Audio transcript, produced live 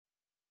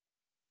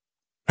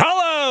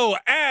Joe,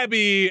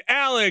 Abby,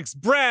 Alex,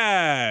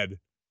 Brad.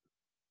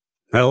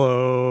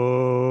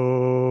 Hello.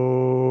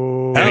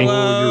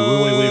 Hello. You're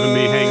really leaving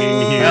me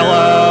hanging here.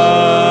 Hello.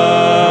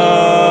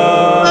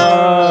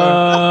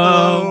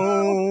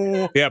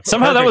 Yeah,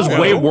 somehow that was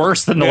perfect. way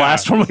worse than the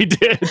last one we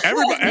did.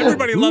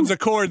 Everybody loves a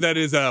chord that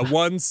is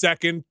 1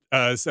 second,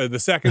 so the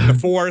second, the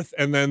fourth,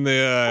 and then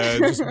the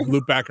just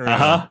loop back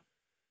around.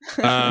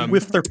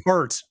 With their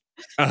part.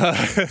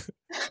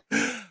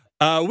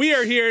 We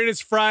are here. It is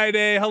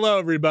Friday. Hello,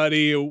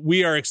 everybody.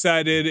 We are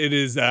excited. It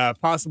is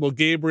possible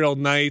Gabriel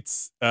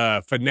Knight's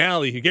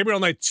finale. Gabriel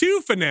Knight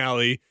 2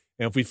 finale.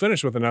 And if we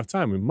finish with enough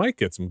time, we might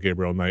get some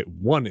Gabriel Knight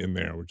 1 in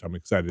there, which I'm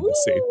excited to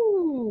see.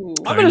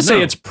 I'm going to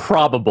say it's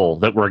probable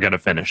that we're going to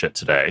finish it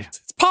today.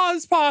 It's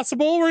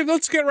possible.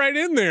 Let's get right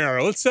in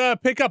there. Let's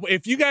pick up.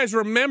 If you guys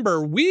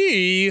remember,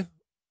 we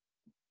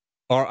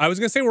are, I was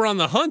going to say we're on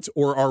the hunt,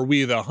 or are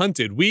we the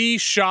hunted? We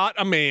shot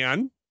a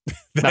man.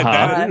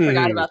 I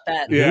forgot about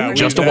that. Yeah,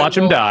 just to watch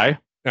him die.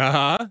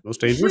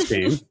 Most dangerous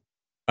game.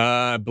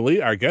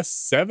 I guess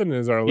 7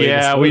 is our latest.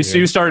 Yeah, we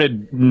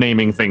started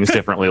naming things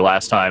differently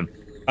last time.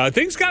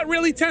 Things got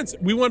really tense.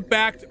 We went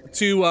back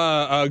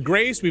to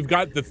Grace. We've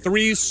got the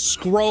 3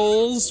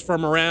 scrolls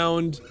from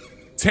around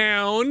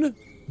town.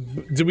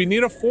 Do we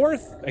need a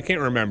 4th? I can't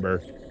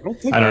remember.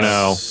 I don't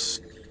know.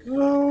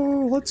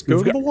 Oh, let's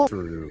go to the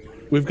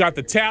walkthrough. We've got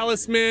the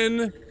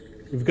talisman.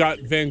 We've got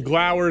Van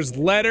Glauer's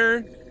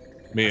letter.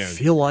 Man, I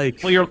feel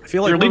like you're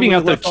leaving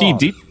out the key.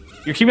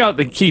 You're keeping out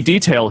the key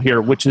detail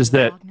here, which is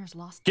that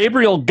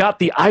Gabriel got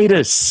the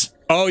itis.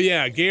 Oh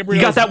yeah, Gabriel.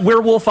 He got that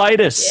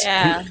werewolf-itis.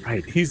 Yeah.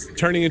 He's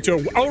turning into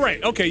a. Oh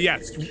right. Okay.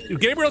 Yes.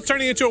 Gabriel's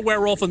turning into a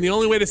werewolf, and the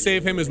only way to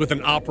save him is with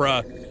an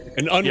opera,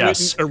 an unwritten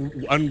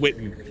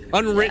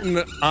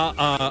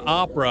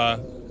opera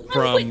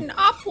from. Unwritten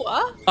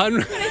opera.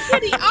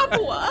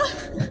 Opera.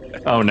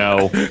 Oh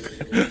no.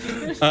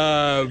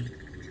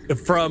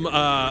 From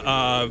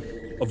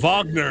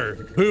Wagner,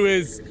 who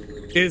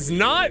is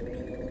not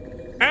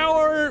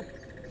our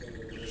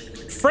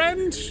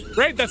friend,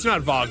 right? That's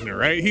not Wagner,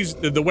 right? He's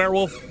the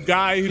werewolf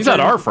guy. He's not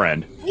our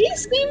friend. He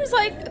seems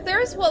like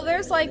there's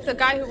like the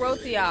guy who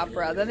wrote the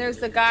opera. Then there's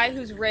the guy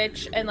who's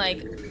rich and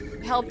like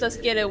helped us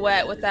get it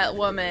wet with that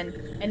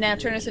woman, and now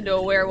turned us into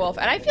a werewolf.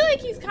 And I feel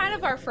like he's kind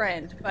of our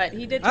friend, but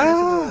he did turn us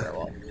into a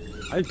werewolf.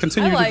 I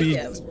continue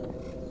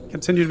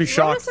to be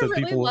shocked that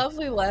really people.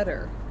 Lovely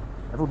letter.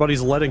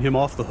 Everybody's letting him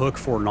off the hook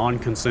for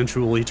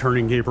non-consensually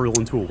turning Gabriel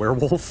into a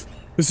werewolf.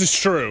 This is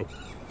true.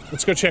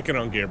 Let's go check in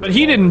on Gabriel. But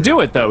he didn't do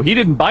it, though. He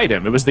didn't bite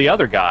him. It was the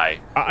other guy. He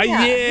just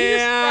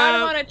brought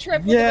him on a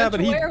trip with a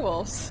bunch of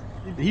werewolves.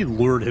 He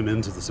lured him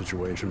into the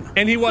situation.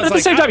 And he was but at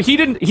the same time,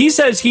 he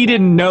says he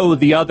didn't know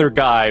the other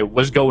guy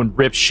was going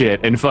rip shit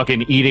and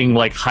fucking eating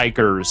like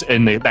hikers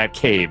in that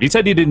cave. He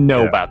said he didn't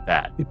know about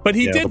that. But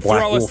he did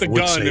throw us the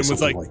gun and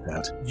was like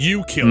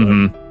you kill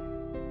him.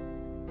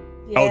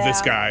 Yeah. Oh,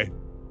 this guy.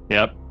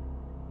 Yep.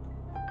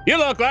 You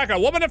look like a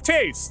woman of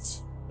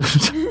taste.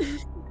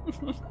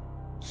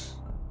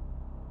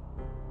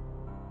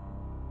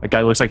 That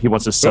guy looks like he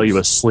wants to sell you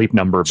a sleep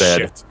number bed.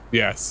 Shit.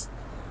 Yes.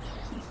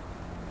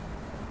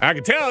 I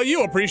can tell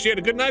you appreciate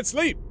a good night's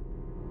sleep.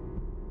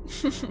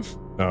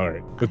 All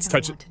right, let's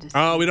touch it.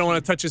 Oh, we don't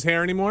want to touch his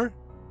hair anymore?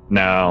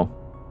 No.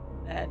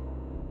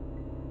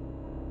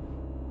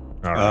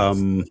 All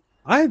right.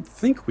 I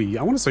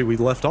want to say we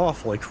left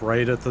off like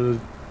right at the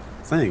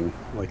thing.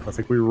 Like I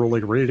think we were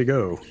like ready to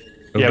go.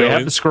 Yeah, we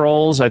have the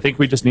scrolls. I think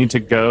we just need to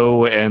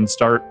go and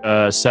start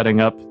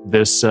setting up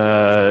this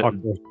talk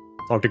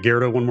to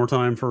Gerda one more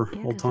time for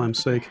old time's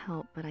sake.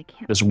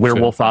 This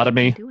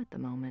werewolfotomy.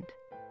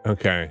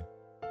 Okay.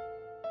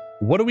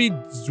 What do we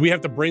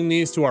have to bring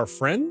these to our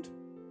friend?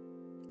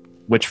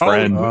 Which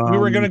friend? We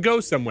were gonna go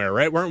somewhere,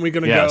 right? Weren't we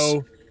gonna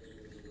go?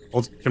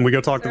 Well, can we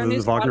go talk to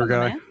the Wagner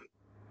guy?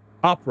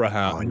 Opera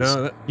house.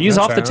 No, he's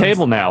off the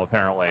table now,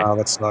 apparently. Oh,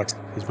 that sucks.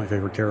 He's my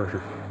favorite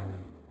character.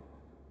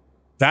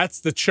 That's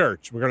the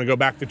church. We're gonna go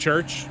back to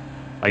church.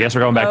 I guess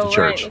we're going back to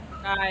church.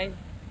 Right.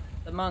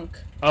 The monk.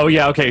 Oh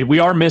yeah, okay. We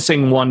are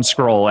missing one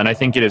scroll, and I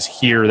think it is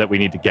here that we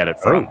need to get it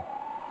from.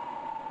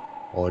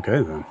 Well,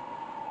 okay then.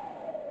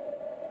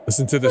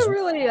 Listen to this. It's a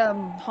really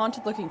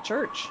haunted-looking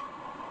church.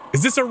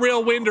 Is this a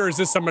real wind, or is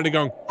this somebody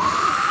going?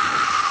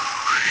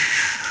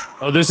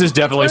 Oh, this is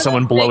definitely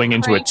someone blowing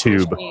into a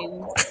tube.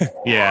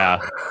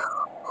 Yeah.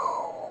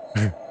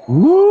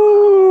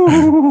 Woo!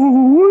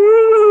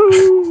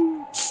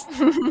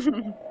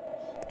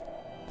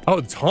 Oh,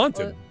 it's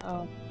haunted.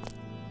 Oh.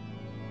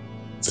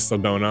 Is this still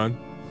going on?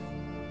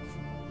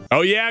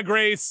 Oh yeah,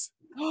 Grace.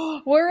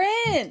 We're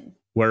in.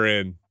 We're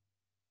in.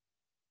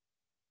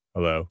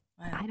 Hello.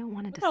 I don't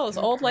want to disturb those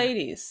old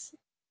ladies.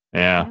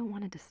 Yeah. I don't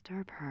want to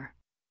disturb her.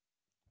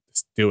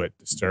 Just do it.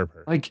 Disturb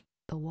her. Like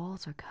the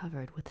walls are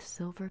covered with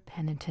silver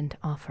penitent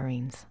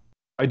offerings.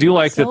 I do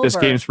like that this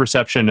game's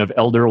perception of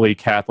elderly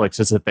Catholics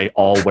is that they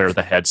all wear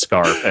the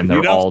headscarf and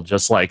they're all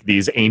just like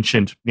these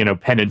ancient,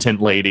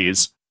 penitent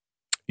ladies.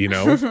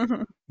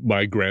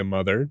 My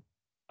grandmother,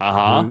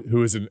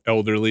 who is an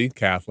elderly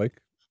Catholic,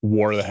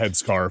 wore the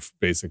headscarf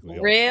basically.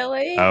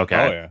 Really? Okay.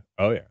 Oh yeah.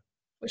 Oh yeah.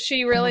 Was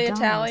she really The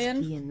Madonna must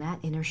Italian? be in that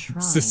inner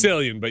shrine.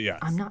 Sicilian, but yes.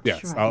 I'm not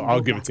yes, sure I I'll can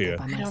go give it back to there you.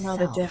 by I don't know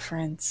the myself.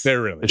 difference.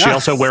 They're really. Does she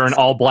also wear an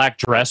all black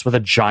dress with a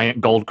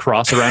giant gold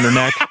cross around her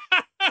neck?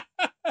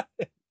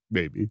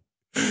 Maybe.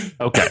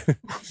 Okay.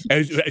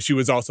 And she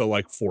was also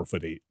like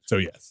 4'8". So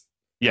yes.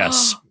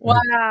 Yes.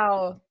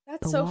 Wow.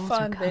 That's The so walls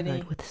fun, are covered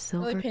Vinny. with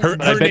silver Really Her-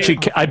 I bet she.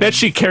 I bet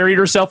she carried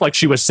herself like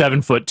she was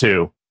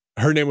 7'2".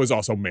 Her name was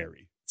also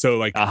Mary. So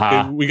like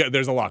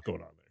there's a lot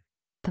going on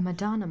The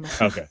Madonna must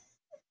there. Okay.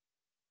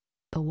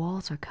 The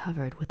walls are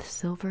covered with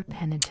silver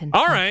penitent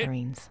All right.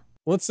 offerings.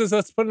 Let's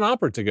put an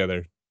opera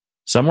together.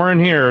 Somewhere in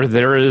here,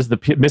 there is the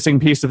missing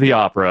piece of the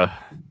opera.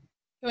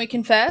 Can we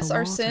confess The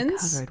our walls are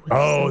sins? covered with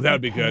Oh, silver that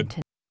would be good.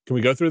 penitent- Can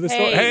we go through this?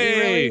 Hey, door?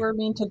 you really were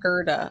mean to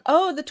Gerda.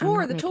 Oh, the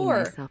tour, not the making tour.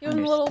 myself Give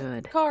him a little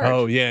understood. card.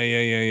 Oh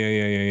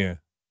yeah.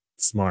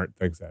 Smart.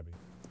 Thanks, Abby.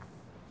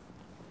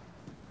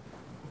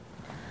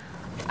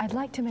 I'd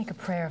like to make a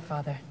prayer,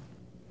 Father.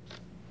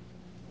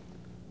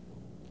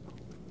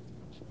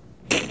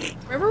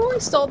 Remember when we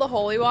stole the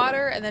holy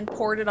water and then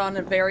poured it on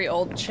a very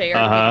old chair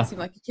to make it seem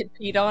like a kid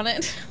peed on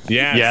it?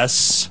 Yes.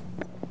 Yes.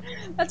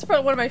 That's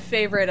probably one of my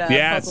favorite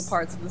Yes. puzzle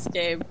parts of this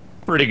game.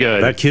 Pretty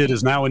good. That kid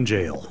is now in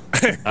jail.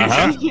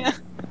 Uh-huh. Yeah.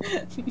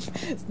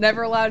 It's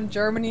never allowed in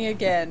Germany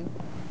again.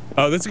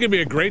 Oh, this is gonna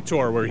be a great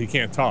tour where he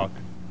can't talk.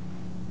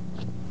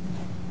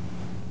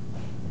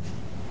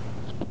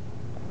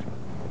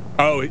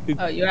 Oh,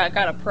 Oh, you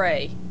gotta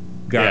pray.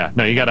 Yeah.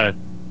 No, you gotta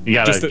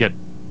Just get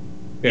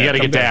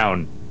come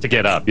down to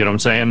get up. You know what I'm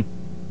saying?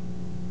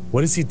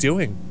 What is he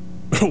doing?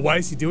 Why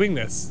is he doing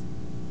this?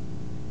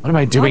 What am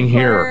I doing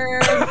here?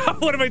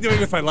 Awkward. What am I doing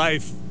with my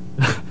life?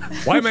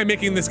 Why am I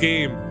making this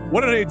game?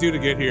 What did I do to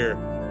get here?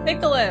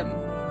 Pickle him.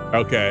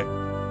 Okay.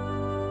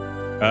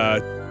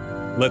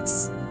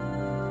 Let's.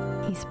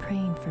 He's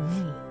praying for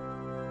me.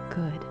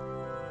 Good.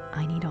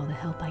 I need all the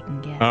help I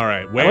can get. All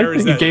right. I like Where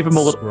is that you that? gave him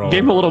a scroll?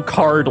 little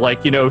card,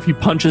 like, you know, if he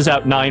punches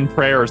out 9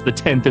 prayers, the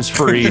 10th is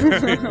free.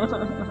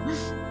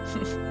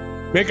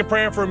 Make a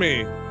prayer for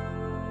me.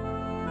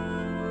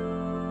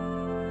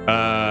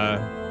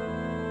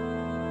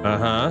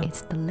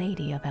 It's the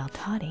Lady of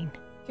Altadine.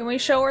 Can we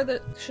show him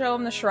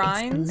the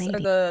shrines or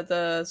lady.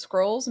 the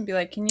scrolls and be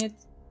like, can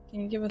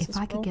you give us a If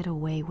I scroll? could get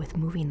away with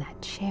moving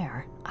that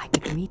chair, I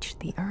could reach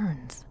the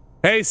urns.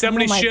 Hey,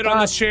 somebody Oh my shit on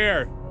this gosh.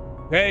 chair.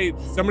 Hey,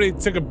 somebody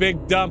took a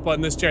big dump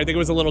on this chair. I think it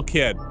was a little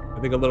kid. I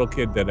think a little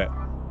kid did it.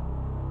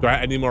 Do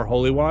I need more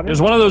holy water?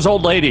 There's one of those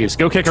old ladies.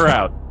 Go kick her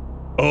out.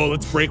 Oh,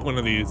 let's break one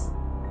of these.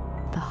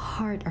 The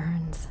heart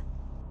urns.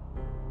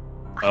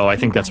 Oh, I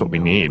think that's what we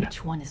know need.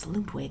 Which one is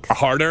Ludwig's? A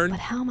hard urn? But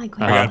how am I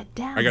going I to got, get it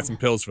down? I got some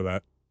pills for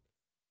that.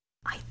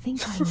 I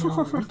think I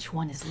know which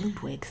one is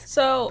Ludwig's.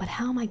 So, But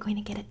how am I going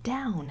to get it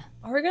down?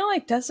 are we gonna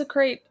like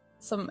desecrate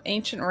some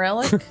ancient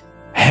relic?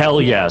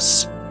 Hell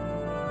yes.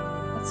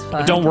 That's fun.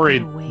 But don't worry,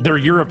 they're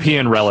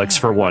European relics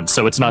for once,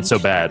 so it's not so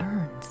Reach the bad.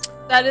 urns.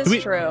 That is Do we-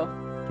 true.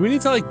 Do we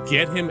need to like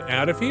get him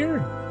out of here?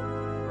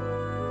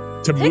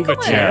 To move a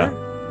Pickle chair?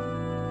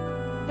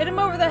 Hit him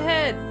over the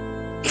head.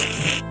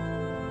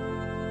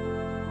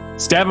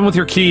 Stab him with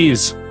your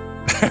keys.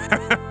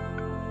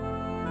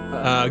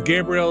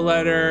 Gabriel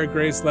letter,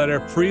 Grace letter,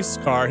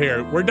 priest car.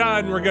 Here, we're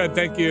done. We're good.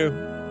 Thank you.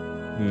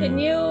 Can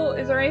you?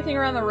 Is there anything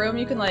around the room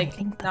you can I like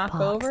think the knock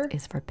box over?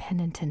 is for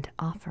penitent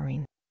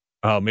offering.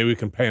 Oh, maybe we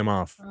can pay him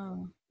off.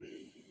 Oh.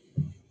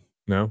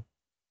 No?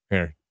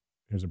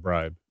 Here's a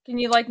bribe. Can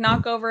you like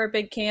knock over a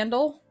big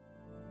candle?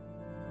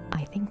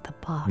 I think the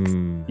box.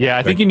 Yeah,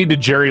 I think you need to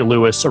Jerry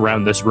Lewis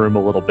around this room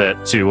a little bit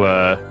to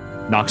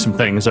knock some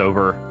things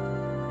over.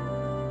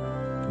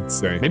 Let's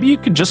see. Maybe you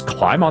could just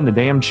climb on the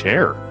damn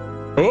chair.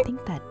 Oh,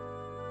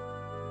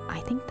 I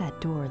think that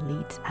door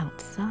leads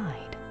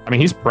outside. I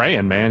mean, he's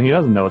praying, man. He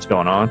doesn't know what's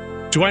going on.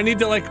 do I need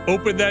to like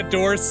open that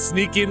door,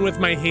 sneak in with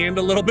my hand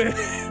a little bit,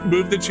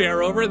 move the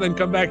chair over, then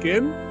come back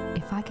in?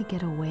 If I could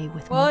get away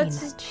with Well, moving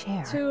it's that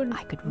chair, Too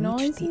I could reach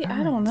noisy. the urns.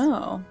 I don't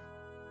know.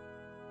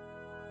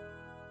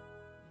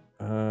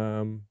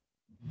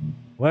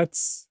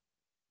 Let's.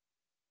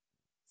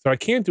 So I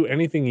can't do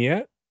anything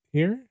yet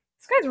here?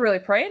 This guy's really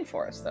praying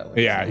for us, though.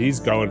 Yeah, he's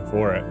going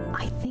for it.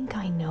 I think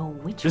I know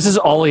which. This is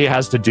all he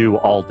has to do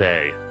all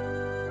day.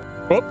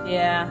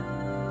 Yeah.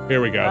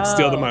 Here we go.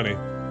 Steal the Oh. money.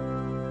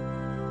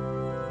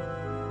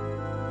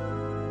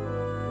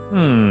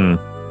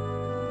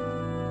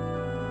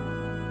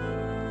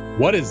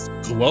 What is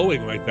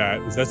glowing like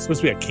that? Is that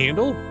supposed to be a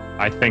candle?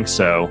 I think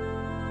so.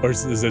 Or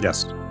is it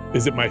Yes.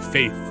 Is it my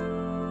faith?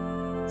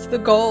 It's the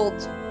gold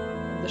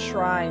of the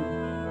shrine.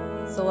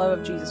 It's the love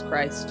of Jesus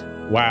Christ.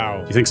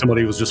 Wow. Do you think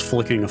somebody was just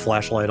flicking a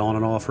flashlight on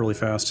and off really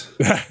fast?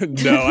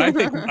 No,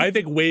 I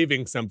think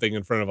waving something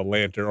in front of a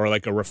lantern or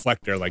like a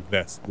reflector like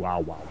this.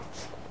 Wow.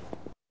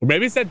 Or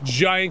maybe it's that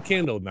giant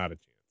candle. Not a chance.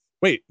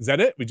 Wait, is that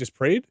it? We just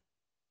prayed?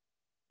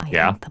 I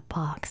Yeah. think the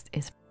box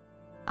is.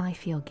 I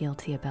feel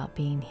guilty about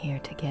being here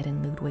to get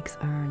in Ludwig's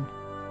urn.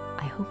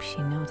 I hope she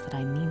knows that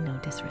I mean no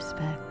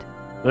disrespect.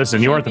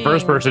 Listen, you aren't the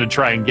first Being- person to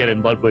try and get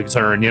in Ludwig's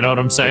urn. You know what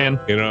I'm saying?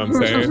 You know what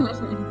I'm saying?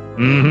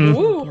 Mm-hmm.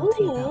 Ooh.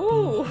 guilty about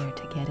Ooh. being here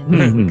to get in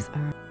Ludwig's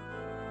urn.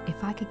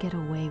 If I could get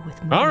away with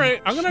moving All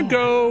right, a I'm gonna chair,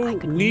 go I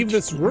could leave reach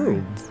this the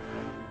room.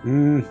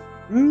 urns.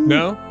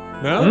 No?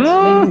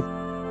 No?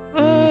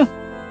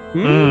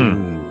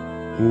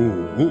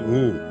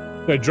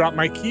 Did I drop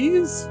my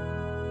keys?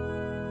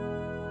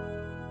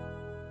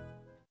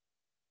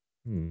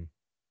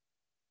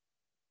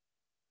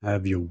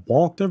 Have you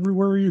walked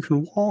everywhere you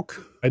can walk?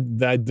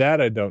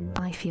 That I don't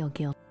know. I feel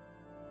guilty.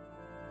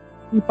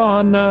 Keep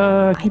on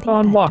I think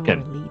that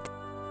walking. door leads.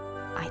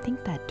 I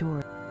think that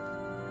door.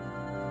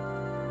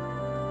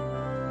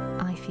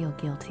 I feel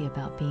guilty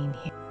about being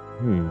here.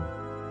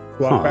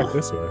 Walk back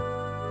this way.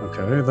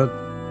 Okay, that.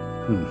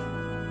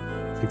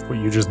 I think what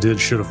you just did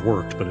should have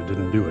worked, but it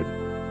didn't do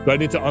it. Do I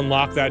need to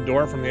unlock that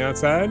door from the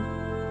outside?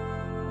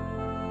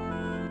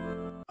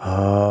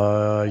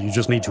 You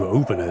just need to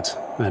open it,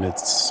 and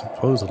it's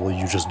supposedly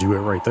you just do it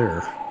right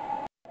there.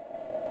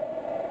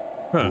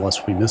 Huh.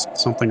 Unless we missed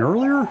something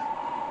earlier?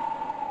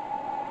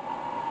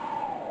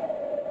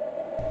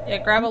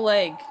 Yeah, grab a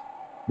leg.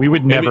 We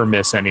would never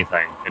miss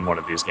anything in one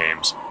of these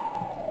games.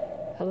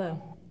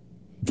 Hello.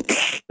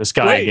 This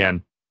guy Wait.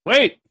 again.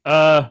 Wait,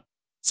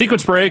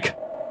 sequence break.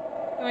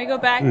 Can we go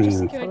back?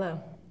 Just can we...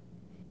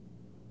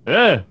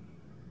 Hello.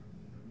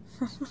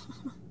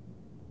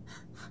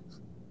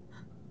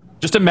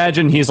 Just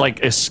imagine he's like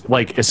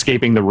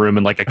escaping the room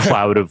in like a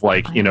cloud of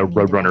like, you know,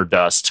 Roadrunner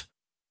dust.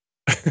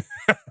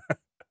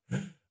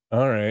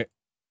 All right.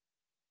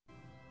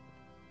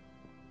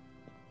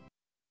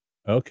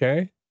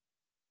 Okay.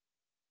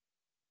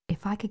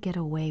 If I could get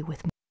away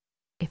with.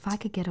 If I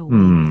could get away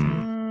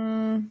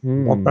with.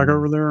 Walk back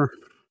over there.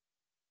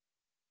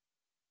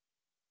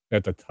 You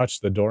have to touch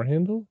the door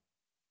handle?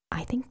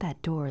 I think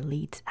that door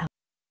leads out.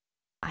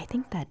 I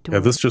think that door. Yeah,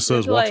 this just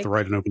says There's walk to like- the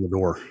right and open the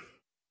door.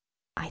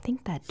 I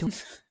think that door.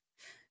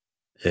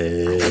 I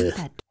Eh, think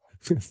that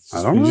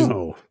I don't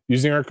know.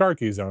 Using our car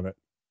keys on it.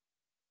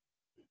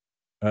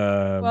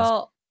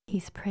 Well,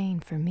 he's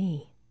praying for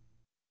me.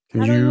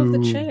 how do I move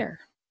the chair?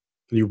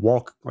 Can you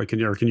walk, like, can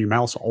you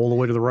mouse all the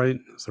way to the right?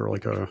 Is there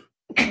like a...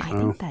 I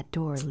think that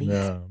door leads.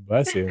 no,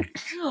 bless you.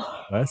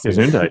 Bless you.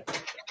 Gesundheit.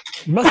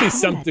 Must be I think that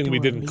something we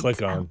door didn't leads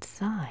click on.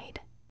 Outside.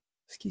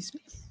 Excuse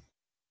me. Let's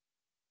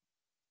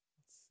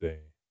see.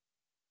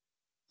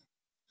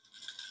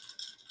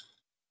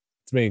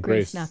 It's me,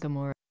 Grace.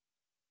 Nakamura.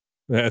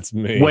 That's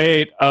me.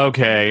 Wait,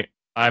 okay.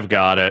 I've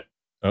got it.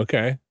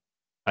 Okay.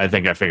 I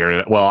think I figured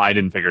it. Well, I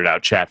didn't figure it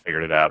out. Chat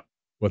figured it out.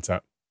 What's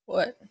up?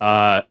 What?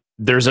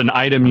 There's an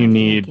item you I feel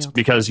need guilty.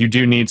 because you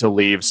do need to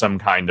leave some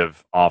kind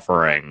of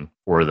offering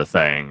for the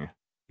thing.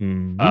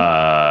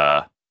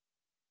 Mhm.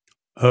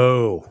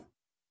 Oh,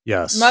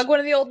 yes. Mug one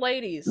of the old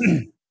ladies.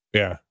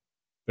 Yeah.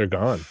 They're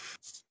gone.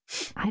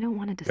 I don't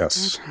want to disturb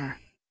Yes. her.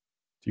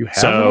 Do you have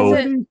So- it?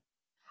 Is it,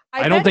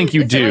 I don't bet think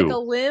you is it do. like a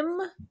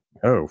limb?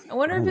 Oh. I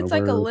wonder if don't it's know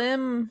like a where-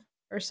 limb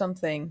or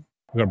something.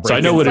 I'm gonna So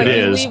I break know it. what It's it like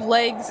you is. leave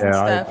legs and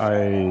Yeah, stuff.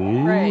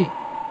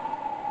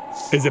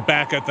 Right. Is it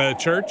back at the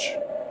church?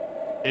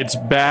 It's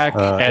back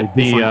a at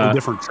different, a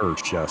different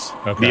church, yes.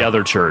 Okay. the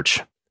other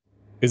church.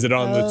 Is it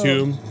on the Oh.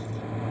 tomb?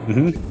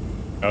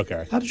 Mm-hmm.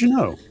 Okay. How did you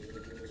know?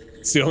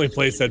 It's the only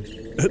place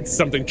that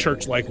something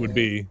church-like would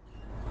be.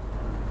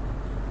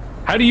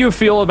 How do you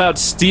feel about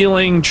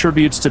stealing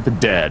tributes to the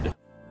dead?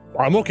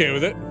 I'm okay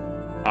with it.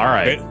 All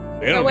right.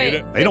 They don't wait, need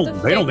it. They you have don't-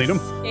 to they don't fix need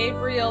 'em.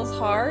 Gabriel's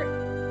heart.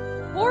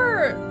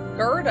 Poor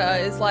Gerda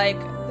is like,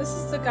 this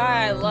is the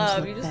guy I love.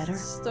 look You just better.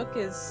 stuck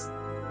his.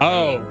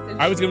 Oh, thing.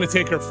 I was going to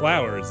take her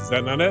flowers. Is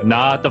that not it?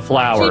 Not the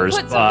flowers,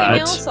 She put something but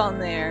else on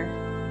there.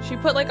 She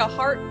put like a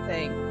heart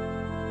thing.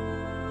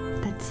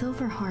 That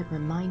silver heart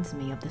reminds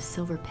me of the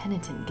silver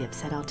penitent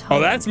gifts at Altar. Oh,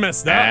 that's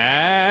messed up.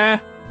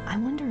 Ah, I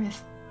wonder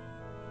if.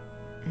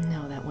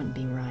 No, that wouldn't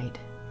be right.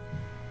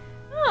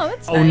 Oh,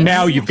 that's oh, nice.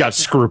 now you've got Ask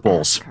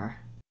scruples. her.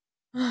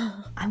 I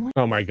wonder.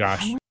 Oh my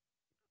gosh.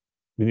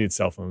 We need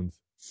cell phones.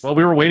 Well,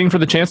 we were waiting for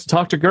the chance to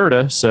talk to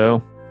Gerda,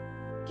 so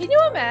Can you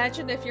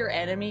imagine if your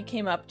enemy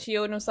came up to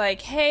you and was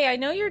like, hey, I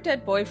know your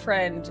dead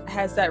boyfriend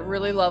has that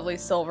really lovely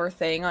silver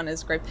thing on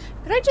his grave.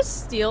 Could I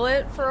just steal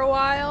it for a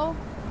while?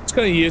 Just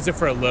going to use it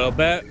for a little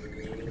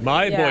bit.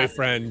 My Yeah.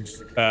 boyfriend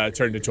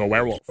turned into a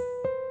werewolf.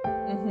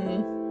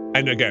 Mm-hmm.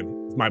 And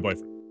again, it's my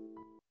boyfriend.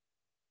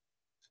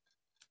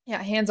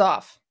 Yeah, hands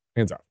off.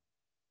 Hands off.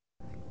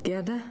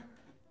 Gerda,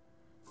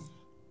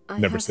 I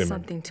Never have seen her.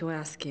 something to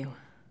ask you.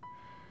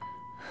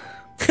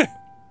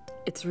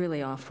 It's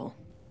really awful.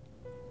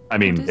 I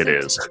mean, What it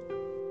is is.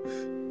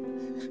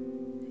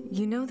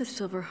 You know the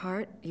silver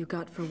heart you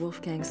got for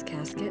Wolfgang's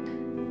casket?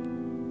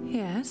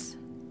 Yes.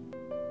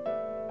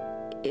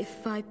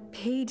 If I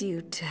paid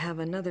you to have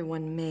another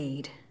one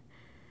made,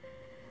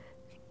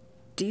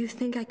 do you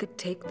think I could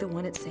take the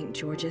one at St.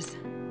 George's?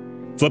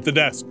 Flip the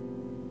desk.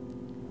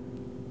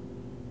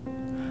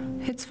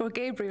 It's for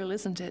Gabriel,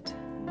 isn't it?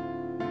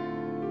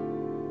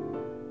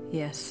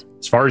 Yes.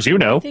 As far as you He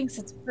know. thinks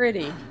it's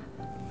pretty.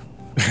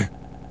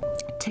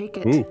 Take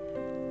it.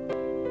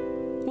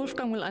 Ooh.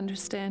 Wolfgang will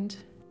understand.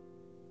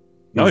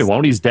 No, he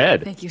won't. He's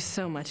dead. Thank you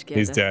so much, Gabriel.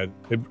 He's dead.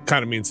 It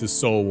kind of means his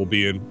soul will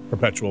be in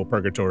perpetual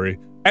purgatory.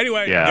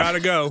 Anyway, gotta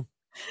go.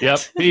 Yep.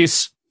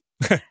 Peace.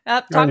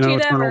 Talk to you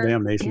eternal never.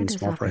 damnation, Candace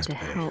small offered price to to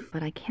pay. help,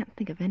 but I can't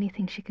think of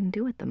anything she can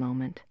do at the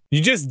moment.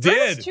 You just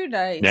That's did. too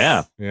nice.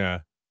 Yeah. Yeah.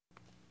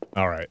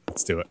 All right,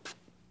 let's do it.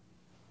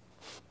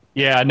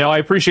 Yeah, no, I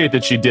appreciate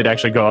that she did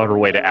actually go out of her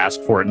way to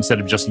ask for it instead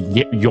of just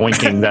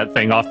yoinking that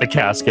thing off the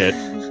casket.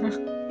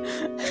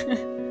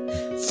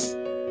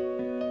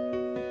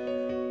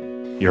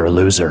 You're a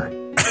loser.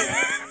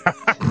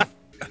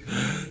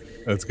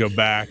 Let's go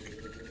back.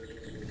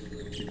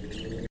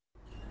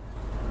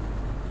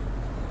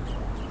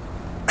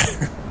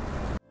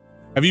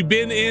 Have you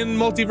been in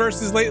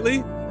multiverses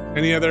lately?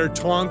 Any other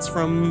taunts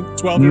from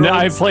 12-year-olds? No,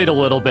 I've played a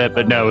little bit,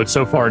 but no,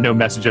 so far no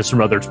messages from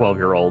other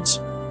 12-year-olds.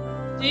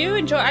 Do you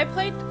enjoy?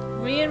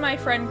 Me and my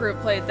friend group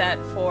played that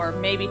for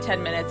maybe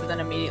 10 minutes and then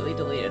immediately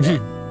deleted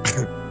it.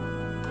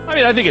 I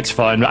mean, I think it's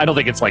fun. I don't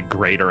think it's like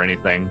great or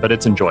anything, but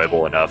it's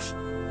enjoyable enough.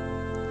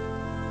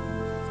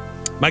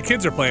 My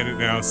kids are playing it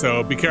now,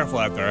 so be careful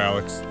out there,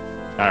 Alex.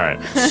 All right.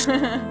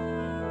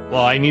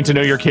 Well, I need to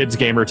know your kids'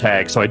 gamer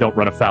tag so I don't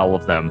run afoul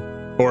of them.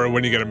 Or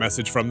when you get a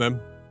message from them.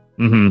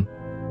 Mm-hmm.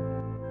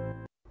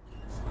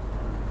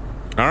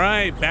 All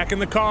right, back in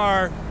the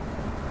car.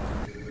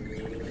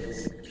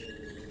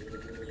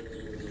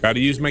 Got to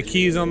use my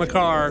keys on the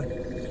car.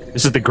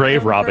 This is the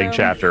grave robbing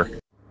chapter.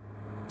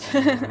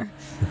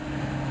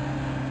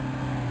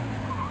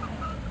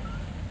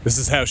 This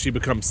is how she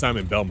becomes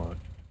Simon Belmont.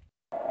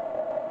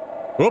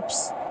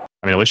 Whoops.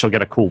 I mean, at least she'll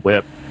get a cool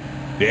whip.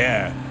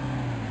 Yeah.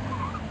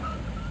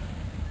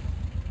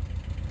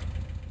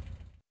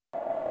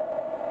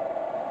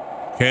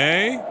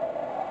 Okay.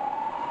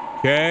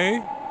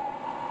 Okay.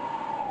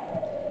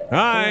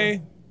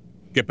 Hi.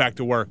 Get back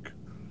to work.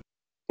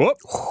 Whoop.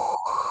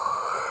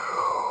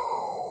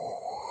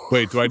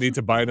 Wait, do I need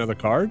to buy another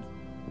card?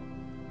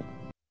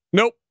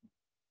 Nope.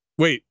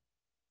 Wait.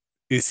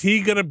 Is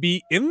he gonna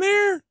be in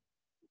there?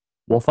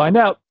 We'll find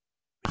out.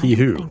 He I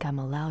who? don't think I'm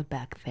allowed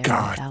back there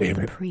God without damn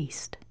the it.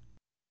 priest.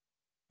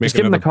 Just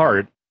give him the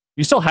card.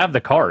 You still have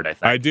the card, I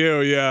think. I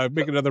do, yeah.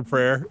 Make another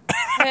prayer.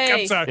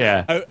 Hey. I'm sorry.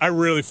 Yeah. I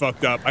really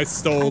fucked up. I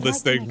stole I'd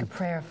this like to thing. make a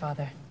prayer,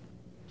 Father.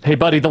 Hey,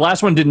 buddy, the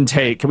last one didn't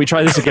take. Can we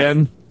try this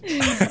again?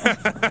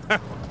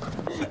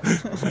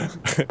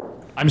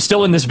 I'm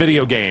still in this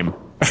video game.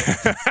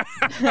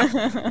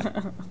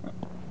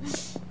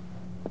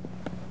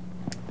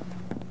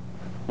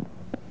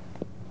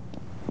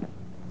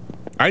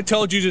 I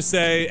told you to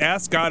say,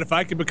 ask God if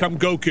I could become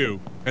Goku,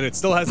 and it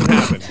still hasn't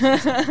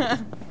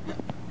happened.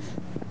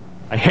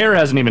 My hair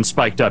hasn't even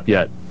spiked up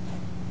yet.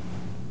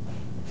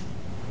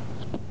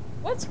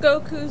 What's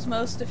Goku's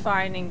most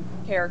defining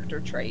character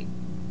trait?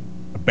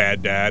 A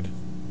bad dad.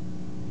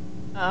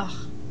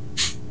 Ugh.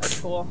 That's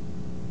cool.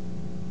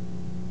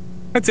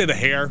 I'd say the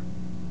hair.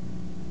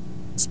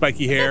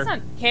 Spiky hair. That's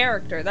not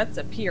character, that's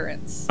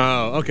appearance.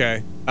 Oh,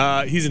 okay.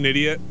 He's an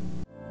idiot.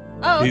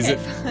 Oh, He's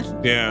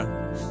okay. Yeah.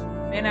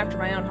 Man after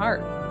my own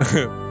heart.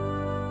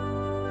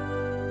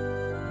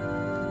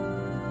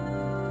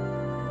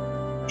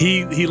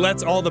 He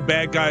lets all the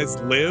bad guys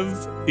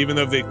live, even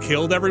though they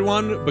killed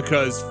everyone,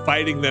 because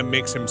fighting them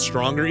makes him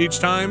stronger each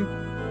time.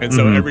 And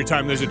so every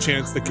time there's a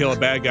chance to kill a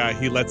bad guy,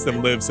 he lets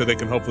them live so they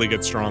can hopefully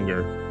get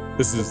stronger.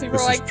 This is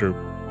true.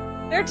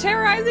 They're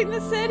terrorizing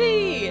the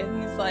city!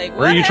 And he's like,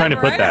 Where are you trying to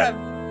put that?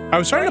 I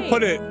was trying to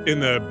put it in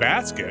the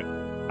basket.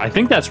 I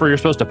think that's where you're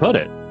supposed to put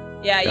it.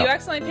 Yeah, you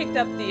accidentally picked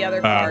up the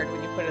other card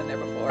when you put it in there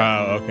before.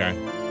 Oh, okay.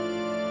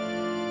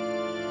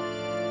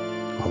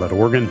 Oh, that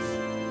organ.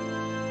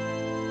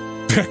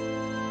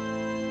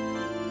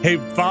 Hey,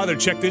 Father,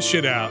 check this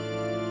shit out.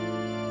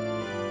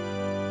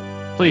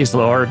 Please,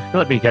 Lord,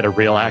 let me get a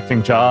real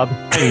acting job.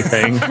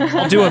 Anything.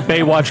 I'll do a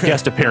Baywatch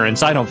guest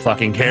appearance. I don't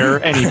fucking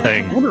care.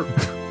 Anything. I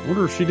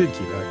wonder if she did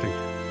keep acting.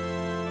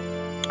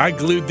 I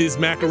glued these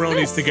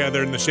macaronis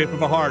together in the shape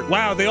of a heart.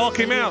 Wow, they all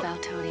came out.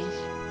 About Tony.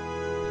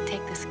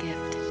 Take this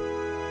gift.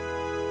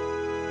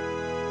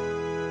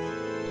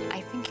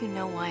 I think you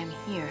know why I'm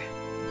here.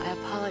 I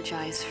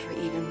apologize for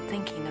even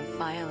thinking of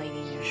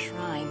violating your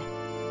shrine.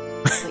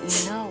 But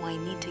you know I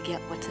need to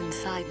get what's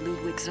inside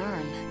Ludwig's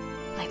urn.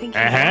 I think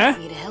you want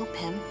me to help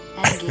him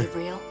and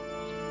Gabriel.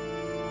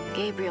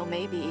 Gabriel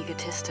may be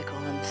egotistical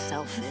and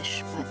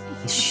selfish, but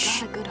he's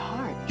got a good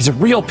heart. He's a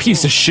real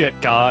piece of shit,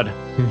 God.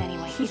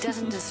 Anyway, he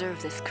doesn't deserve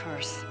this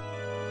curse.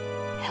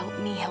 Help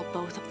me help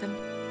both of them.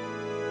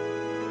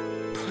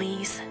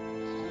 Please.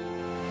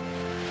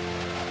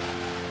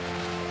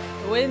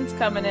 The wind's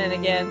coming in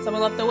again.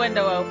 Someone left the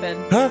window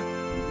open. Huh?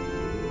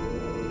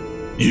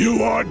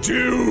 You are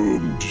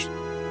doomed.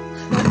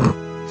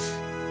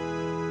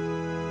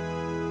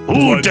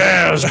 Who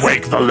dares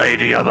wake the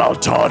Lady of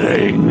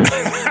Altarding?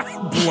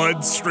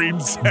 Blood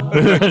streams out.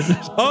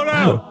 Oh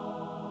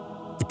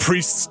no! The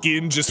priest's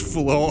skin just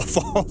falls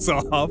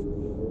off.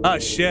 Oh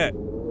shit.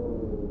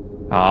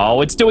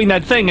 Oh, it's doing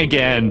that thing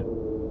again.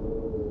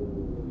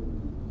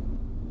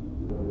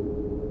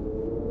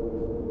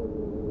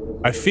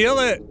 I feel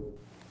it.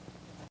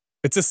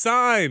 It's a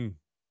sign.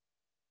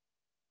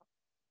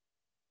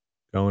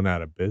 Going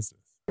out of business.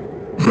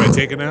 Do I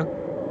take it now?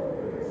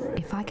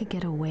 If I could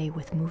get away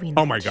with moving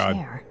Oh my God.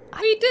 chair,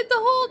 We did the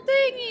whole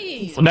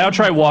thingy. Well, now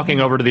try walking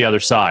over to the other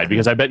side,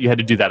 because I bet you had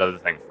to do that other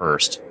thing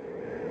first.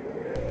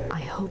 I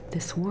hope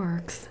this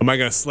works. Am I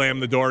going to slam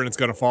the door and it's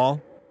going to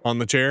fall on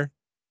the chair?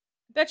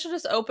 I bet she'll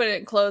just open it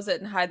and close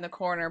it and hide in the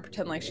corner and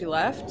pretend like she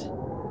left.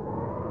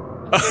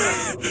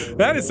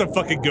 That is some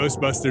fucking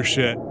Ghostbuster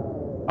shit.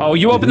 Oh,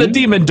 you open the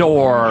demon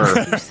door.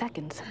 2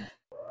 seconds.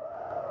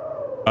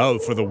 Oh,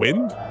 for the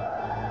wind?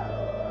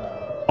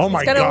 Oh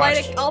my It's gonna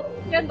gosh. light all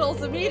the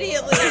candles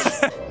immediately.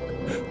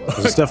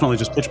 It's definitely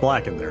just pitch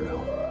black in there now.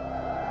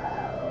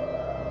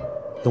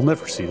 You'll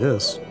never see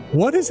this.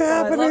 What is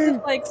I love happening?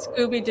 this, like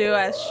Scooby-Doo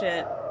ass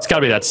shit. It's got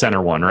to be that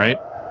center one, right?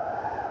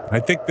 I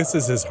think this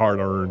is his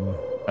hard-earned.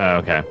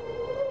 Okay.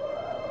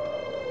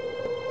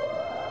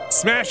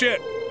 Smash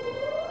it!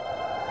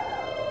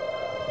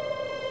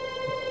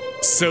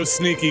 So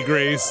sneaky,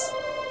 Grace.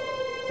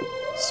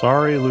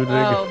 Sorry, Ludwig.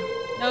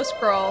 Oh, no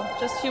scroll,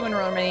 just human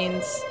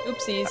remains.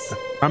 Oopsies.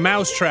 A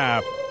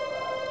mousetrap.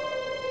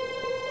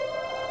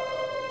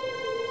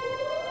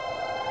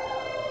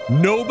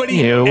 Nobody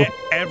Ew.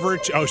 ever.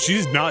 Oh,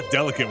 she's not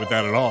delicate with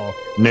that at all.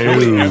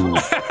 No.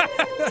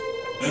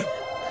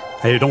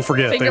 Hey, don't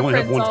forget, they only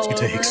have Fingerprints 1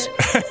 to 2 all over takes.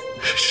 it.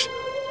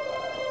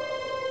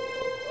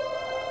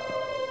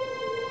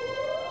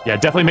 Yeah,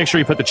 definitely make sure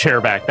you put the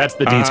chair back. That's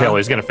the detail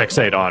he's going to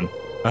fixate on.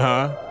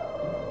 Uh-huh.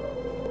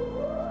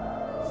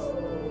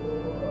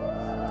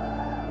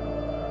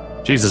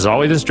 Jesus,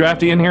 always this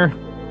drafty in here?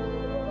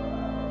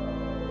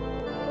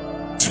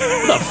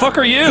 Who the fuck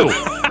are you?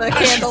 The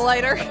candle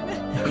lighter.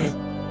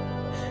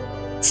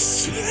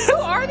 Who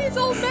are these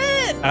old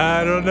men?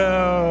 I don't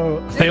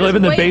know. They live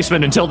in the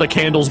basement until the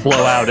candles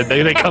blow out and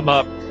they come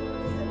up.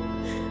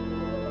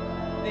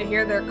 They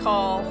hear their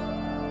call.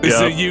 This,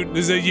 Yep.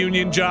 this is a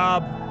union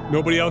job.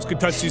 Nobody else could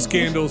touch these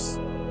candles.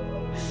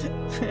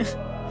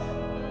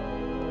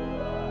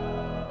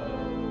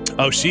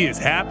 Oh, she is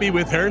happy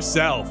with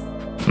herself.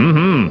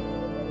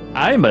 Mm-hmm.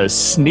 I'm a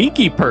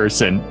sneaky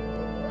person.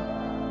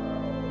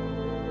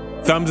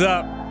 Thumbs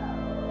up.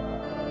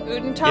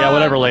 Guten Tag. Yeah,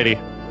 whatever, lady.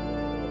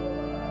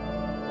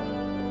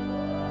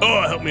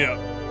 Oh, help me out.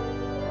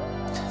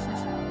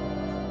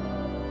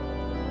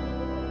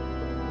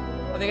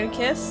 Are they gonna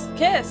kiss?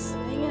 Kiss.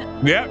 Dang it.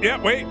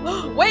 Yeah, wait.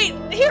 Wait,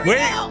 here we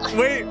Wait, go.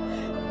 wait.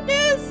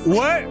 Kiss.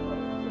 What?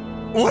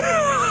 What?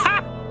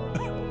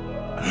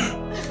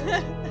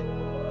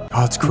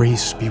 God's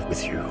grace be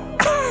with you.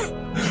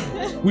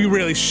 We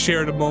really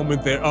shared a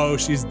moment there. Oh,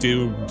 she's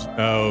doomed.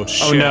 Oh,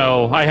 shit. Oh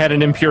no, I had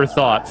an impure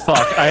thought.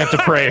 Fuck, I have to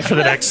pray for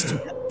the next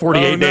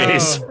 48 Oh, no.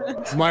 days.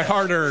 My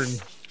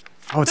hard-earned.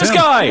 Oh, it's This him.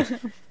 guy!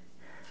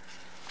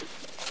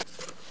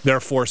 There are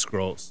 4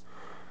 scrolls.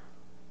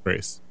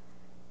 Grace.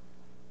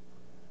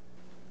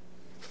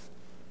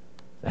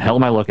 The hell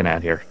am I looking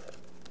at here?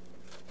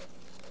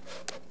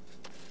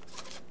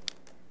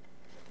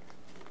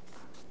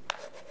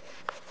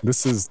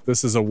 This is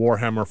a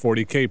Warhammer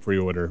 40K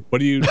pre-order. What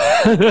do you?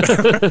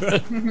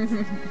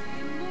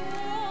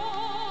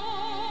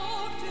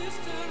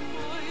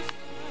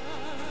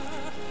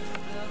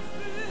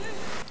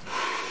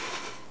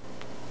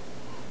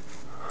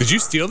 Did you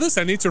steal this?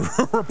 I need to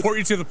report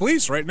you to the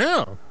police right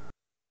now.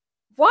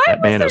 Why That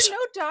was man there is- no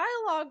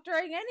dialogue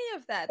during any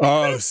of that? They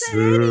Oh, could've said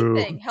Sue.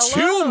 anything.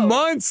 Hello. 2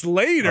 months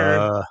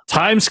later.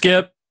 Time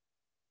skip.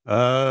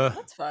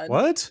 That's fun.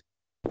 What?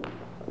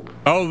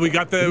 Oh, we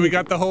got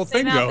the whole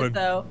Same thing outfit, going.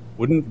 though.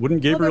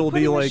 Wouldn't Gabriel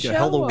be putting a like a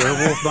hell of a show on.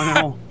 werewolf by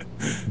now?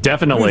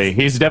 Definitely.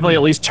 He's definitely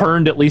at least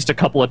turned at least a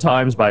couple of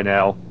times by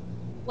now.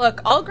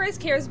 Look, all Grace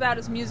cares about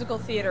is musical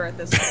theater at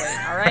this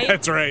point, all right?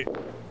 That's right.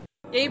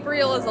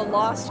 Gabriel is a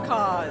lost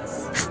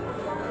cause.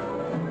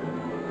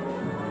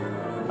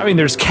 I mean,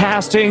 there's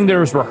casting,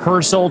 there's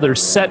rehearsal,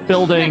 there's set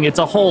building. It's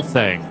a whole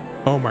thing.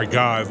 Oh my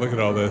God! Look at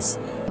all this.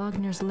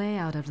 Wagner's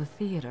layout of the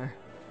theater.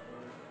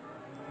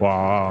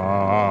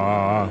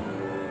 Wow.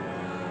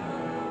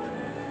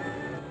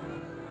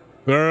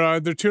 They're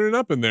tuning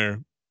up in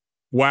there.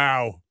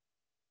 Wow.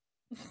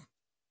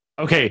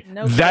 Okay,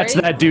 No that's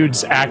break? that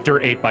dude's actor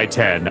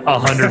 8x10,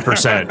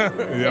 100%.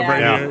 Yeah, Yeah. right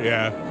Yeah. here.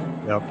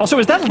 Yeah. Also,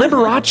 is that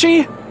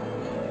Liberace?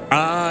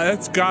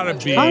 That's gotta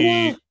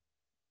be.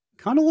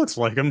 Kind of looks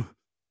like him.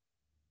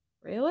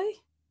 Really?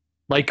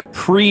 Like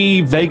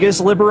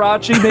pre-Vegas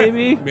Liberace,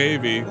 maybe?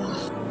 Maybe.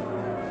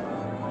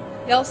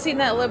 Y'all seen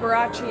that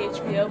Liberace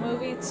HBO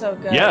movie? It's so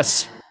good.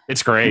 Yes,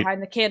 it's great.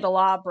 Behind the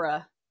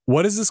candelabra.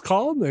 What is this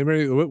called?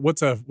 Anybody-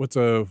 What's a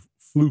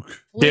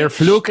fluke? Der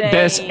Flug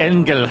des Stein.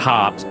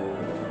 Engelhardt.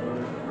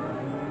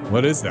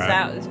 What is that?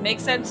 That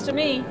makes sense to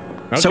me.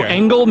 Okay. So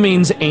Engel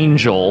means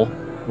angel.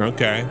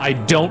 Okay. I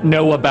don't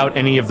know about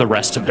any of the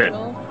rest of it.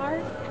 Little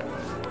heart.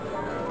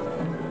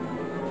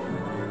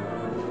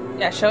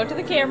 Yeah, show it to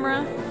the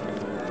camera.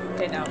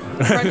 Okay, no.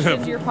 Crunch it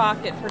into your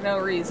pocket for no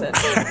reason.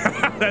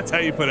 That's how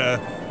you put a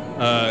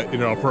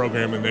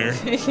program in there.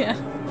 Yeah.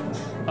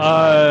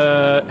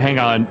 Hang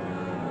on.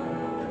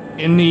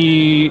 In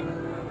the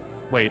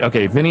Wait,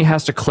 okay. Vinny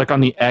has to click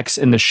on the X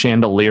in the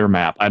chandelier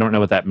map. I don't know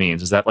what that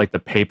means. Is that like the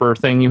paper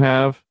thing you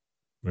have?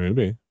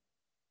 Maybe.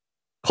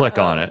 Click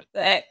on it.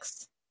 The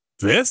X.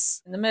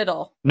 This? In the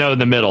middle. No, in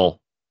the middle.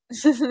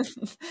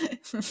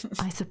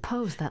 I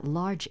suppose that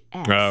large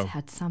X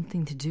had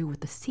something to do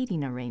with the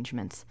seating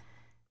arrangements.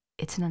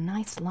 It's in a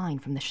nice line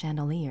from the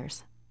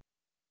chandeliers.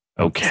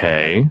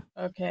 Okay.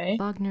 Okay.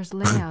 Wagner's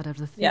layout of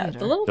the theater. Yeah,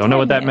 the little Don't know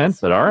what that meant,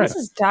 but all right. This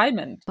is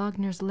diamond.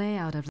 Wagner's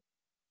layout of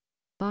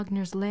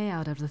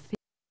the theater.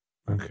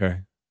 Okay.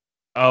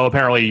 Oh,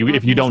 apparently,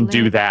 if you don't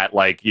do that,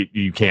 like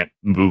you can't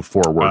move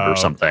forward or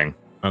something.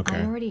 Okay.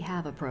 I already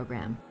have a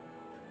program.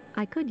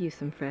 I could use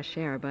some fresh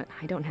air, but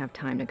I don't have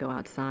time to go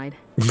outside.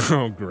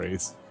 Oh,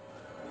 Grace.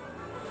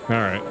 All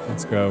right,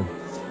 let's go.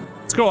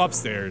 Let's go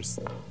upstairs.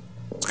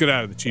 Let's get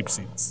out of the cheap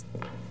seats.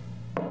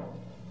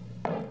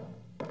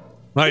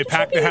 Well, you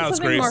packed the house,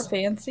 Grace. More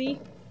fancy.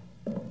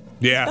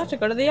 Yeah. Got to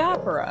go to the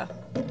opera.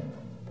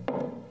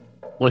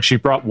 Look, she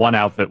brought one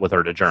outfit with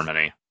her to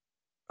Germany.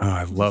 Oh,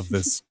 I love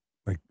this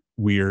like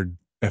weird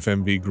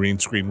FMV green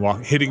screen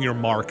walk, hitting your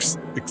marks.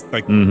 It's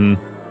like.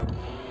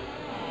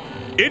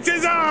 It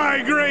is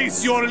I,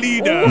 Grace, your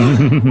leader.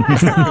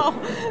 Wow,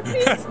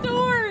 these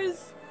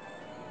doors.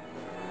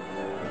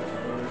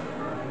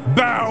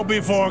 Bow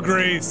before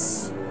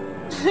Grace.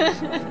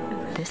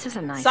 This is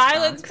a nice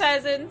Silence, box.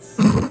 peasants.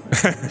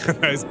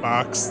 Nice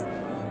box.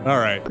 All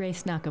right.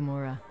 Grace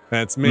Nakamura.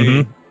 That's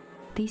me.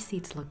 These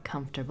seats look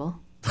comfortable.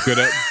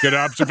 Good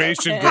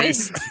observation, Okay.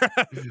 Grace.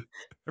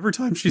 Every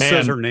time she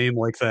says her name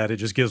like that, it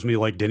just gives me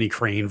like Denny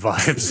Crane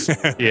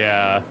vibes.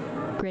 Yeah.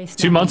 Grace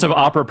 2 months of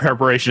opera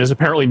preparation has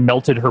apparently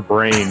melted her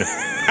brain.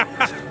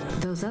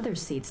 Those other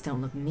seats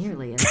don't look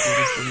nearly as good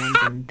as the ones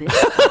in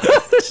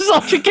this. This is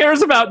all she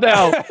cares about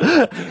now.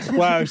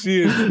 Wow,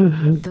 she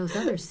is. Those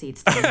other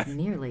seats don't look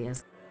nearly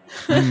as.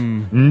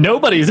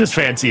 Nobody's as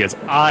fancy as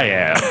I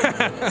am.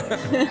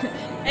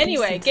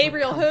 Anyway,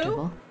 Gabriel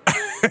who?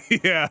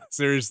 Yeah,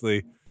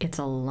 seriously. It's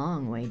a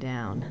long way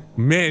down.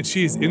 Man,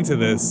 she's into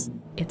this.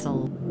 It's a.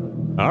 All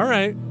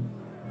right.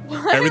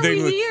 Why Everything are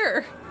we looks-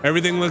 here?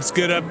 Everything looks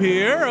good up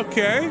here.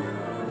 Okay.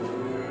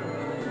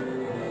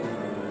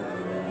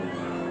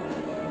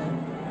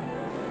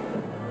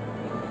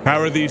 How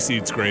are these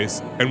seats,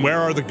 Grace? And where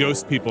are the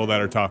ghost people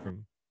that are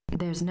talking?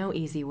 There's no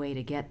easy way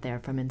to get there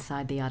from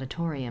inside the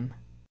auditorium.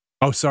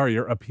 Oh, sorry,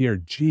 you're up here.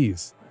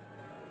 Jeez.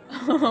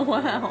 Oh,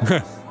 wow.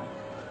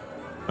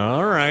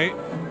 All right.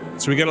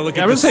 So we got to look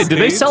at I the was saying, did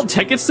they stage? sell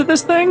tickets to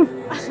this thing?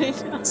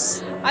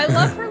 I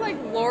love her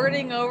like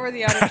lording over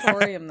the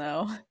auditorium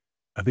though.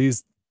 Are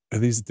these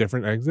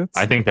different exits?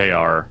 I think they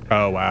are.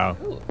 Oh, wow.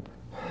 Ooh.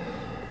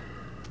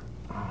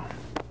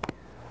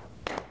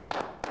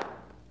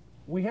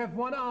 We have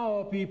 1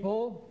 hour,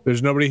 people.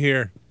 There's nobody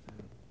here.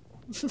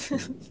 Herr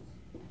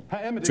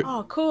Emmerding.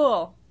 Oh,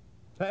 cool.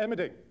 Herr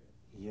Emmerding.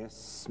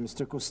 Yes,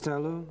 Mr.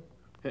 Costello?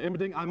 Herr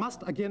Emmerding, I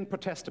must again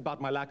protest about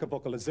my lack of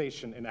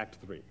vocalization in Act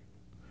 3.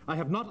 I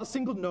have not a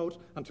single note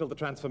until the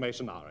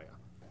transformation aria.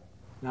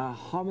 Now,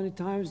 how many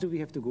times do we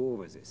have to go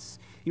over this?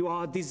 You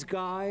are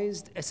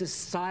disguised as a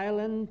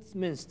silent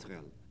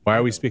minstrel. Why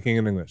are we speaking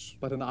in English?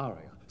 But an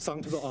aria,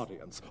 sung to the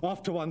audience,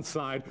 off to one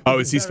side. Oh,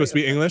 is he supposed to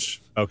be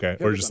English? Okay,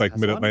 or just like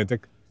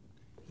Mid-Atlantic?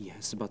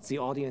 Yes, but the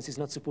audience is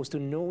not supposed to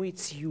know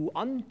it's you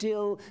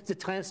until the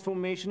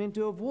transformation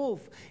into a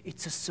wolf.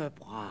 It's a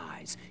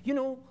surprise. You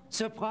know,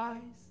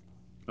 surprise.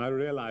 I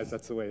realize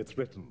that's the way it's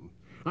written.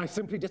 I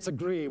simply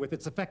disagree with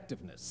its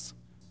effectiveness.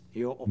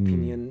 Your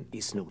opinion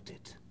is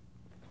noted.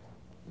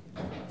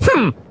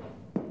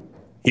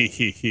 He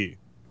he.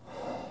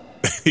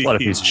 What a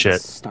piece of shit.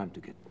 It's time to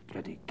get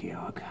ready,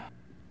 Georg.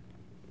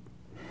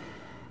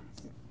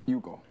 You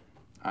go.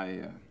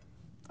 I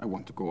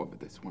want to go over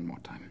this one more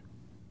time.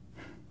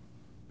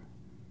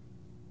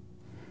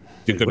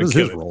 You're What gonna is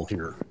kill his it. role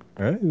here?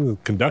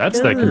 Conductor? That's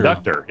the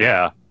conductor,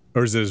 yeah.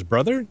 Or is it his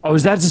brother? Oh,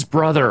 is that his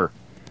brother?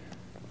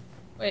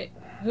 Wait,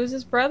 who's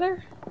his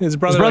brother? His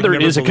brother, His brother like,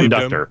 never is a believed him.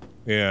 conductor.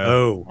 Yeah.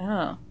 Oh.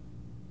 Oh.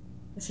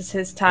 This is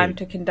his time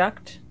to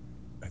conduct.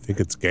 I think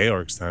it's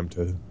Georg's time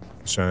to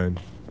shine.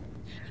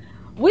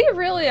 We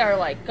really are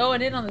like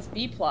going in on this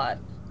B plot.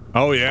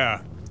 Oh,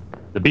 yeah.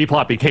 The B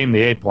plot became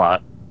the A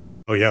plot.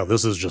 Oh yeah,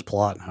 this is just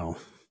plot now.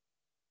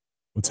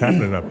 What's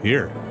happening up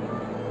here?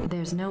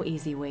 There's no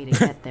easy way to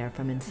get there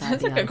from inside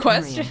That's the a good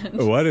auditorium.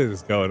 question. What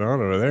is going on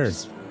over there?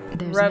 There's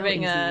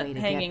Rubbing no easy a way to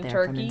hanging get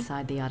there from turkey?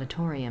 inside the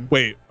auditorium.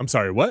 Wait, I'm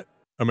sorry, what?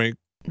 I mean,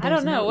 I don't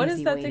There's know. no What is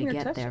easy that way thing to you're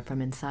get touching? there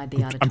from inside the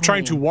auditorium. I'm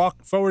trying to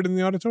walk forward in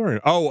the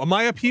auditorium. Oh, am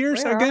I up here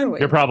Where again? are we?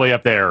 You're probably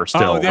up there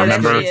still, Oh, there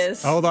remember? she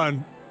is. Hold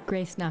on.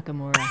 Grace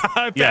Nakamura. I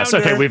found Yes,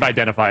 okay, her. we've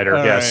identified her,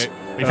 All yes.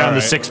 right, We all found the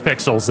right. 6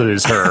 pixels that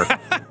is her.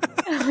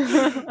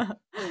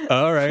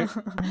 All right.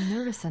 I'm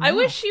nervous enough. I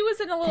wish she was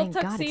in a little Thank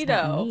God it's not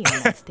tuxedo me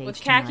on that stage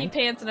with khaki tonight.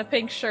 pants and a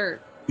pink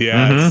shirt.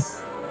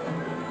 Yes.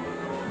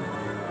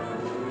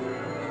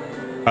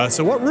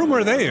 So what room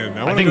are they in?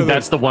 I wanna think go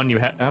that's the one you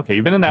had. Okay,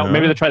 you've been in that. No.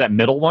 Maybe they try that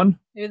middle one.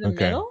 Maybe the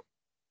Okay. middle?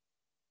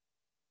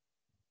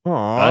 Aw.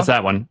 Oh, that's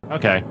that one.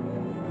 Okay.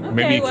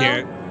 Maybe you well,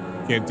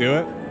 can't do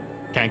it.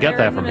 Can't get they're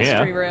that in the from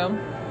mystery here. room.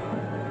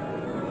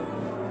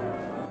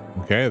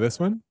 Okay, this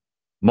one.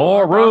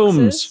 More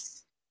rooms.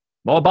 Boxes.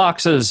 More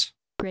boxes.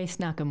 Grace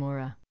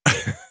Nakamura.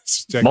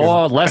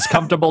 More less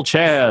comfortable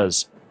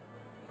chairs.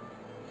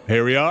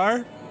 Here we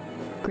are.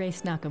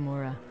 Grace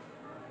Nakamura.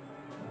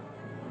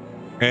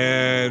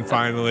 And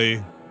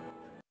finally.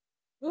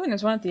 Ooh, and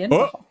there's one at the end.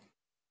 Oh.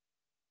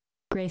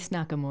 Grace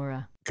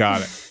Nakamura.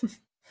 Got it.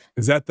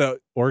 Is that the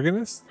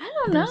organist? I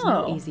don't There's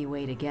know. no easy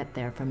way to get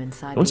there from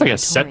inside. Looks the like a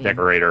set auditorium.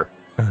 decorator.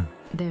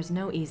 There's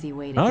no easy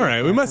way to All get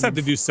right, we there must from have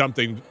to do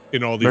something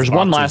in all these There's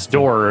one boxes. last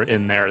door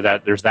in there.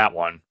 There's that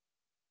one.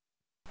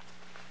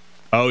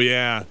 Oh,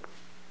 yeah.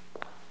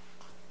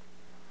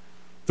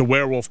 The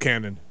werewolf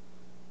cannon.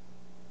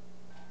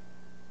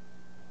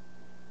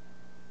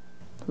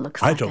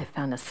 Looks I like don't- I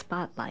found a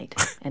spotlight,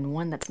 and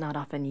one that's not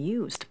often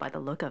used by the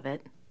look of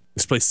it.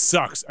 This place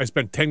sucks. I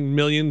spent $10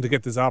 million to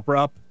get this opera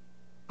up.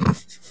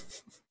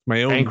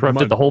 My own Bankrupted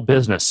money. the whole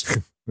business.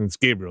 It's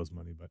Gabriel's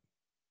money, but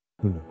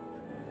who knows?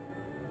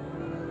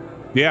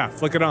 Yeah,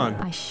 flick it on.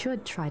 I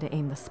should try to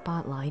aim the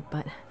spotlight,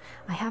 but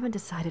I haven't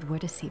decided where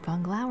to seat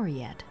Von Glauer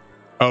yet.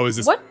 Oh, is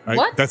this What?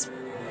 What?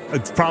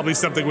 It's probably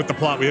something with the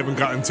plot we haven't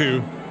gotten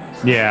to.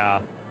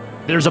 Yeah.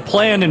 There's a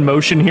plan in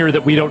motion here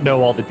that we don't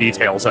know all the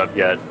details of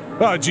yet.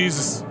 Oh,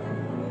 Jesus.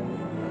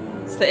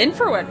 It's the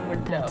infrared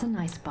window. That's a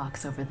nice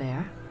box over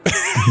there.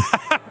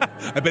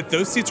 I bet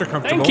those seats are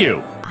comfortable. Thank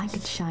you. I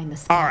could shine the All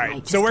spotlight. right,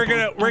 just so we're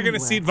about gonna anywhere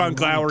seat if Von I wanted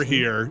Glauer to.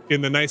 here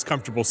in the nice,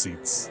 comfortable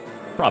seats.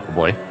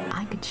 Probably.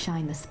 I could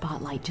shine the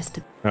spotlight just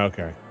to.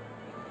 Okay.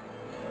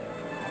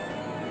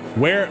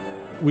 Where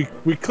we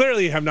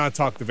clearly have not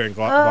talked to Von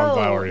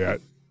Glauer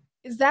yet.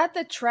 Is that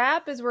the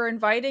trap? Is we're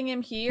inviting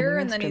him here,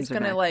 and then he's restrooms are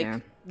gonna back like there. I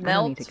don't need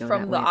melt to go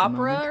from that the way at the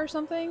opera moment. or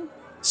something?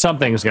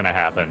 Something's gonna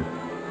happen.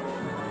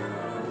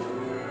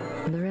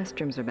 The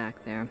restrooms are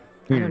back there.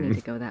 I don't need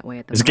to go that way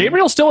at the Is moment.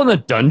 Gabriel still in the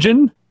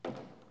dungeon?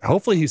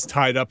 Hopefully he's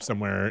tied up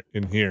somewhere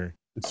in here.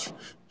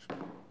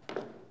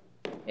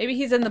 Maybe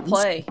he's in the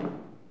play.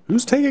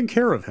 Who's taking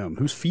care of him?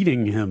 Who's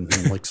feeding him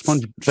and like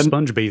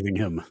sponge bathing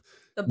him?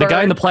 The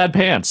guy in the plaid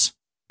pants.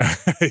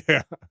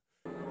 Yeah.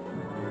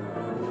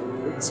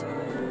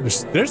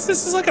 This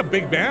is like a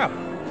big map.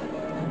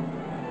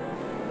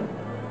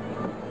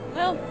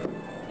 Well,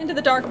 into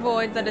the dark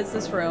void that is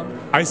this room.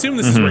 I assume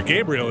this is where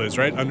Gabriel is,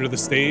 right? Under the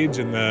stage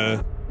and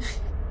the...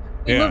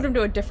 We moved him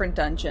to a different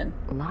dungeon.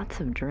 Lots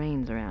of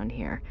drains around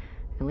here.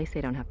 At least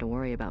they don't have to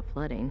worry about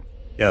flooding.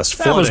 Yes,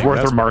 That was flooding. worth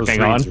That's what those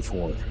remarking on. drains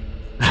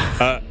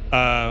are for.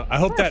 I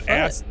hope that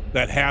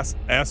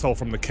asshole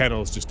from the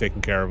kennel is just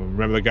taking care of him.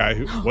 Remember the guy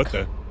who... what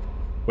the...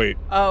 Wait.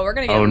 Oh, we're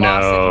gonna get Oh,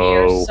 lost in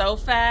here no. so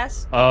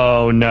fast.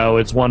 Oh no,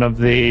 it's one of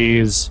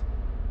these.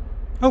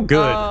 Oh, good.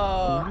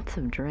 Lots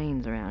of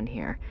drains around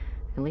here.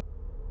 At least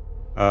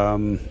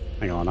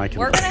Hang on, I can...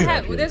 We're gonna get out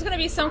have. here. There's gonna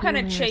be some kind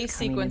of Pioneers chase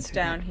coming sequence into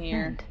their down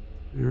here.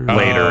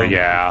 Later,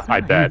 yeah,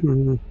 I bet.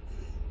 Oh,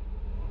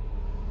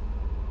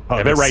 I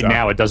bet this right sucks.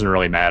 now it doesn't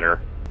really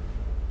matter.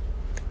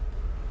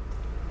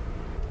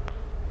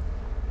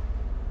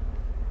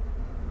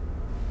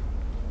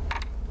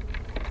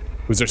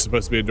 Was there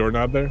supposed to be a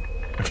doorknob there?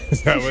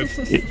 Is that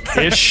what...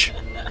 Ish.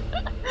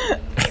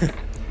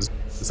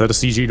 Is that a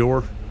CG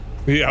door?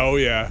 Yeah, oh,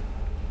 yeah.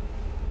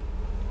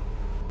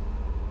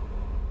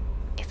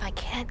 If I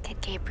can't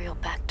get Gabriel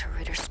back to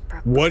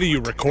Rittersburg, What are you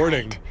before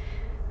recording? tonight,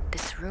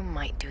 this room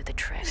might do the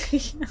trick.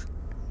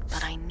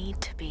 But I need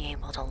to be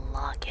able to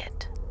lock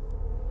it.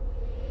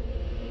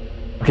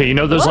 Okay, you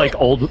know those like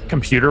old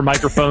computer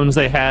microphones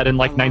they had in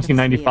like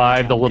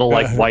 1995, the little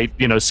like white,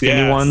 skinny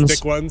Yeah, ones.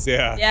 stick ones,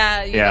 yeah.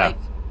 Yeah, you Yeah. like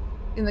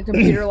in the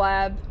computer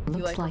lab. You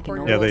Looks like an record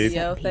old your they-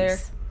 video there.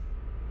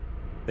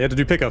 They had to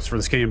do pickups for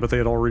this game, but they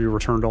had already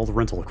returned all the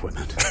rental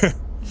equipment.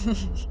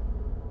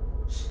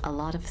 a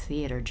lot of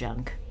theater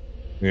junk.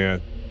 Yeah.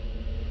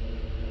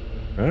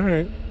 All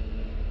right.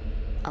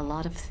 A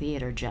lot of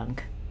theater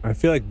junk. I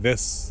feel like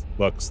this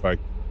looks like...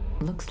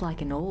 Looks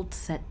like an old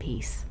set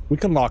piece. We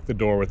can lock the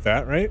door with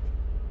that, right?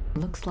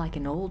 Looks like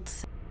an old.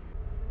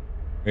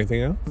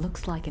 Anything else?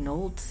 Looks like an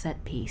old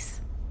set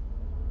piece.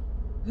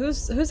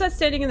 Who's that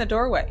standing in the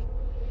doorway?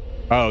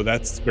 Oh,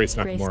 that's Grace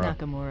Grace Nakamura.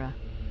 Nakamura.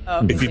 Oh,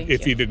 okay, If you, thank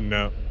if you didn't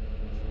know.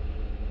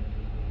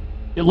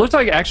 It looked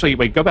like actually.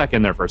 Wait, go back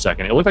in there for a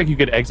second. It looked like you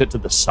could exit to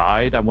the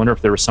side. I wonder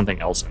if there was something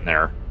else in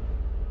there.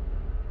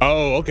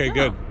 Oh, okay,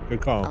 good.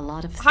 Good call. A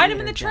lot of. Hide him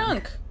in the theater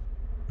junk. trunk.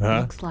 Huh?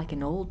 Looks like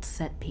an old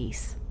set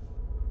piece.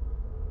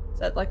 Is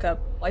that like a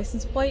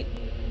license plate?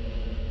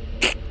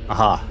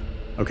 Aha.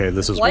 Okay,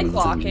 this is Like one of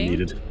the things we locking.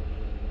 needed.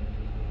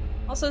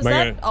 Also, is Am I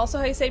that gonna- also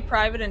how you say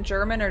private in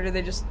German, or do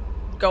they just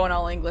go in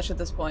all English at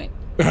this point?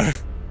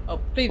 Oh,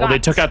 Well, they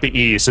took out the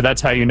E, so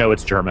that's how you know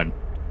it's German.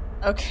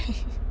 Okay.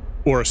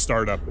 Or a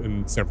startup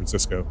in San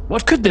Francisco.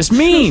 What could this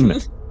mean?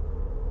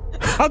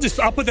 I'll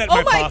put that in Oh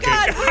my my pocket.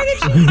 God! Where did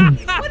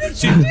she? What did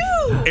she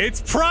do?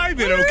 It's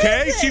private,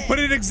 okay? She put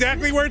it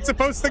exactly where it's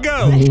supposed to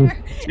go.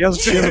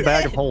 She has a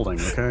bag of holding,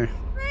 okay?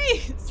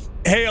 Grace.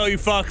 Hey, all you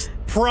fucks,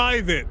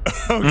 private,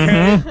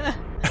 okay?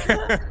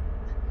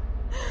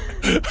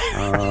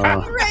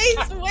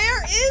 Grace,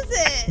 where is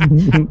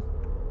it?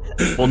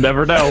 We'll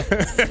never know.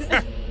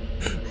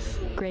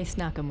 Grace Grace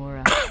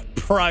Nakamura.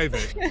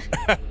 Private.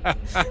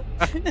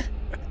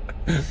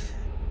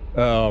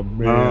 Oh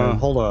man.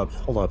 Hold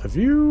up. Have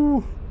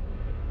you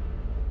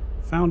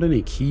found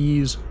any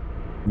keys?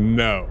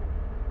 No.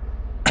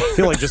 I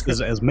feel like just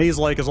as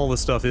maze-like as all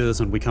this stuff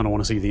is, and we kind of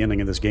want to see the ending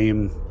of this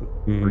game,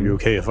 are you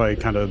okay if I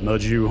kind of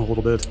nudge you a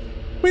little bit?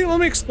 Wait, let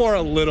me explore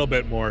a little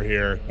bit more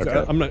here.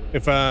 Okay. I'm not.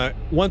 If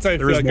once I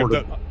feel like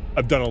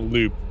I've done a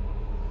loop.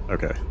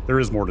 Okay, there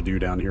is more to do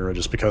down here.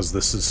 Just because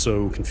this is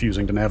so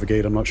confusing to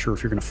navigate, I'm not sure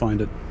if you're going to find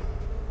it.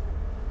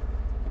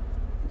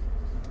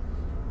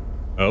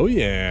 Oh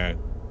yeah.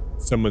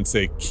 Someone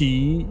say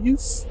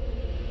keys.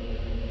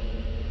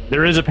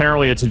 There is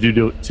apparently a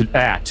to-do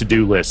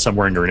list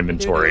somewhere in your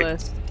inventory.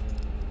 List.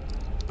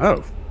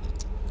 Oh.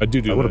 A to-do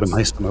list. That would have been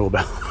nice to know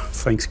about.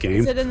 Thanks,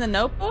 game. Is it in the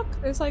notebook?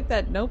 There's like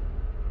that note.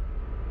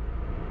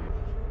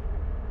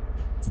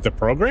 Is it the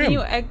program? Can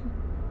you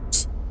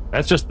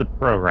That's just the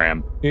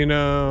program. You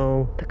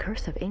know. The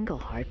Curse of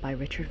Engelhart by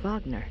Richard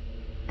Wagner.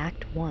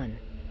 Act 1.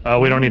 Oh,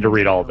 we don't need to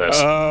read all this.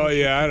 Oh,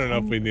 yeah, I don't know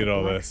if we need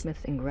all this.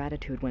 Smith's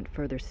ingratitude went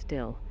further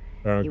still.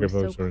 He was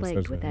so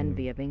plagued with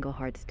envy of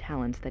Englehart's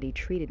talents that he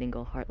treated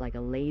Engelhart like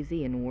a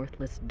lazy and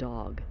worthless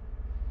dog.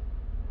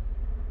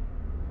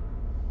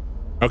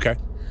 Okay.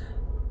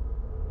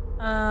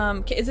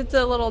 Is it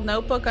the little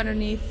notebook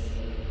underneath?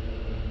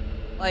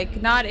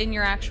 Like, not in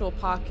your actual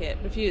pocket,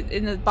 but if you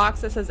in the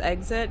box that says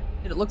exit,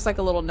 it looks like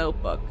a little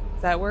notebook.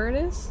 Is that where it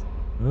is?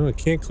 Oh, I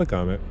can't click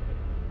on it.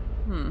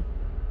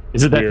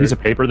 Is it that piece of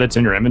paper that's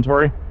in your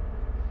inventory?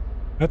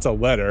 That's a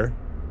letter.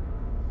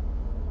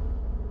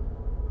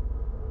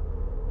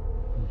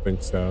 I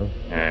think so.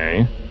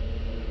 Okay.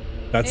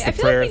 That's I the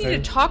feel prayer like we thing.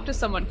 need to talk to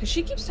someone because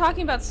she keeps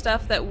talking about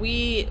stuff that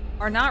we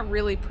are not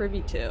really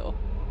privy to.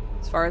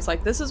 As far as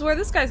like, this is where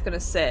this guy's gonna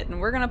sit, and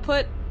we're gonna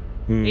put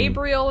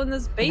Gabriel in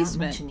this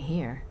basement. Not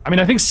here. I mean,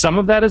 I think some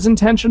of that is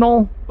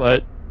intentional,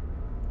 but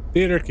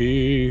theater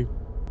key.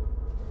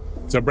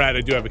 So, Brad,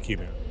 I do have a key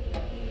now.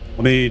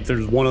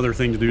 There's one other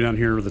thing to do down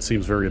here that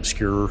seems very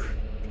obscure,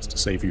 just to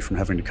save you from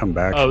having to come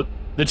back. Oh,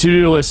 the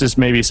to-do list is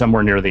maybe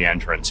somewhere near the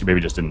entrance. You maybe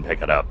just didn't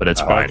pick it up, but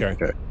it's fine.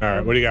 Okay. All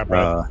right, what do you got,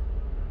 Brad?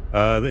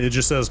 It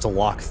just says to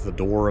lock the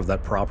door of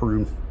that prop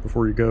room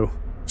before you go.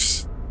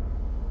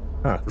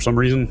 For some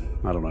reason,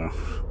 I don't know.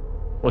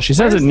 Well, she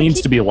says it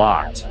needs to be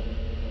locked.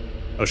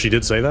 Oh, she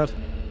did say that?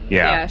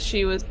 Yeah,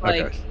 she was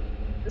like, Okay.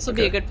 this would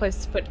be a good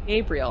place to put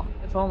Gabriel,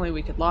 if only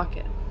we could lock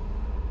it.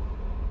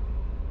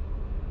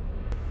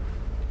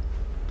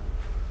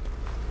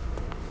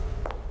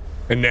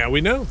 And now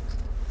we know.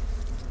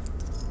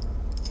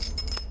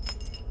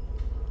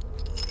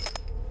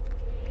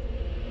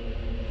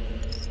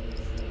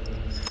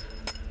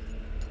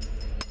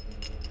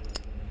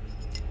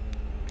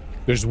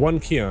 There's one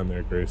key on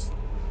there, Grace.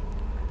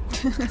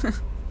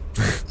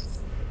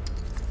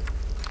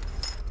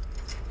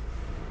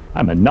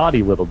 I'm a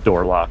naughty little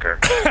door locker.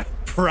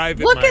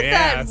 Private Look my at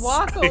ass. that!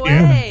 Walk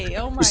away!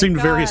 Oh my god! You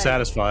seemed very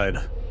satisfied.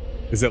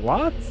 Is it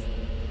locked?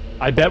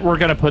 I bet we're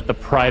gonna put the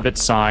private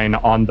sign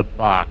on the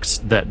box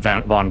that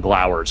Von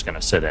Glauer's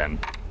gonna sit in.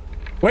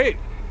 Wait.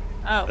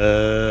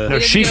 Oh. No,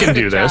 she can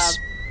do this.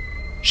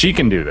 She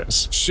can do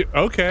this.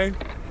 Okay.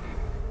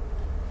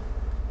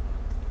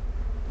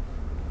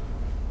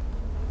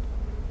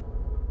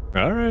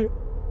 All right.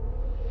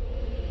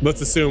 Let's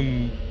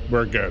assume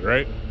we're good,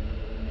 right?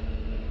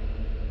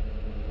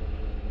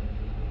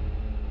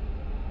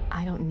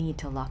 I don't need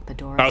to lock the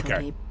door.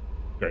 Okay.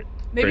 Great.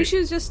 Maybe Great. she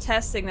was just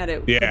testing that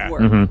it Yeah.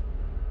 would work.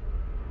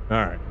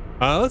 All right.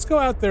 Let's go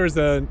out. There's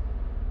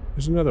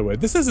another way.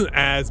 This isn't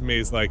as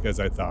maze-like as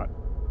I thought.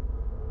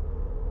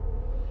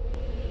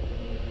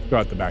 Let's go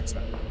out the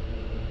backside.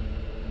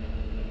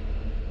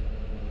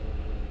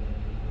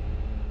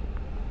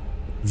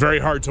 Very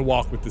hard to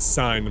walk with this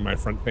sign in my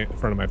front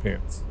of my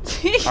pants.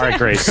 All right,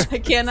 Grace. I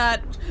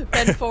cannot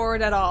bend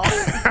forward at all.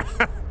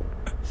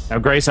 Now,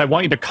 Grace, I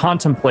want you to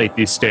contemplate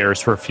these stairs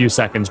for a few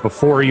seconds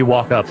before you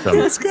walk up them.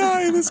 This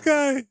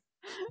guy.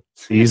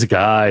 These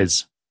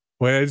guys.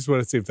 Wait, I just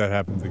want to see if that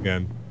happens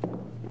again.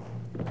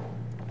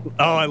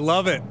 Oh, I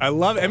love it. I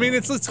love it. I mean,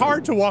 it's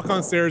hard to walk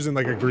on stairs in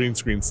like a green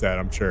screen set,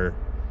 I'm sure.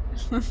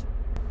 All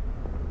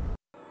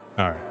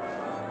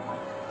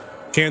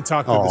right. Can't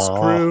talk to this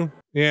crew.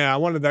 Yeah, I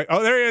wanted that.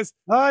 Oh, there he is.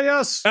 Ah,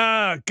 yes.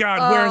 Ah,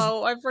 God, where's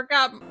I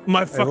forgot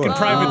my fucking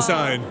private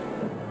sign?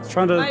 It's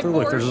trying to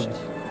look.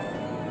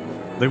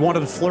 They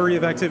wanted a flurry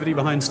of activity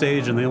behind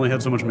stage, and they only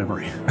had so much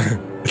memory.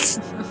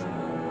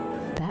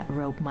 That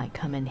rope might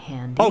come in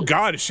handy. Oh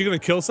God, is she gonna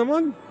kill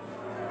someone?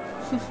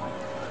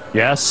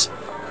 Yes.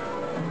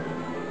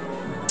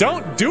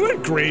 Don't do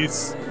it,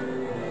 Grace.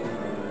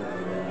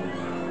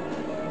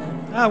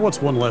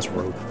 What's one less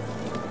rope?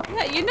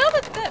 Yeah, you know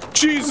that.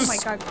 Jesus, oh my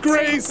God,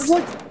 Grace.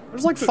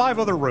 There's like 5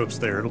 other ropes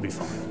there. It'll be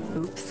fine.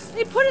 Oops.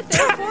 They put it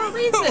there for a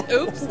reason.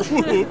 Oops.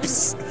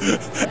 Oops.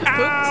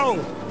 Ow.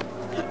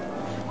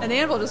 An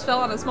anvil just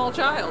fell on a small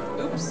child.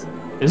 Oops.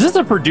 Is this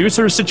a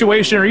producer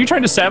situation? Are you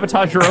trying to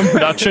sabotage your own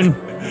production?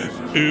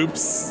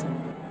 Oops.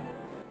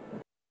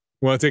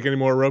 Want to take any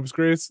more ropes,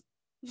 Grace?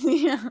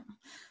 Yeah.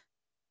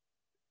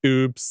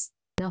 Oops.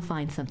 They'll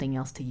find something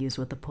else to use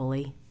with the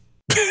pulley.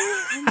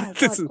 Oh my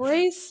God,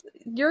 Grace,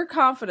 your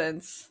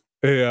confidence.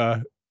 Hey,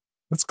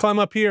 let's climb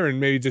up here and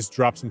maybe just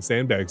drop some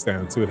sandbags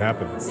down, see what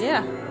happens.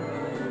 Yeah.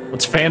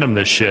 Let's phantom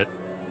this shit.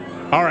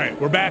 All right,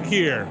 we're back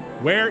here.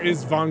 Where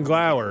is Von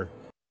Glauer?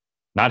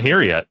 Not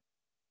here yet.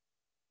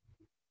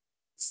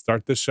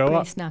 Start the show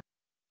up.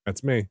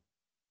 That's me.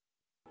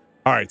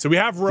 All right, so we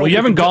have rope. Well, you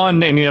haven't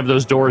gone any of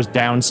those doors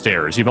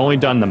downstairs. You've only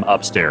done them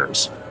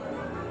upstairs.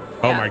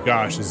 Oh my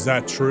gosh, is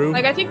that true?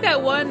 Like, I think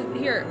that one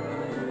here.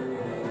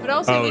 But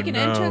also, we can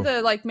enter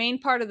the main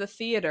part of the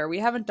theater. We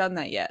haven't done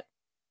that yet.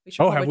 We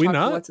should have we talk to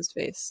not? what's his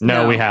face.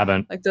 No, we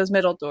haven't. Like those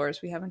middle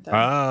doors, we haven't done.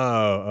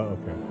 Oh,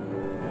 okay.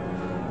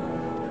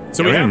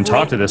 So we haven't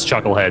talked to this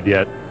chucklehead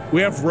yet. We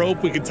have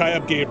rope. We can tie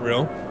up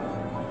Gabriel.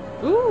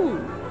 Ooh.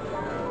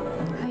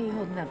 How you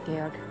holding up,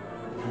 Georg?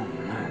 Oh,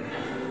 man.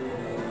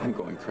 I'm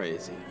going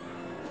crazy.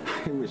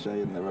 I wish I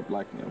had never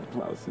blackmailed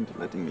Klaus into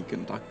letting me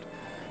conduct.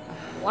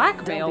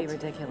 Blackmailed? Don't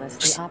be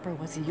ridiculous. The opera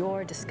was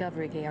your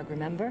discovery, Georg,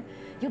 remember?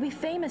 You'll be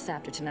famous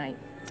after tonight.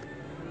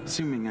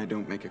 Assuming I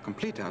don't make a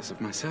complete ass of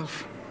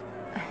myself.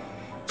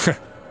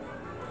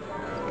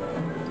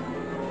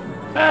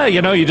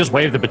 You just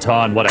wave the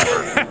baton,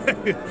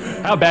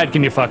 whatever. How bad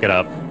can you fuck it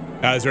up?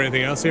 Is there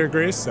anything else here,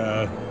 Grace?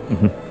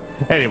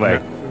 Anyway.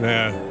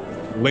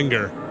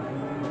 Linger.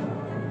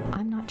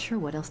 I'm not sure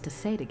what else to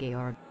say to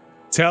Georg.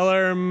 Tell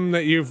him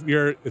that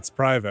it's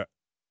private.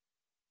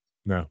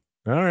 No.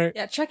 All right.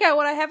 Yeah, check out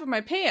what I have in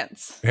my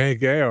pants. Hey,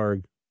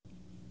 Georg.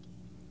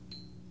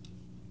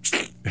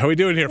 How we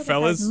doing here,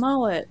 fellas?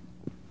 Mullet.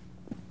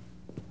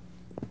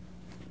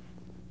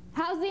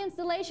 How's the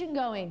installation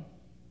going?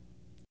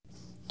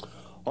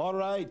 All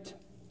right.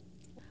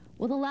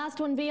 Will the last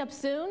one be up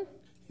soon?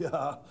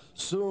 Yeah,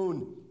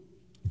 soon.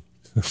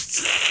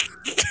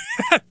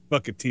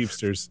 Fucking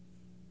Teamsters.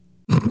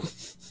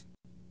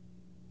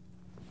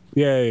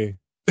 Yay.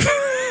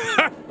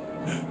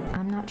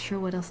 I'm not sure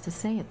what else to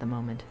say at the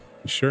moment.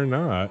 Sure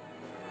not.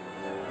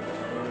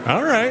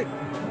 All right.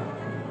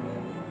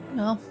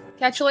 Well,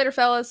 catch you later,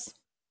 fellas.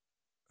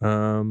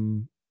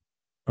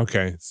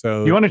 Okay,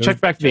 so You want to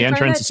check back to the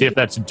entrance and see if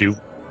that's to-do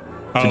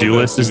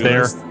list is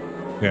there?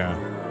 Yeah.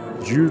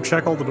 Did you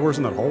check all the doors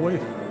in that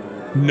hallway?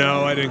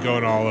 No, I didn't go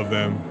in all of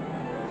them.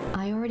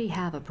 I already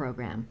have a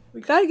program.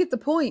 We gotta get the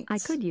points. I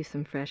could use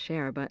some fresh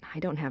air, but I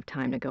don't have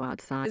time to go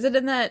outside. Is it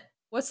in that?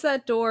 What's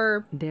that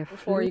door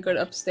before you go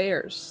to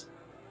upstairs?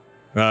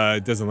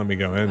 It doesn't let me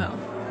go in.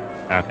 Oh.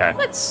 Okay.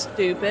 That's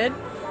stupid.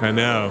 I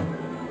know.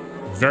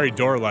 Very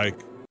door-like.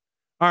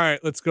 All right,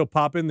 let's go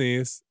pop in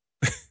these.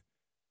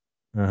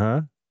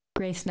 Uh-huh.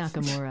 Grace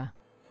Nakamura.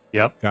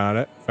 Yep. Got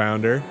it.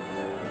 Found her.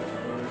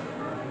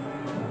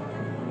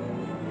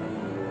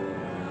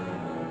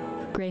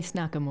 Grace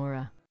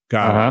Nakamura.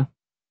 Got it.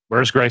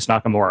 Where's Grace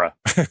Nakamura?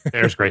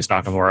 There's Grace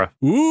Nakamura.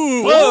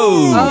 Ooh. Whoa!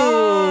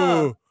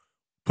 Oh.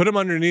 Put him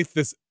underneath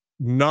this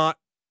not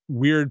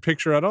weird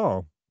picture at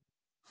all.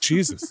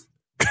 Jesus.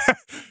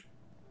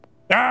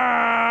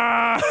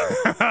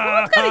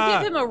 Someone's gotta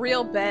give him a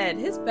real bed.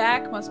 His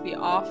back must be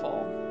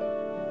awful.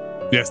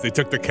 Yes, they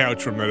took the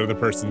couch from that other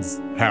person's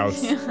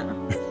house. Yeah.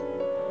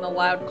 And a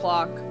loud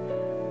clock.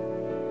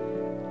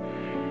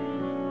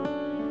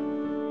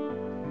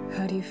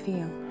 How do you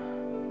feel?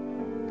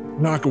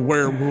 Like a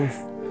werewolf.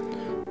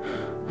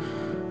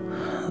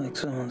 Like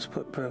someone's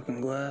put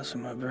broken glass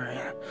in my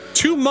brain.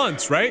 2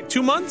 months, right?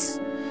 2 months?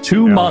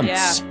 2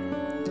 months. Yeah.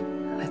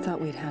 I thought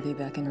we'd have you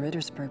back in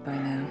Rittersburg by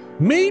now.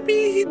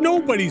 Maybe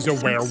nobody's a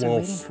Smiths are waiting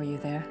werewolf. for you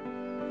there.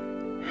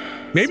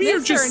 Maybe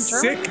you're Smiths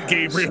are just in sick,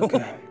 Germany. Gabriel.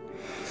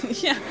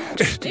 Yeah.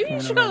 Maybe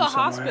you should go to the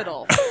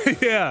hospital.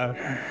 Yeah.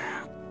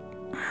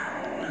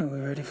 Are we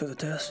ready for the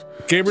test?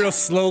 Gabriel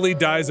slowly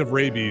dies of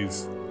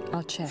rabies.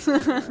 I'll check.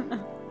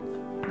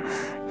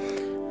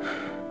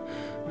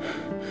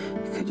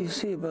 Could you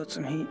see about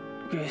some heat,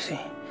 Gracie?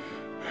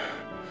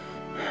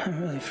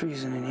 I'm really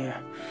freezing in here.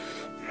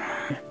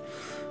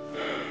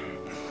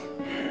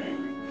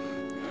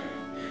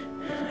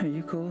 Are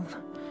you cold?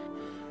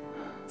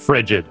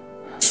 Frigid.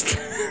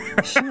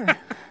 Sure.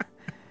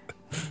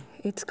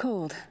 It's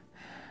cold.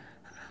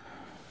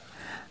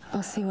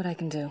 I'll see what I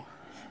can do.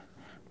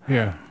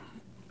 Yeah.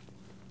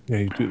 Yeah,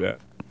 you do that.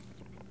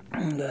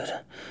 Good.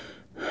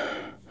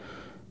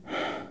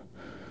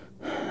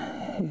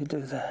 You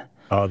do that.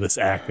 Oh, this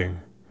acting.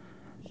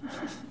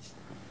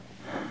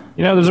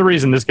 There's a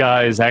reason this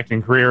guy's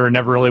acting career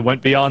never really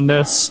went beyond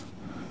this.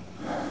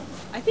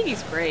 I think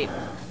he's great.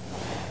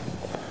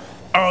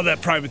 Oh,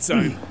 that private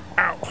sign.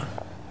 Ow.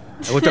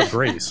 I looked up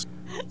Grace.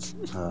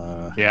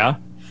 Yeah?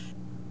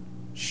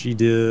 She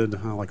did,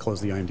 I'll close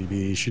the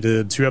IMDb. She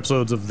did 2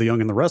 episodes of The Young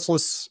and the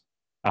Restless.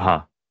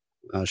 Uh-huh.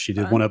 She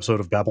did 1 episode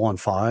of Babylon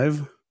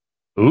 5.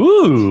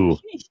 Ooh.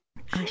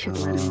 I should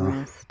let him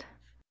rest.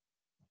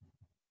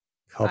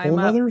 Couple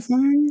of other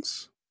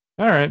things.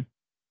 All right.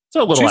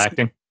 So a little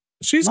acting.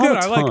 She's Not good. a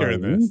I like her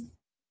in ton. this.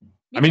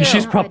 I mean,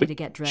 she's Not ready probably to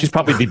get dressed she's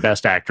probably the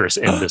best actress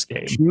in this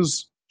game.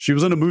 She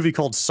was in a movie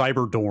called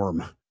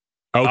Cyberdorm. Okay.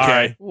 All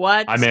right.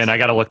 What? I'm in. I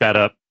got to look that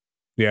up.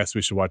 Yes,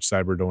 we should watch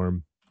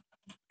Cyberdorm.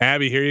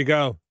 Abby, here you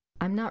go.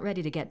 I'm not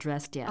ready to get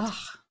dressed yet. Ugh.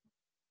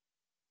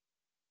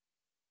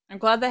 I'm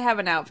glad they have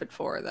an outfit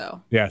for her,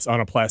 though. Yes, on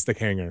a plastic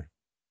hanger.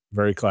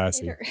 Very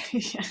classy.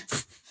 Yeah.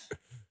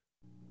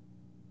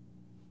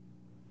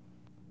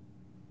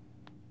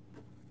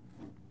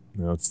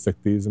 Now let's stick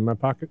these in my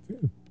pocket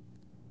too.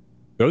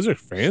 Those are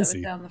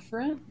fancy. Shove it down the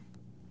front.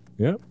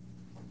 Yep.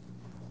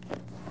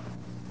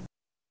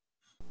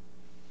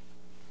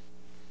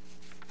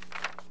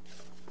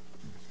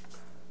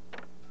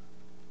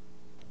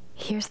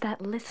 Here's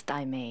that list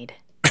I made.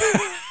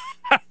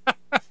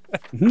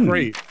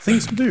 Great.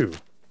 Things to do.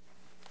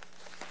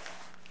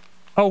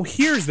 Oh,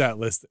 here's that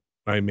list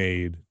I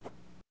made.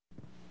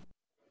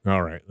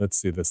 All right, let's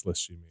see this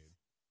list she made.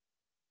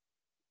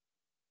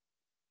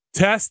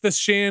 Test the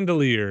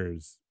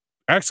chandeliers!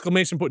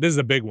 Exclamation point. This is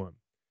a big one.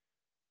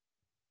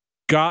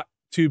 Got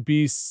to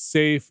be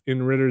safe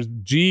in Ritters.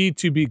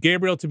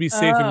 Gabriel to be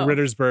safe in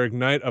Rittersburg.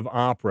 Night of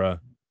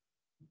Opera.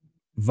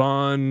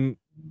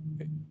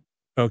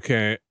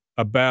 Okay.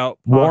 About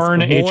Warn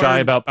HI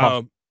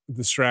about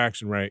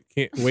distraction. Right.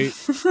 Can't wait.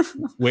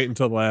 Wait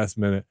until the last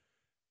minute.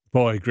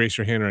 Boy, grace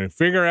your handwriting.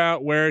 Figure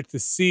out where to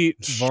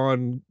seat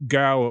Von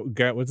Gau.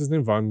 What's his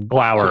name? Von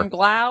Glauer.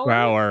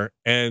 Glauer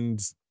and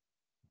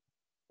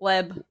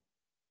Leb.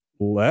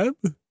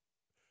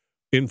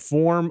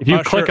 Inform. If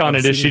you click on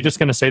it, is she just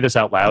going to say this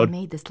out loud? I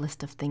made this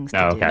list of things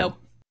No, to okay. do. Nope.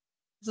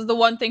 This is the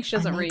one thing she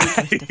doesn't read.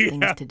 List of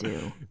things to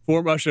do.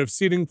 Form usher of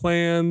seating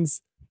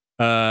plans.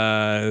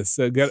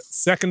 So get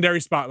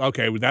secondary spot.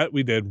 Okay, with that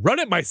we did. Run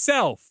it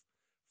myself.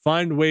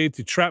 Find way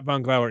to trap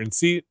Von Glauer in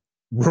seat.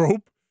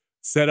 Rope.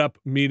 Set up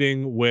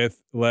meeting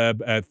with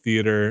Leb at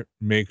theater.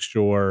 Make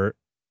sure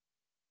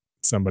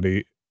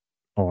somebody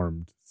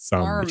armed.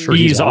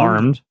 He's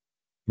armed.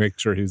 Make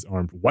sure he's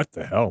armed. What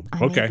the hell?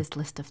 I made this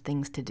list of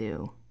things to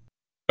do.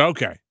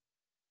 Okay.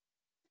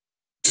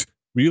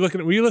 Were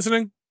you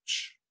listening?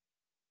 Shh.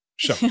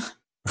 Shut up.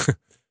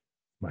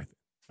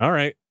 All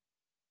right.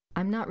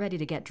 I'm not ready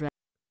to get dressed.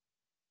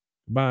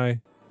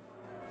 Bye.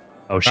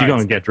 Oh, she's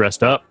going to get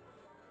dressed up.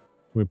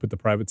 Can we put the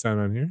private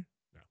sound on here?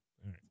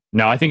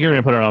 No, I think you're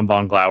going to put it on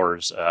Von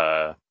Glauer's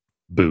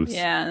booth.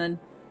 Yeah, and then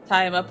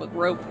tie him up with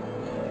rope.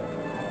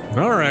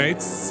 All right.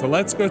 So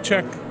let's go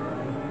check.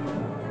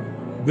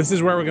 This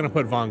is where we're going to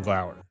put Von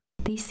Glauer.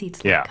 These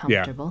seats look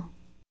comfortable.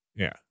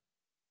 Yeah.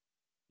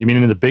 You mean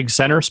in the big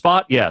center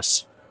spot?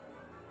 Yes.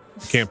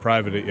 Can't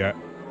private it yet.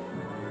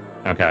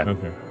 Okay.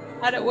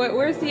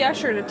 Where's the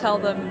usher to tell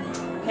them,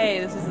 hey,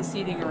 this is the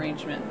seating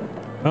arrangement?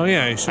 Oh,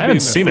 yeah. I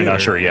haven't seen an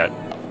usher yet.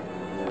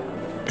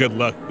 Good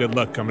luck. Good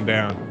luck coming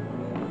down.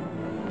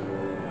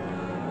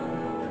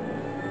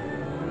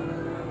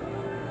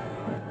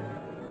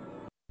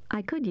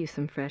 I could use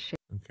some fresh air.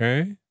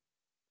 Okay.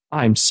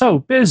 I'm so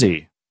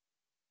busy.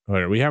 All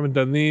right, we haven't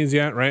done these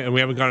yet, right? And we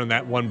haven't gone in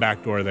that one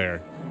back door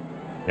there.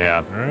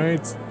 Yeah. All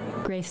right.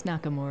 Grace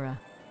Nakamura.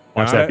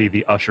 Watch that be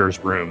the usher's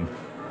room.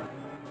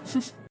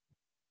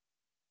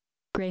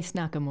 Grace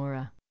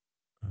Nakamura.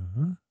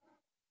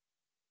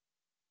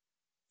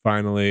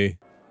 Finally.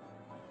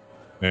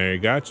 There,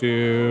 got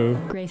you.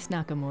 Grace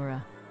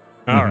Nakamura.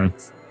 All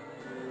right.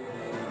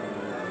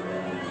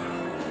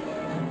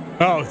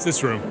 Oh, it's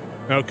this room.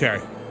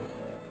 Okay.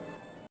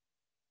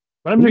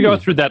 Why don't we go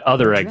through that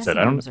other exit?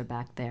 I don't. Rooms are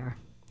back there.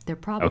 They're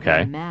probably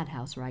in a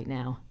madhouse right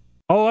now.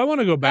 Oh, I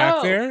want to go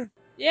back there.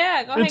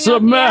 Yeah, go It's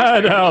a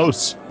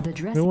madhouse. The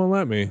dress. They won't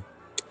let me.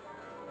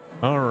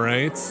 All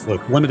right.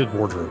 Look, limited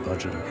wardrobe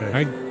budget.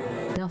 Okay.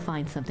 They'll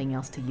find something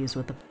else to use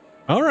with the.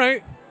 All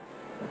right.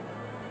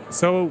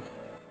 So,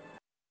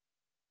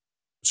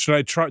 should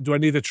I try? Do I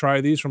need to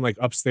try these from like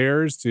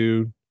upstairs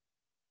to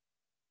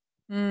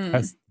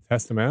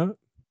test them out?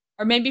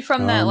 Or maybe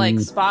from that like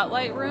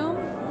spotlight room?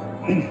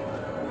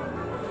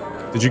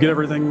 Did you get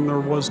everything there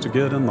was to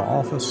get in the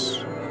office?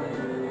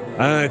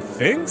 I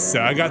think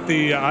so. I got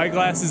the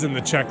eyeglasses and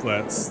the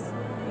checklist.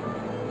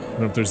 I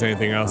don't know if there's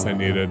anything else I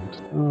needed.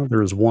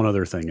 There's one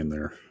other thing in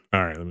there.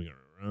 All right, let me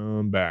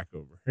run back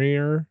over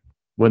here.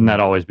 Wouldn't that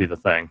always be the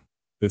thing?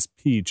 This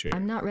P chair.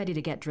 I'm not ready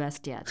to get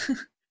dressed yet.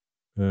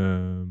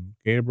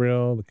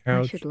 Gabriel, the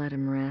couch. I should let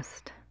him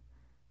rest.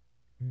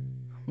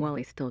 While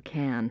he still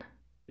can.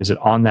 Is it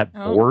on that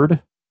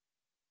board?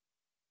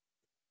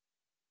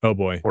 Oh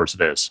boy. Of course it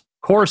is.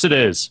 Of course it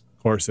is.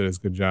 Of course it is.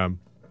 Good job.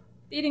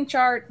 Eating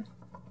chart.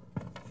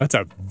 That's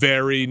a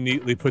very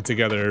neatly put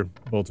together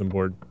bulletin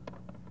board.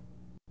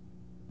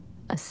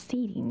 A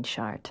seating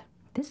chart.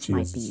 This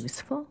might be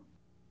useful.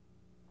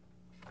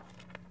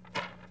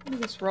 Let me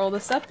just roll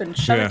this up and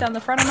shove it down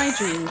the front of my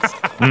jeans.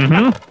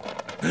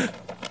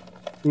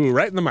 Ooh,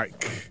 right in the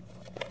mic.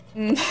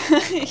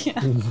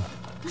 Yeah.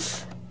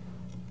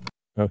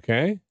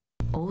 Okay.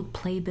 Old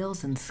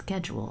playbills and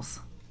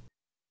schedules.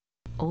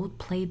 Old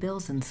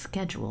playbills and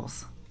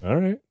schedules. All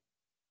right.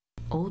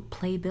 Old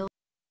playbill.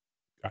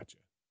 Gotcha.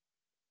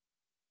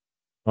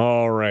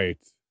 All right.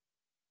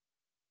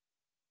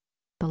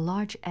 The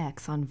large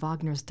X on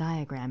Wagner's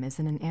diagram is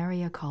in an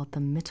area called the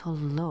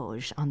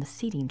Mittelloge on the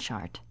seating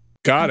chart.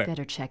 Got I it.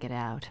 better check it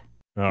out.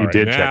 All you right,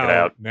 did check it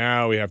out.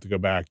 Now we have to go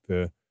back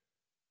to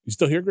You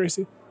still here,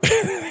 Gracie?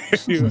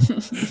 Did you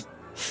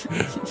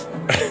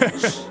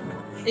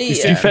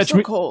fetch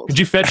me? Cold. Could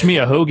you fetch me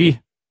a hoagie?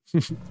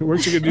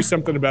 Weren't you gonna do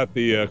something about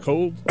the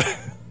cold?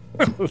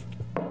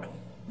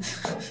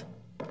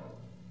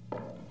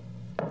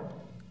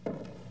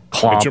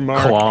 Clomp, hit your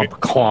mark. clomp,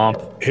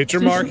 clomp. Hit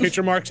your mark. Hit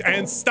your marks,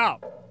 and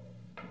stop.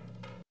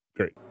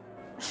 Great.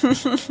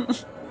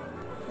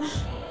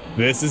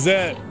 This is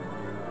it.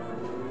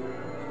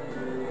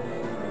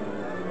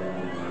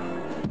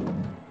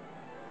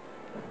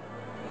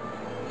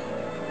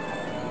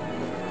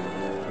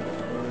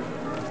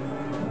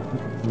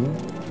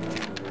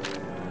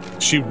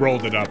 She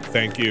rolled it up,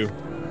 thank you.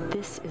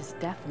 This is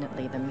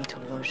definitely the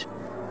Mythologe.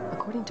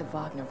 According to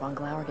Wagner, von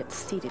Glauer gets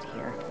seated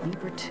here.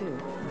 Lieber too.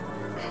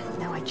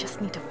 Now I just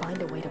need to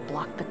find a way to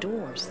block the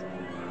doors.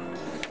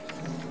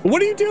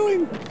 What are you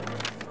doing?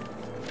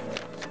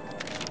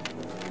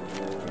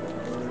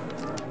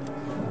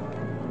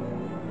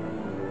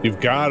 You've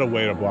got a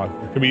way to block.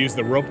 Can we use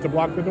the rope to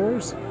block the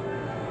doors?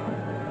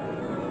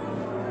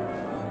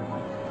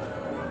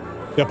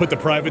 Yeah, put the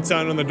private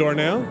sign on the door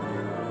now?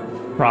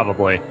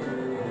 Probably.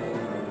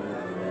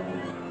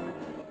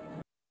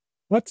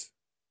 What?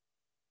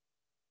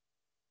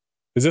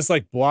 Is this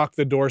like block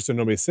the door so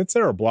nobody sits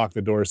there, or block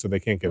the door so they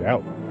can't get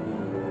out?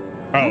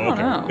 Oh,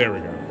 okay. know. There we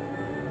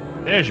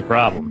go. There's your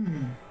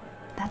problem.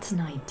 That's an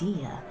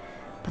idea,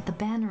 but the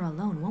banner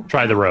alone won't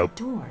Try the block rope.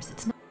 The doors.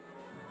 It's not.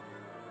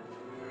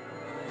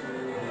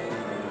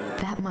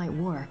 That might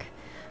work,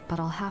 but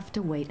I'll have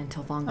to wait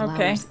until von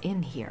Glauer's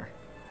in here.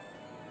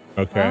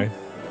 Okay.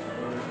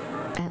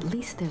 At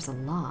least there's a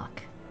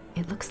lock.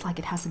 It looks like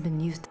it hasn't been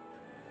used.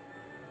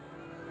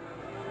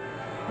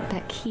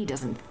 That key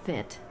doesn't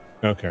fit.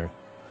 Okay.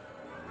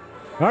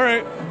 All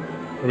right.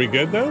 Are we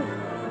good though?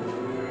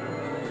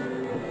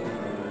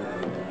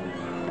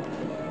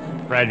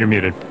 Brad, you're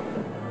muted.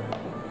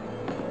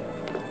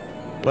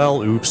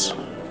 Well, oops.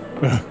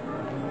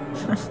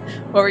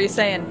 What were you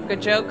saying?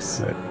 Good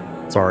jokes?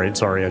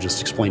 Sorry. I just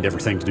explained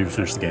everything to do to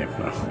finish the game.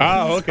 No.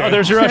 Oh, okay. Oh,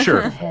 there's your The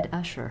usher. head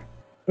usher.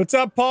 What's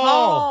up,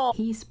 Paul?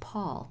 He's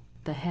Paul,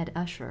 the head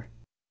usher.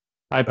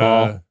 Hi,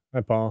 Paul.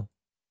 Hi, Paul.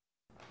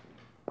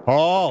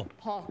 Paul.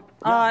 Paul.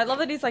 Oh, I love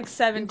that he's like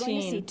You're going to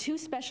see 17. 2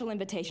 special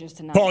invitations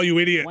tonight. Paul, you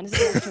idiot. One is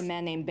addressed to a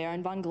man named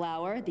Baron von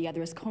Glauer. The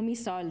other is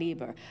Kommissar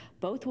Lieber.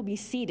 Both will be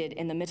seated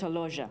in the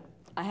Mythologe.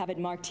 I have it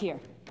marked here.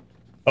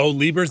 Oh,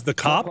 Lieber's the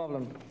cop?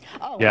 Oh,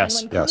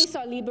 Yes, and when yes.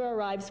 Kommissar Lieber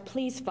arrives,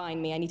 please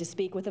find me. I need to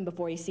speak with him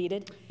before he's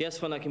seated. Yes,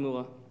 Frau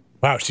Nakimura.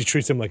 Wow, she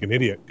treats him like an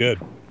idiot. Good.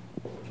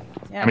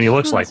 Yeah, I mean, he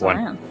looks like that's where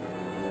I one.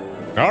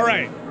 am. All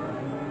right.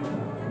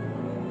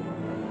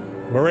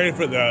 We're ready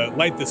for the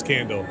light this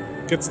candle.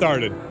 Get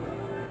started.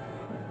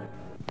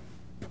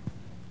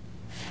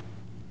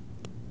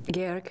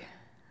 Georg,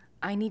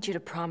 I need you to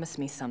promise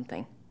me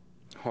something.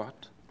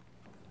 What?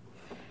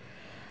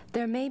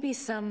 There may be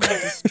some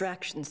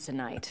distractions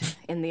tonight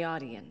in the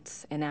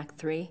audience in Act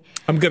 3.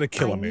 I'm gonna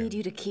kill I him, man. need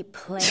you to keep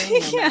playing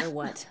no matter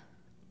what.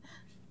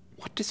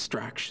 What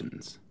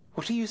distractions?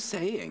 What are you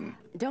saying?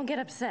 Don't get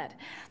upset.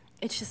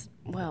 It's just,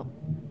 well,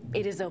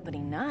 it is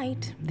opening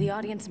night. The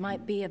audience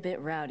might be a bit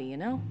rowdy, you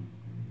know?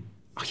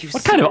 Are you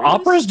What kind of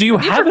operas do you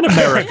have in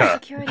America?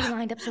 Security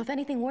lined up, so if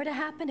anything were to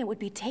happen, it would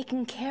be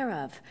taken care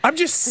of. I'm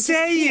just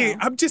saying.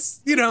 I'm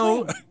just, you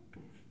know.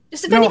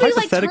 Just if No, anybody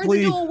like turns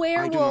hypothetically- into a I do not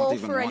werewolf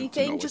even or want to know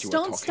anything, what just you are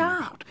don't talking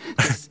stop.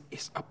 about. This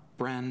is a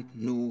brand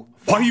new.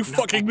 Why are you Wagner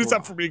fucking this opera.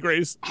 up for me,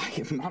 Grace? I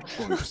am not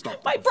going to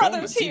stop. My the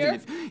brother's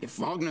performance, here. even if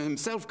Wagner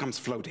himself comes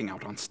floating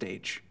out on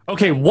stage.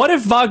 Okay, what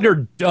if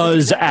Wagner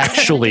does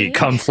actually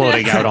come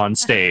floating out on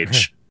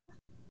stage?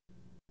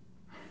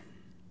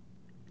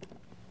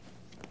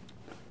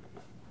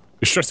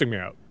 You're stressing me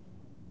out.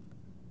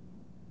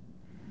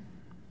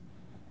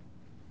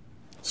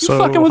 So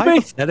fucking with me?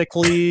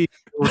 hypothetically,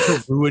 or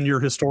to ruin your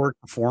historic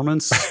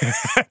performance.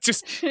 Let's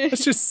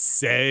just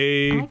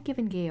say. I've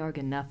given Georg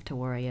enough to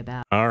worry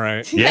about. All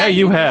right. Yeah,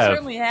 you have.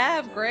 Certainly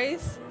have,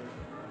 Grace.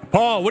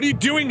 Paul, what are you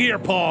doing here,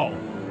 Paul?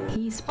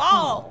 He's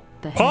Paul.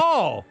 the head.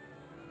 Paul.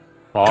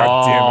 God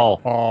damn Paul.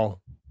 it, Paul.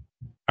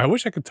 I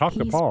wish I could talk to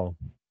He's- Paul.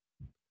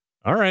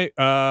 All right.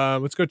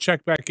 Let's go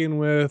check back in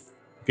with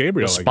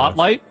Gabriel. I guess.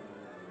 Spotlight?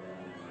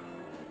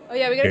 Oh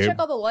yeah, we gotta Gabe. check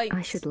all the lights.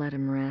 I should let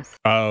him rest.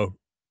 Oh,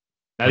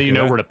 Now that you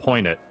know where to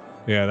point it.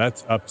 yeah,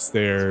 that's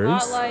upstairs.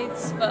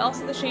 Spotlights, but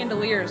also the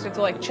chandeliers. We have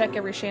to like check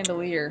every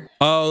chandelier.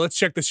 Oh, let's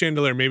check the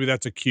chandelier. Maybe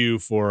that's a cue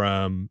for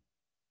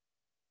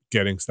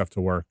getting stuff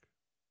to work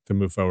to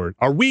move forward.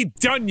 Are we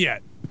done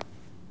yet?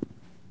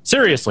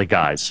 Seriously,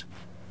 guys.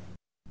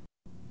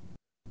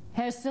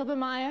 Herr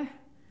Silbermeyer,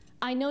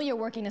 I know you're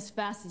working as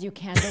fast as you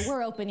can, but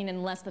we're opening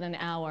in less than an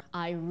hour.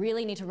 I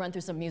really need to run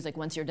through some music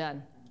once you're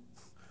done.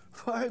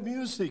 Why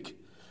music?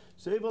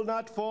 They will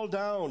not fall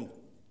down.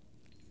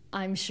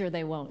 I'm sure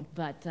they won't,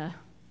 but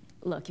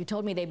look, you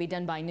told me they'd be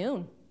done by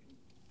noon.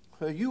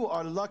 You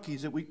are lucky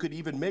that we could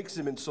even make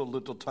them in so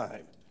little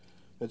time.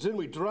 And then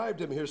we drive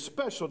them here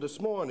special this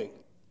morning.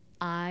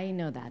 I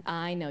know that.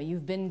 I know.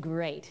 You've been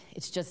great.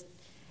 It's just...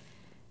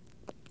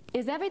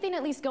 Is everything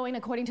at least going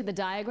according to the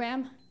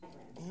diagram?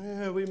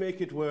 Yeah, we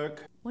make it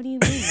work. What do you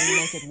mean we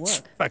make it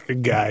work?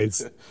 Fucking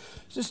guys.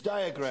 This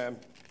diagram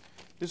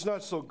is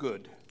not so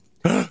good.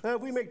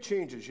 We make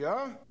changes,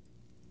 yeah?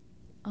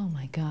 Oh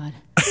my God.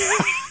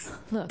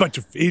 Look, bunch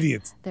of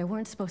idiots. There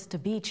weren't supposed to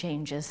be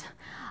changes.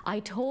 I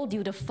told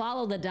you to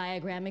follow the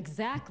diagram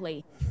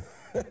exactly.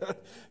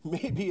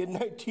 Maybe in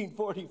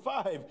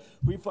 1945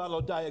 we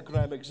followed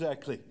diagram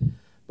exactly.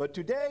 But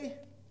today,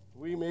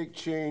 we make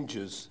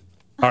changes.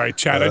 All right,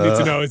 Chad, I need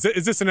to know, is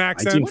this an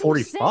accent?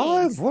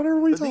 1945? What are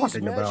we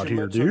talking about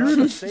here, dude?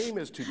 The same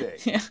as today.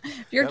 Yeah.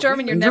 If you're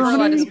German, you're never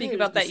allowed to speak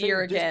about that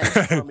year again.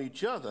 From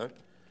each other,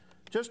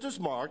 just as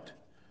marked,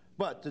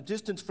 but the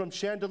distance from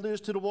chandeliers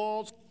to the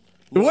walls.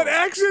 No, what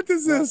accent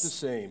is this? The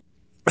same.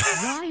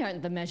 Why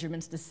aren't the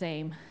measurements the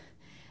same?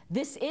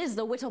 This is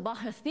the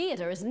Wittelsbacher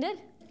Theater, isn't it?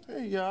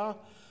 Yeah,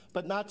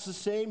 but not the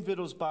same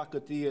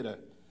Wittelsbacher Theater.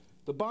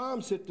 The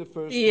bombs hit the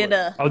first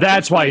theater. Oh,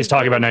 that's why he's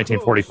talking about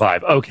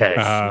 1945. Okay.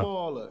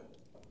 Smaller.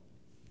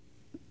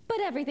 But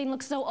everything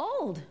looks so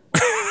old.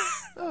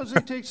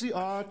 They take the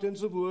art and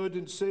the wood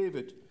and save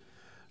it.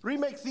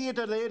 Remake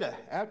theater later,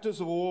 after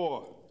the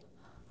war.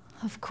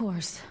 Of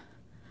course.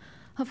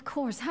 Of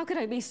course. How could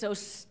I be so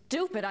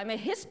stupid? I'm a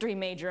history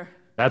major.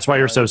 That's why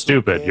you're so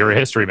stupid. You're a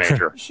history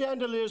major.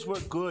 Chandeliers were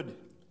good.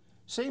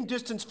 Same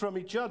distance from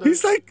each other.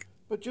 He's like...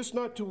 But just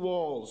not two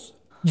walls.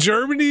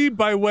 Germany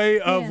by way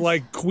of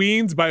like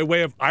Queens by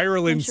way of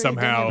Ireland sure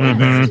somehow.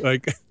 Mm-hmm.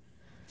 Like,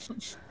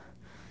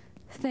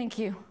 Thank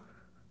you.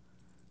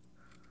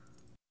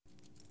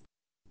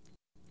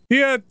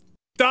 yeah,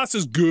 Das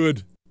is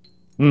good.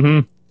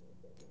 Mm-hmm.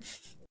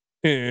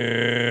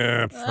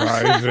 Yeah,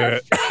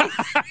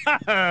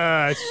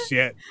 private.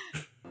 Shit.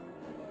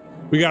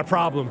 We got a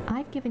problem.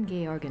 I've given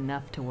Georg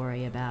enough to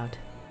worry about.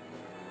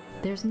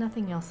 There's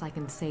nothing else I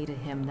can say to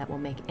him that will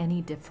make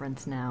any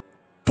difference now.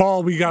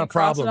 Paul, we got a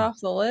problem. Cross it off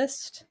the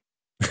list.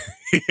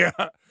 Yeah.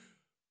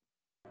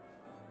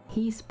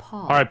 He's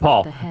Paul. All right,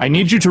 Paul, I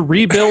need you to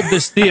rebuild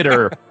this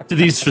theater to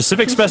these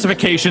specific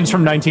specifications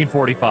from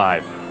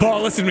 1945.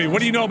 Paul, listen to me. What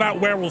do you know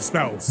about werewolf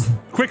spells?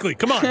 Quickly,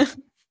 come on.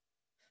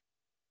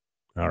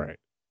 All right.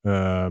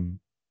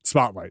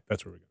 Spotlight.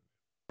 That's where we go.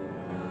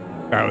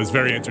 That was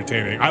very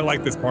entertaining. I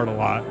like this part a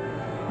lot.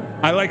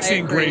 I like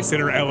seeing Grace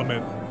in her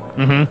element.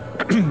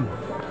 Mm-hmm.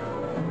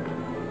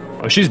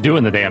 Oh, she's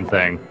doing the damn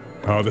thing.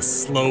 Oh, the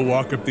slow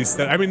walk up these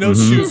steps. I mean, those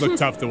shoes look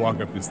tough to walk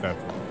up these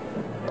steps.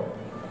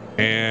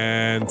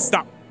 And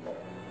stop.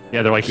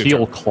 Yeah, they're like Good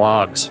heel job.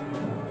 clogs.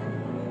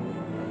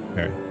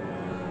 Okay.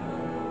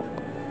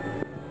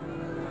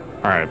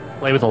 All right,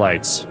 play with the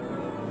lights.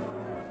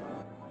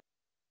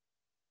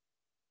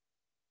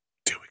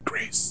 Do it,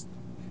 Grace.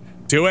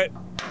 Do it.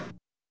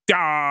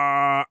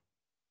 Ah.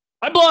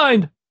 I'm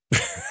blind.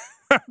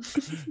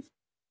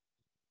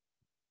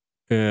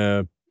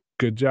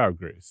 Good job,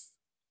 Grace.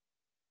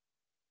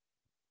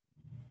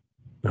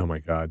 Oh my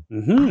God.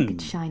 I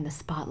could shine the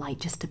spotlight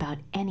just about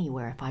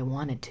anywhere if I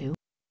wanted to.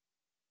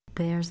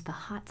 There's the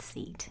hot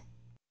seat.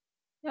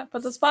 Yeah,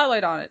 put the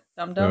spotlight on it,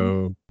 dum-dum.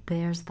 Oh.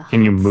 There's the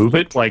Can you hot move seat.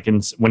 it like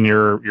when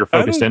you're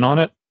focused in on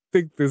it? I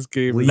think this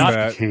game is Not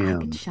that. I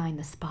could shine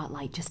the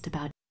spotlight just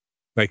about.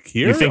 Like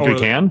here? You think or, we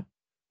can?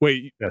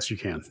 Wait. Yes, you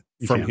can.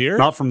 You From can. here?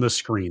 Not from this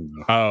screen,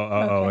 though.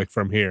 Oh, like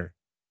from here.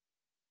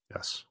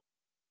 Yes.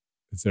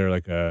 Is there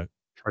like a...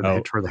 Try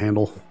the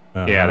handle.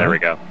 Yeah, there we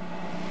go.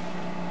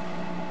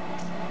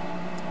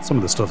 Some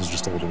of this stuff is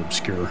just a little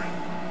obscure.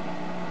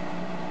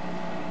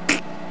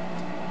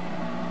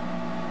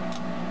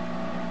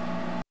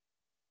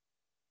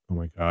 Oh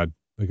my God.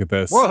 Look at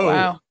this. Whoa.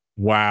 Wow.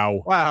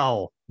 Wow.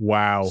 Wow.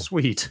 Wow.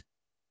 Sweet.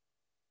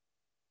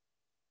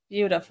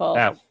 Beautiful.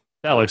 That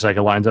looks like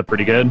it lines up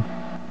pretty good.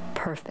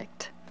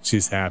 Perfect.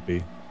 She's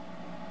happy.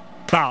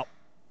 Pow.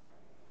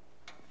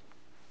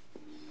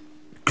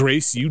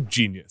 Grace, you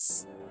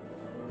genius.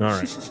 All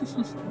right.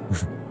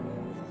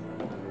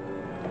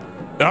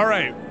 All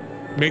right.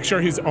 Make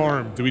sure he's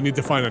armed. Do we need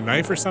to find a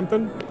knife or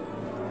something?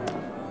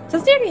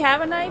 Does he already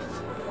have a knife?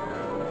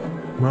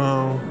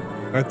 No.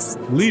 That's...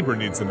 Lieber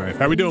needs a knife.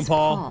 How we doing, He's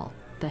Paul?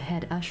 the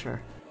head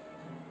usher.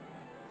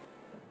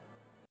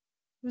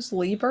 Who's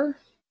Lieber?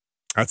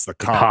 That's the The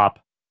cop. cop.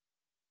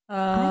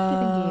 I've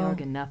given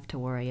Georg enough to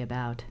worry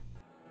about.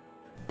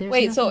 There's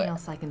Wait, nothing so-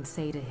 else I can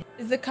say to him.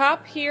 Is the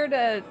cop here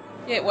to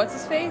get what's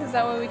his face? Is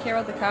that why we care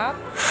about the cop?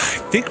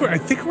 I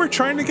think we're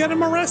trying to get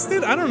him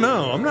arrested. I don't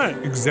know. I'm not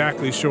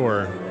exactly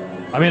sure.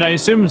 I mean, I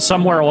assume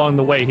somewhere along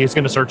the way he's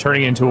going to start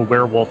turning into a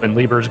werewolf and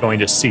Lieber's going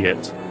to see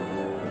it.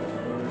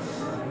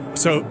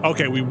 So,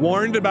 okay, we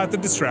warned about the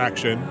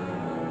distraction.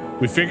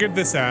 We figured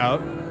this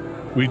out.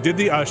 We did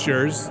the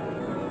ushers.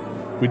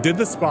 We did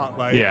the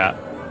spotlight. Yeah.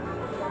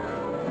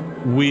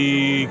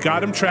 We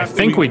got him trapped. I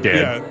think we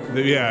did.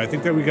 Yeah, I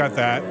think that we got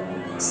that.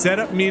 Set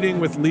up meeting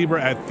with Lieber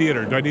at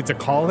theater. Do I need to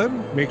call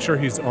him? Make sure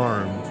he's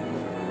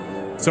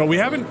armed. So we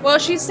haven't... Well,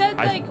 she said,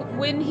 like,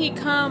 when he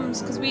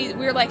comes, because we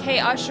were like, hey,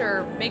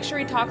 Usher, make sure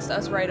he talks to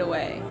us right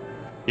away.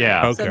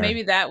 Yeah. Okay. So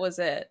maybe that was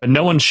it. But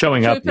no one's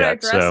showing Should we up put our yet,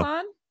 dress so...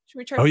 on? Should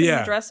we try to put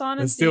the dress on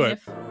and Let's see do it.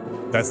 if...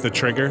 That's the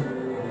trigger.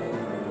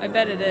 I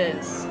bet it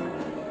is.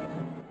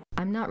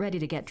 I'm not ready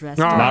to get dressed.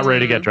 Not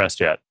ready to get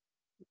dressed yet.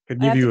 Could I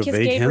give have you to a kiss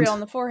vague Gabriel hint. on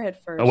the forehead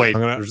first. Oh wait,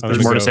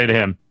 there's more to say to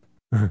him.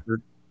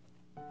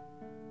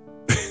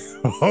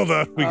 Hold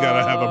on, we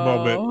gotta have a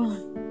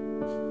moment.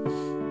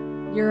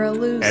 You're a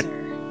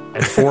loser.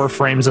 At 4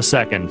 frames a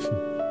second.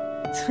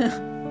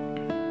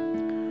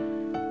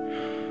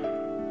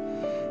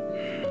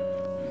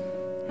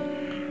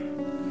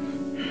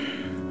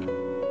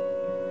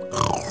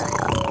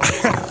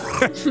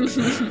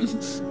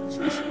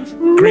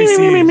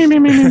 Gracie.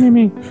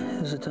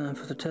 Is it time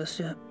for the test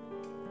yet?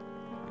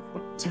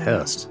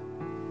 Test.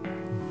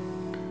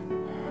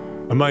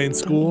 Am I in Don't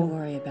school?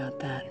 worry about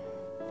that.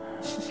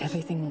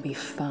 Everything will be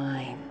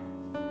fine.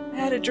 I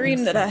had a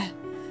dream that I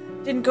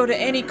didn't go to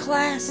any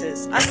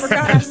classes. I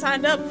forgot I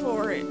signed up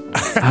for it.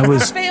 I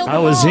was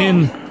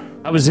in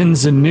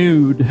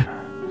Zanud.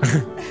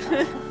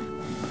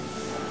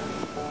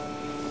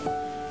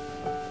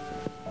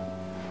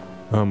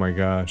 Oh my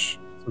gosh.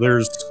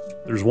 There's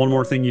one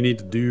more thing you need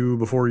to do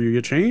before you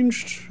get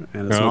changed,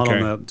 and it's not Okay.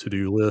 on that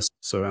to-do list.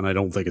 So, and I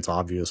don't think it's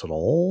obvious at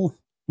all.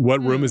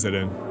 What room is it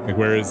in? Like,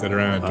 where is it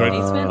around? Do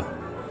I-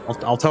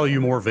 I'll tell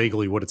you more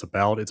vaguely what it's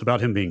about. It's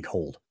about him being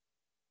cold.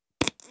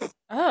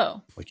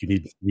 Oh. Like you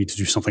need to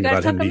do something Gotta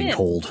about him tuck him being in.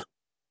 cold,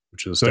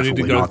 which is So I need to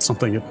definitely go- not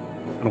something.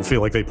 I don't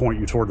feel like they point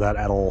you toward that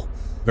at all.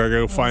 Gotta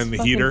go find the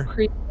Fucking heater.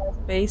 creepy-ass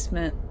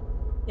basement.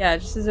 Yeah,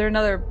 just is there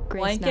another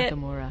blanket?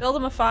 Nakamura. Build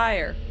him a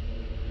fire.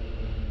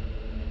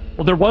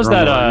 Well, there was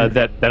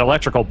that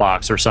electrical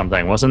box or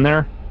something, wasn't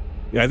there?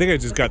 Yeah, I think I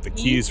just got the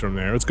keys from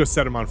there. Let's go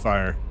set him on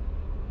fire.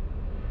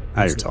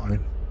 Now you're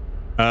talking.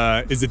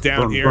 Is it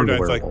down here? Do I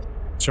have to, like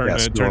turn,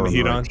 Yes, turn you're the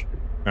heat right-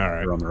 on? All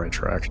right. You're on the right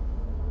track.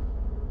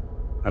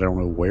 I don't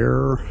know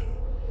where.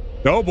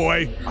 Oh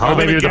boy. Oh,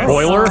 maybe the guess-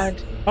 boiler? I'm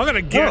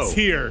gonna guess Whoa.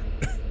 here.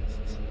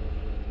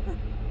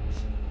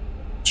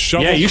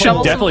 Shovel Yeah, you should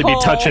coal. definitely be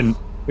touching.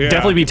 Yeah.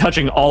 Definitely be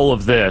touching all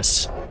of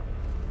this.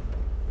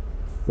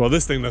 Well,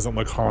 this thing doesn't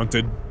look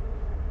haunted.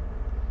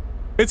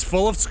 It's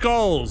full of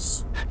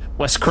skulls.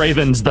 Wes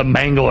Craven's The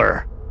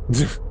Mangler.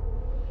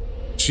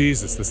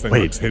 Jesus, this thing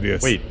Wait, looks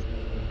hideous. Wait,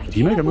 did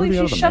he make a movie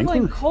out of She's the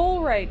shoveling Mangler?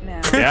 coal right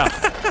now. Yeah.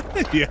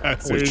 Yeah,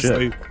 Holy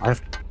seriously. shit. I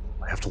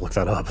have to look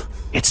that up.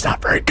 It's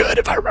not very good,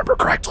 if I remember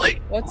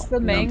correctly. What's the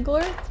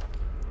mangler?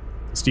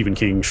 Stephen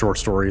King short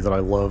story that I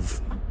love.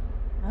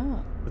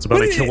 Oh. It's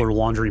about a killer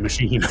laundry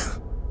machine.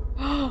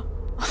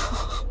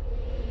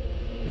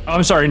 Oh,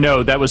 I'm sorry,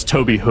 no, that was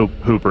Toby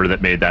Hooper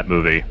that made that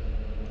movie.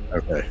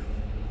 Okay.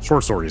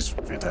 Short story is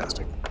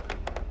fantastic.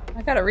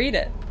 I gotta read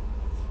it.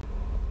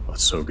 Oh,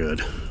 it's so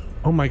good.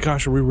 Oh my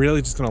gosh, are we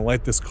really just gonna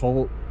light this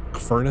coal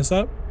furnace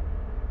up?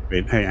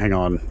 Wait, hang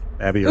on.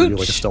 Abby, are you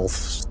like a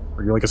stealth?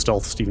 Are you like a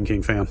stealth Stephen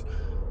King fan?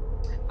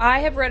 I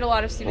have read a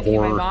lot of Stephen King.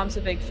 My Horror. mom's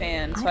a big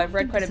fan, so I've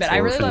read quite a bit.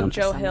 Horror I really fan. love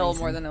Joe For some Hill reason.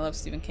 more than I love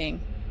Stephen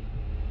King.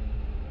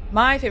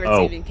 My favorite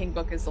Oh. Stephen King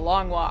book is The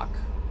Long Walk.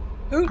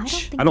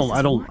 Hooch. I don't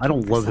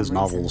love his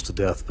novels to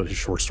death, but his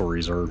short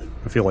stories are.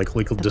 I feel like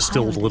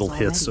distilled little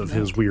hits of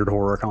his weird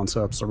horror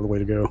concepts are the way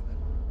to go.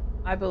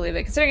 I believe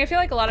it. Considering I feel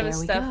like a lot of his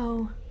There we stuff,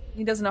 go.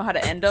 he doesn't know how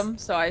to end them,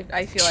 so I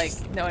feel like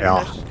knowing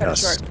Yeah, how to cut it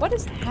yes. short. What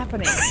is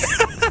happening?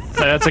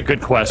 That's a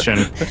good question.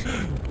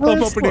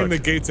 I'm opening the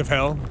gates of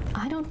hell.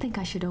 I don't think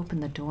I should open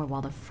the door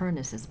while the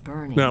furnace is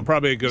burning. No,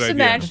 probably a good Just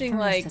idea. imagining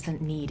The furnace like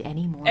doesn't need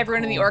any more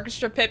everyone in the coal.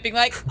 orchestra pit being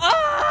like,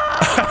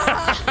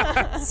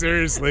 "Ah,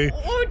 Seriously.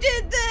 who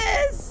did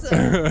this?"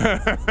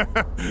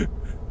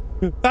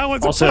 That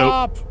was Also- a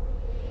prop.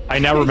 I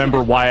now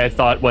remember why I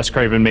thought Wes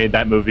Craven made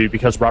that movie,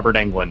 because Robert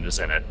Englund is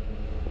in it.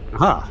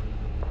 Huh.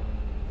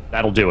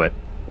 That'll do it.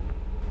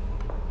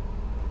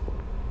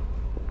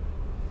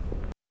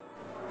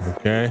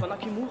 Okay.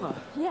 Nakimura,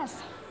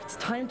 Yes. it's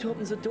time to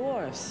open the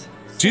doors.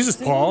 Jesus,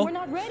 Paul. We're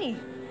not ready.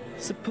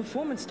 The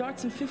performance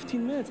starts in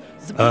 15 minutes.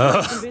 The people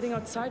have been waiting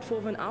outside for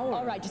over an hour.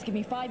 All right, just give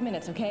me 5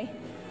 minutes, okay?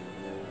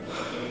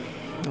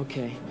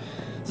 Okay.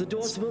 The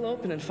doors will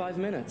open in 5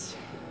 minutes.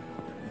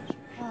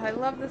 Oh, I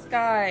love this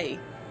guy.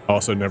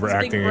 Also, never It's a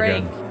big acting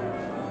break. again.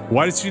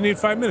 Why does she need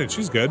 5 minutes?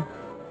 She's good.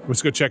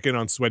 Let's go check in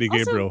on Sweaty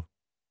Also, Gabriel.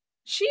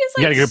 She is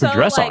You like gotta get so your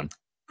dress like, on.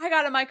 I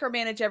gotta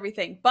micromanage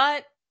everything,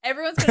 but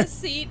everyone's gonna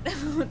seat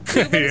 2 minutes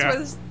Yeah. where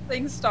this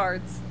thing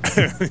starts.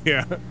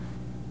 Yeah.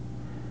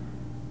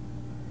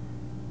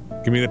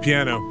 Give me the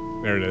piano.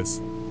 There it is.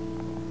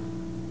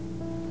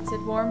 Is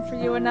it warm for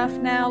you enough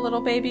now,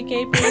 little baby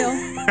Gabriel?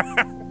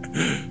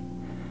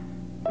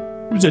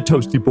 Who's a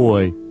toasty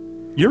boy?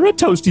 You're a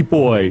toasty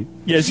boy.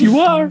 Yes, you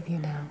are.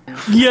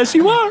 Yes,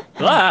 you are.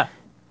 Ah.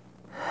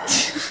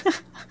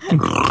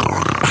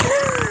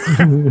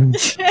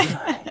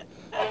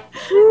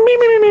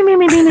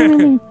 Is it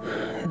time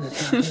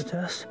for the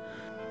test?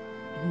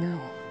 No,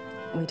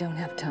 we don't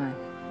have time.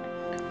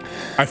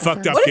 I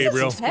fucked up, What is this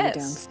Gabriel. test? Go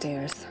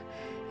downstairs.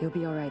 You'll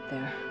be all right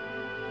there.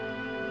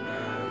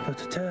 But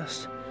the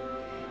test.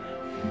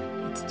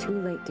 It's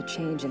too late to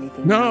change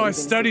anything. No, now, I even if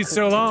we studied could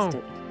so test long.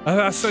 it.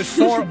 I said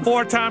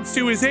 4 times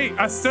 2 is 8.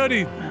 I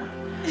studied.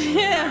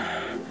 Yeah.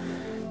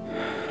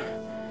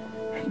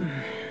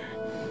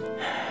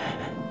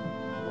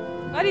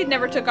 I But he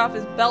never took off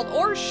his belt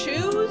or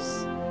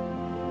shoes.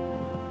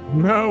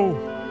 No.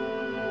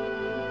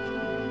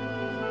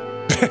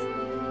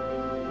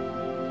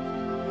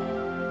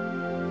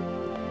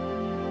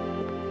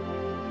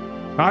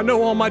 I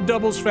know all my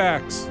doubles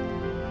facts.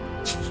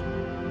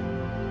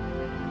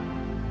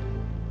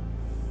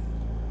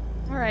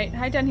 All right,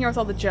 hide down here with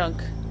all the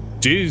junk.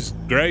 Jeez,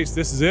 Grace,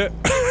 this is it.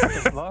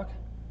 More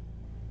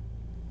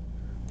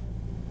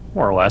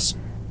or less.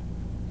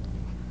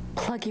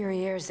 Plug your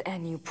ears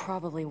and you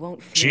probably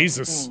won't feel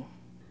Jesus. a thing.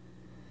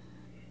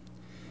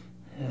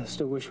 Yeah, I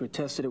still wish we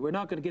tested it. We're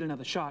not going to get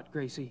another shot,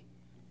 Gracie.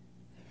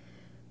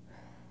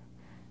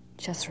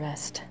 Just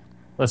rest.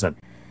 Listen.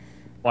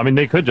 Well, I mean,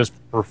 they could just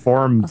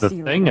perform the see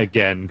you thing later.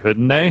 again,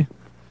 couldn't they?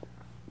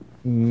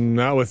 Maybe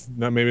not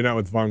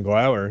with Von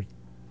Glauer.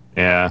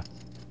 Yeah.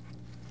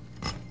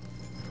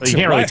 But you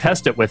can't really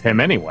test it with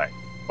him anyway.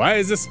 Why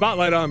is this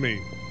spotlight on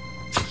me?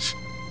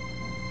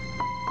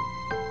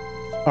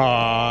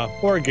 Aw,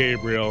 poor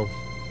Gabriel.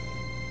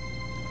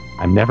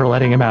 I'm never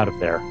letting him out of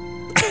there.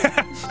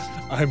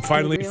 I'm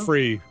finally Gabriel?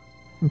 free.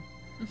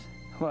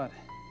 What?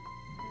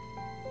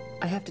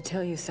 I have to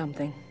tell you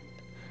something.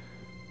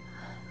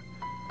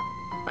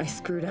 I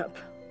screwed up.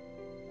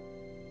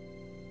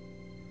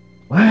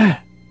 What?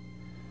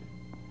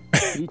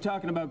 What are you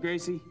talking about,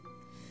 Gracie?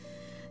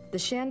 The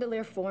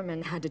chandelier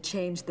foreman had to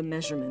change the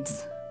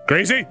measurements.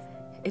 Gracie?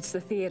 It's the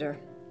theater.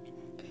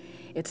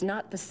 It's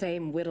not the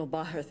same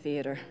Whittlbacher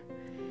theater.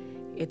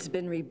 It's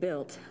been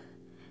rebuilt,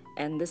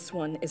 and this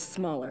one is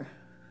smaller.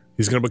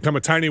 He's gonna become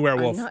a tiny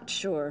werewolf. I'm not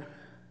sure.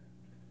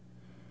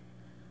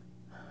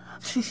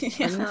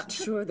 I'm not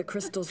sure the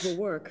crystals will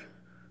work.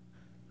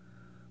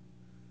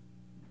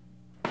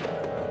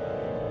 Can't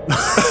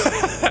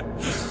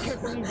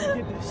believe you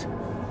did this.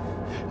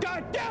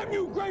 God damn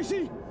you,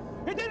 Gracie!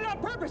 You did it on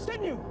purpose,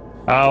 didn't you?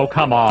 Oh,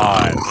 come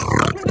on.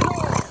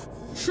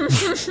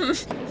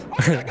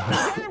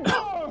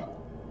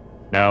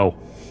 No.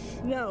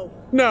 No.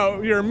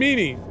 No, you're a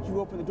meanie. You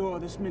open the door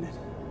this minute.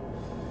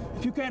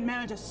 If you can't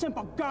manage a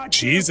simple goddamn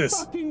Jesus.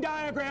 fucking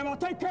diagram, I'll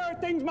take care of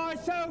things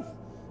myself.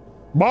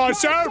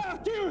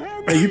 Myself? Do you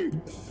hear Hey, me?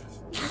 you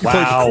Wow.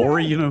 played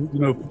Corey, you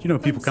know,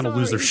 people kind of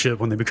lose their shit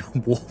when they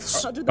become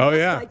wolves. I'll do the Oh, best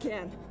yeah. I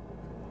can.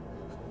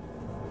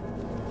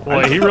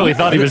 Boy, he really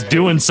thought he was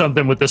doing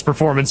something with this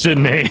performance,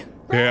 didn't he?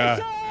 Yeah.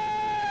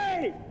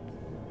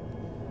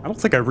 I don't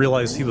think I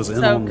realized he was in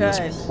So on good.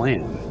 this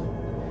plan.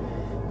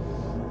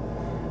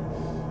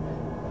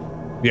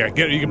 Yeah,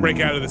 you can break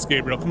out of this,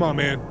 Gabriel. Come on,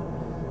 man.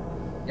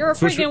 You're a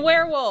Switch freaking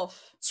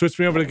werewolf. Switch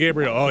me over to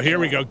Gabriel. Oh, here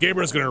we go.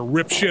 Gabriel's gonna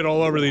rip shit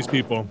all over these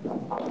people.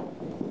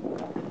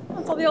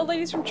 That's all the old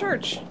ladies from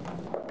church.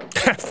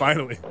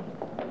 Finally.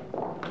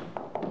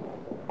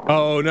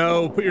 Oh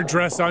no, put your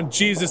dress on.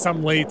 Jesus,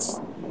 I'm late.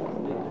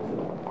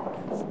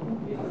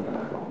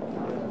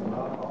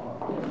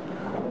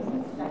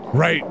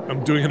 Right,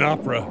 I'm doing an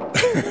opera.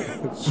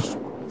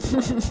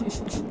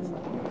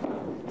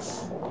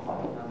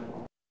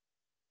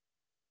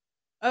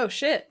 Oh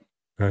shit.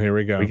 Oh, here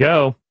we go. We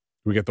go.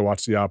 We get to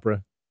watch the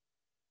opera.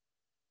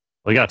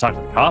 We gotta talk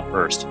to the cop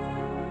first.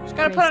 She's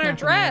gotta put on her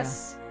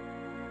dress.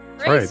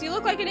 Grace, right. you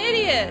look like an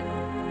idiot.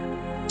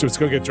 So let's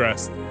go get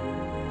dressed.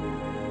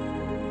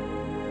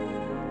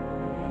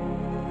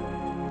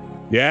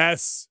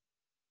 Yes.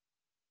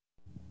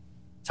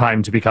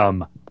 Time to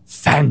become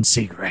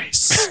Fancy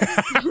Grace.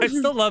 I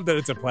still love that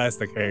it's a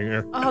plastic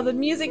hanger. Oh, the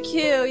music cue,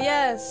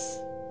 yes.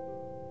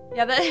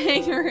 Yeah, that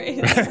hanger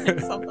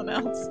is something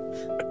else.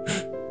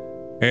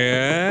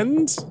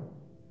 And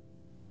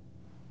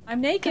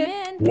I'm naked.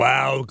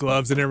 wow,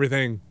 gloves and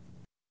everything.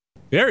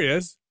 There he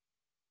is.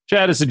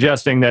 Chad is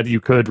suggesting that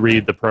you could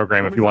read the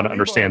program if you want to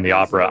understand the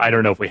opera. I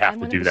don't know if we have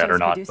to do that or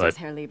not, but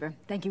Herr Lieber,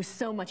 thank you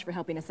so much for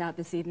helping us out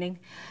this evening.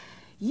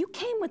 You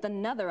came with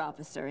another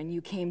officer and you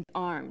came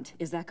armed.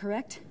 Is that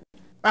correct?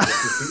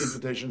 The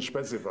invitation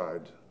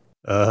specified.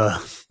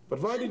 But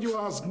why did you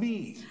ask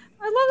me?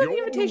 I love that the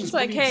invitation's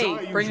like,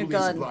 hey, bring a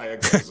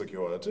gun.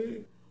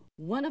 Security.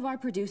 One of our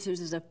producers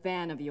is a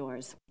fan of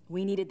yours.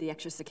 We needed the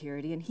extra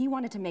security, and he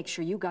wanted to make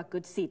sure you got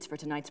good seats for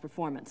tonight's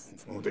performance.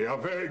 Oh, they are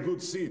very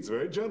good seats,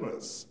 very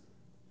generous.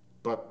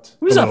 But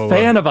who's a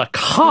fan of a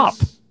cop?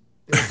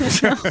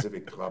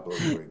 specific trouble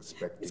you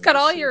expect. He's got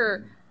all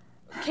your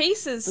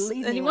cases,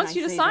 Believe and he me wants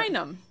when you I to say sign that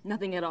them.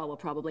 Nothing at all will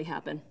probably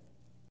happen.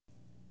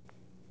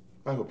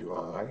 I hope you are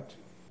all right.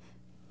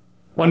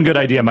 One good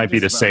idea might be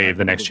to save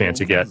the next chance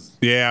you get.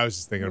 Yeah, I was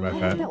just thinking about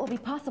That that. will be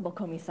possible,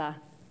 Kommissar.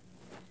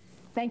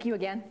 Thank you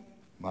again.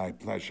 My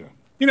pleasure.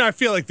 You know, I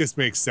feel like this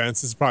makes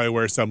sense. This is probably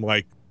where some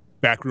like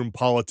backroom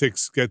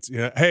politics gets. You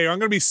know, hey, I'm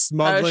going to be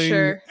smuggling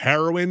sure.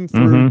 heroin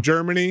through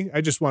Germany.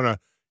 I just want to.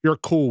 You're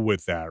cool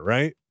with that,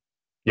 right?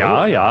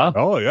 Yeah, yeah.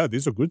 Oh yeah,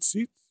 these are good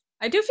seats.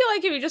 I do feel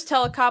like if you just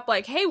tell a cop,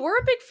 like, hey, we're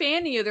a big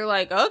fan of you, they're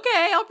like,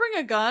 okay, I'll bring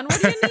a gun.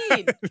 What do you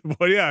need?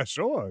 Well, yeah,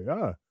 sure,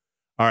 yeah.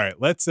 All right,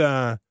 let's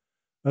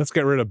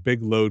get rid of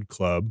Big Load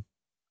Club.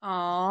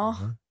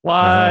 Aw.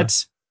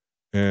 What?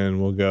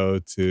 And we'll go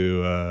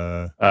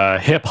to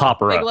hip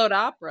opera. Big Load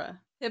Opera.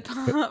 Hip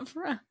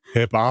Opera.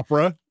 Hip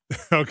opera.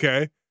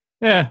 Okay.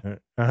 Yeah.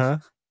 Uh-huh.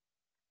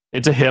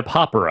 It's a hip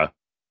opera.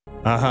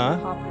 Uh-huh.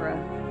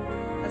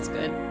 Opera. That's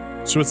good.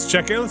 So let's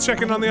check in. Let's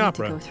check in on the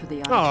opera. Is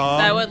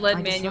that what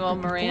Lin-Manuel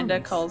Miranda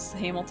calls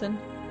Hamilton?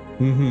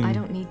 Mm-hmm. I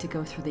don't need to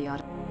go through the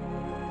audio.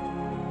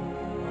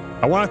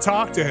 I want to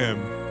talk to him.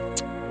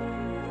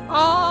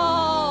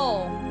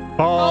 Oh!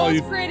 Paul,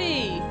 you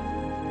pretty.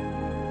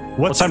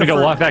 It's time to go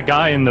lock that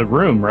guy in the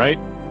room, right?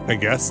 I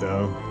guess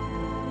so.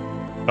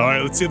 All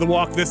right, let's see the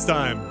walk this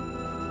time.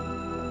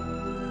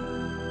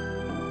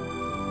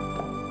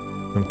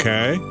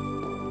 Okay.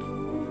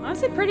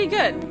 Honestly, pretty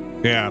good.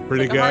 Yeah,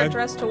 pretty Like a hard good.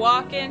 dress to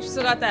walk in. She's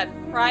still got that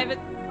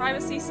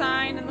privacy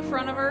sign in the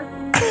front of her.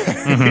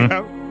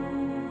 Yeah.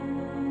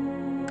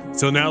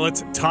 So now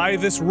let's tie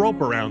this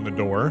rope around the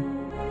door.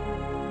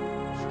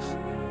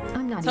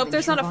 I'm not Let's hope even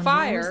there's sure not a Von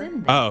fire. Lauer's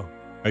in there. Oh,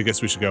 I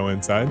guess we should go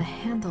inside. The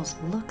handles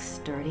look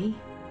sturdy.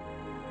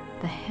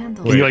 The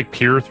handles. Can you like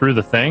peer through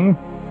the thing?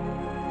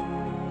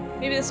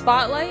 Maybe the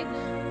spotlight?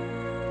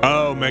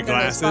 Oh, my Is that the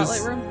glasses.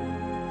 spotlight room?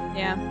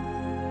 Yeah.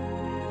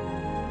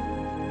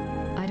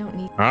 I don't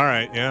need. All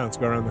right, yeah, let's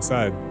go around the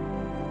side.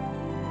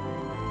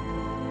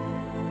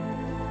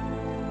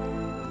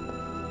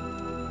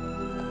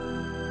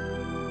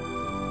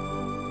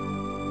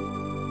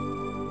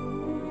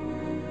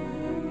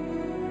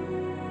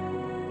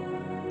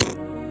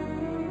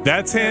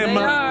 That's There him.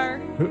 they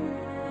are.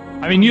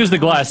 I mean, use the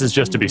glasses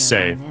just to be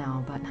safe.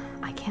 Now, but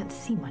I can't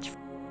see much.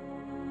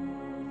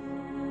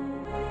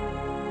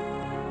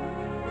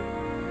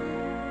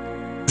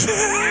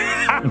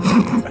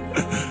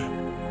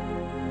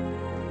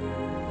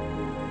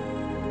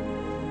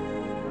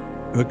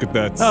 Look at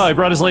that. Oh, he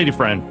brought his lady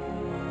friend.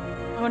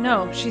 Oh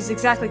no, she's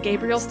exactly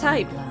Gabriel's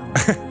type.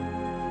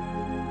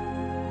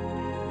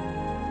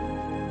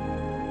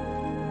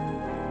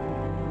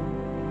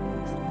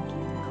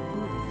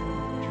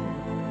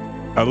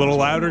 A little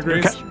louder,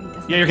 Grace.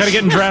 Yeah, you're kind of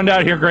getting drowned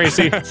out here,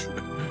 Gracie.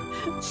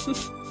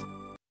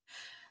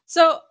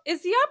 So,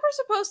 is the opera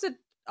supposed to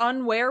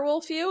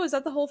unwerewolf you? Is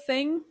that the whole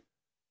thing?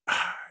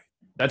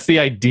 That's the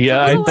idea,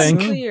 I It's a little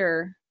think.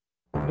 unclear.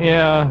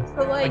 Yeah.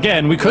 So, like,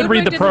 Again, we could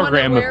read the Ludwig didn't want a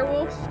program.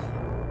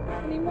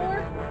 werewolf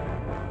anymore?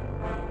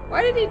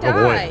 Why did he Oh,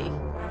 boy.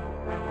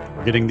 die?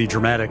 We're getting the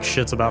dramatic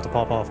shit's about to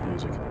pop off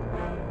music.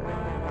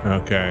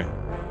 Okay.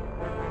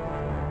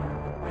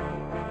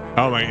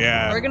 Oh my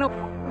god. We're gonna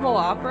watch the whole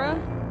opera?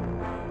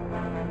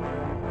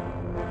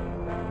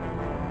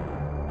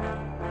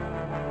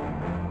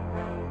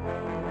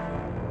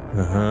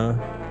 Uh-huh.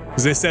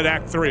 Because they said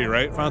Act 3,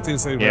 right? Fontaine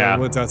said, Yeah.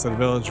 woods outside the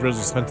village,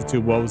 villagers hunt the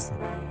two wolves.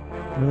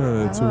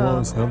 The two Oh.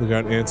 wolves.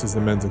 Hildegard answers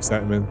the men's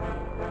excitement.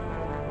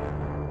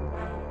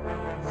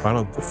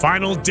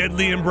 Final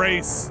deadly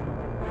embrace.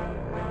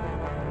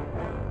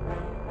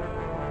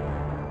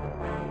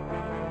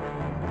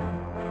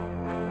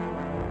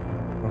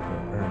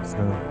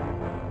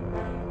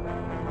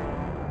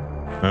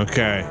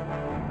 Okay.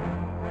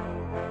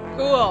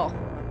 Cool.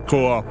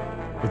 Cool.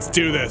 Let's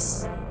do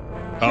this.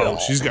 Oh,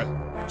 she's got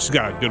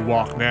a good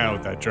walk now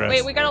with that dress.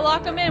 Wait, we gotta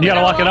lock him in. You We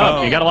gotta lock it up.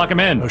 him You gotta lock him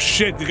in. Oh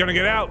shit, they're gonna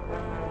get out.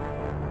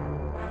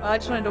 I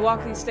just wanted to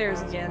walk these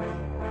stairs again.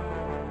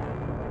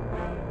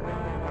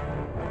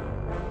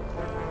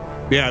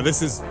 Yeah,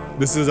 this is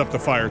up to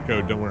fire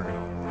code, don't worry.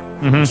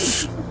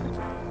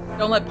 Mm-hmm.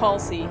 Don't let Paul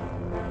see.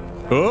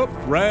 Oh,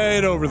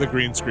 right over the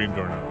green screen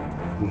doorknob.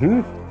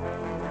 Mm-hmm.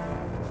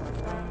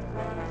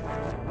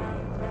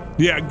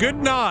 Yeah, good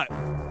knot.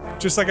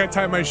 Just like I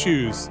tie my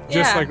shoes.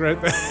 Just Yeah. like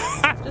right there.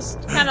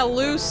 Just kind of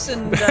loose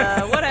and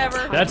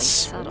whatever.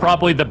 That's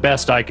probably the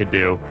best I could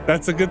do.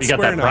 That's a good You got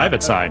square that knot.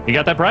 private sign. You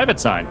got that private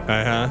sign.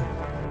 Uh-huh.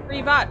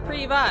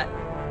 Privat.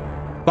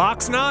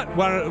 Box knot?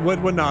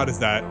 What knot is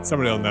that?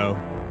 Somebody will know.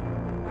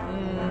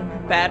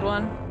 Bad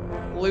one.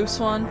 Loose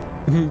one.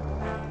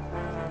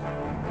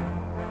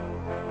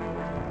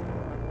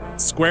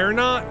 Square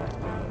knot?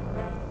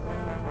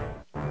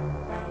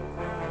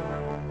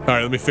 All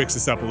right, let me fix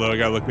this up a little. I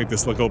gotta make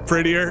this look a little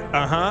prettier.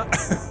 Uh-huh.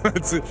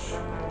 That's a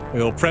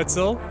little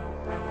pretzel.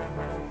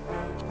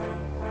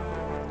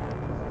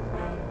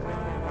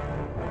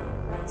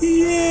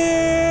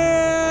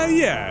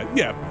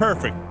 Yeah,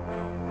 perfect.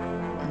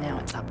 Now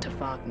it's up to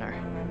Wagner.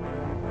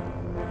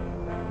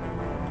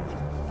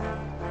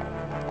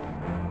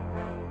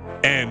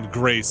 And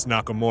Grace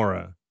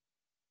Nakamura.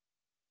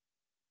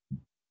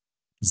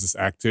 Is this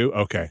Act 2?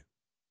 Okay.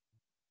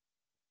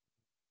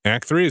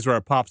 Act 3 is where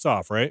it pops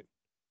off, right?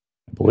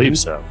 I believe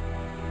so.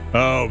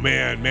 Oh,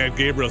 man,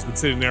 Gabriel's been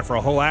sitting there for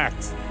a whole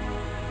act.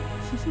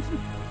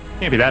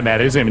 Can't be that mad.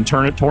 He hasn't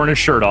even torn his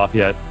shirt off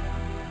yet.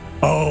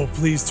 Oh,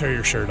 please tear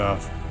your shirt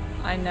off.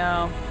 I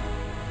know.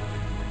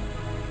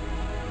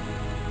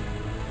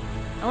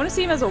 I want to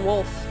see him as a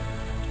wolf.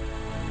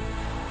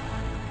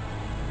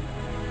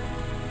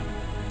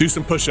 Do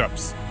some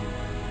push-ups.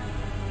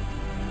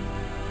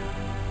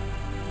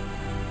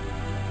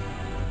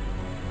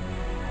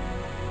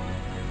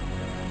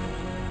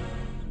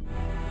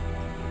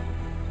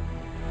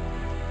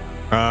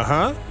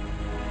 Uh-huh.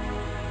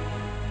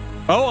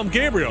 Oh, I'm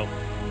Gabriel.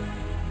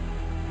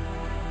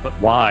 But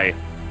why?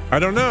 I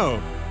don't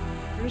know.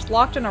 We're just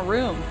locked in a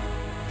room.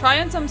 Try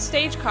on some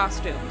stage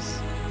costumes.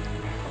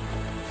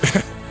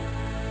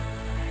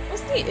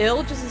 Wasn't he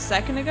ill just a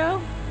second ago?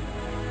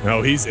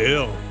 No, he's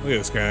ill. Look at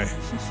this guy.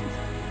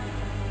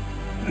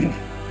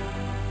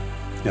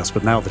 Yes,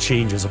 but now the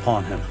change is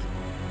upon him.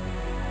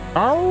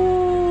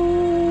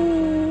 Oh!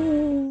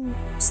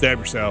 Stab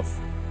yourself.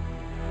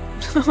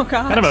 Oh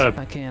god.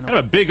 Kind of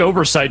a big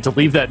oversight to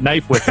leave that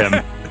knife with him.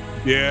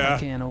 Yeah. I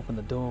can't open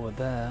the door with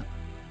that.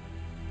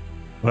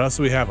 What else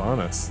do we have on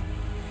us?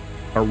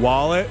 Our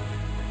wallet,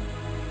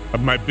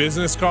 my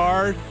business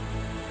card,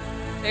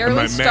 Barely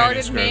my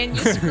started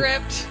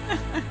manuscript. manuscript.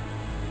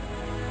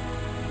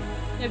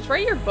 Yeah, just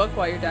write your book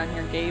while you're down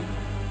here, Gabe.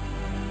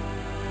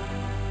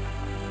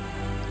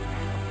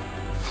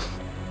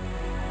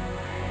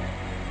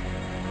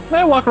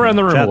 Walk around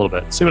the room a little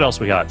bit. See what else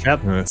we got.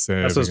 Chat. That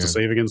says to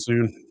save again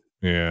soon.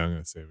 Yeah, I'm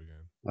gonna save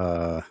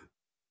again.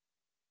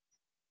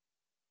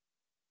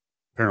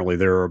 Apparently,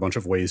 there are a bunch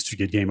of ways to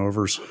get game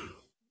overs from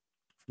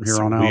here It's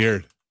on out.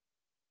 weird.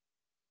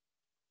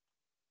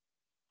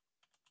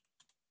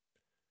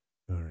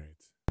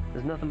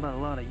 There's nothing but a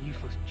lot of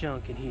useless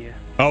junk in here.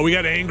 Oh, we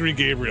got angry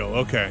Gabriel.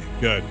 Okay,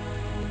 good.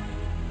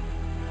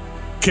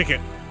 Kick it.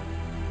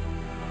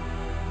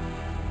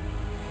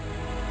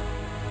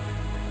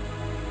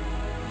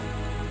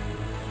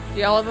 Do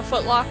y'all have a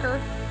Foot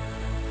Locker?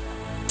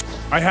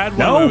 I had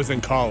one when I was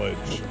in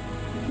college.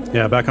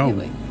 Yeah, back home.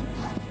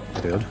 I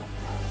did.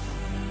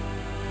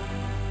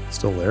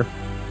 Still there.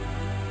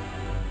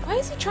 Why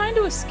is he trying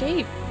to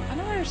escape? I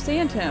don't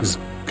understand him.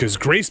 Because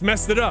Grace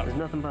messed it up. There's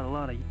nothing but a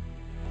lot of.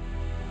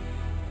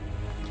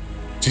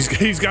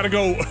 He's got to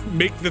go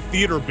make the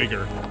theater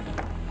bigger.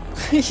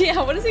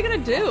 Yeah, what is he gonna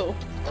do?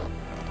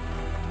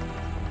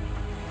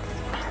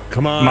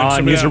 Come on, Come on,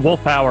 somebody use your else.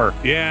 wolf power.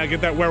 Yeah, get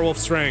that werewolf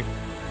strength.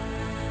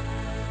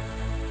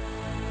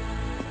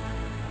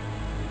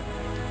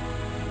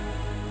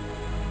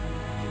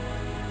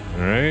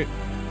 All right.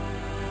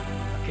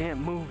 I can't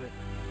move it.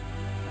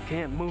 I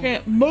can't move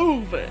Can't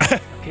move it. it. I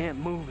can't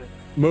move it.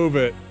 Move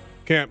it.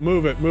 Can't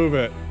move it. Move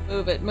it.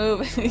 Move it,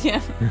 move it.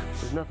 Yeah.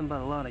 There's nothing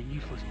but a lot of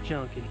useless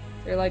junk in here.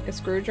 They're like a There's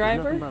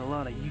screwdriver. nothing but a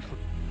lot of useless.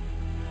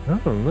 I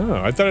don't know.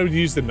 I thought I would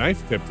use the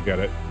knife tip to get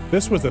it.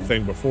 This was the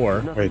thing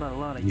before. Nothing but a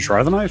lot of you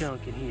try the knife?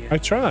 junk in here. I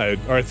tried,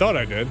 or I thought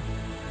I did.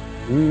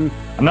 I'm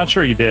not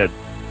sure you did.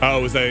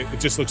 Oh, was that? It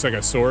just looks like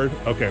a sword.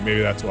 Okay, maybe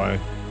that's why.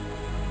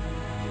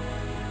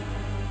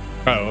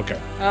 Oh, okay.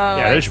 Oh,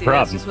 Yeah, I there's see. your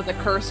That's problem. just what the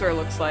cursor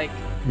looks like.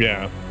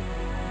 Yeah.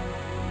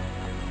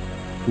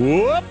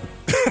 Whoop!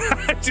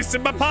 Just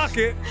in my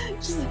pocket.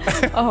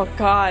 Oh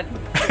God.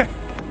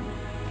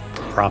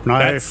 Prop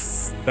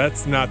knife.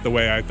 That's not the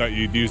way I thought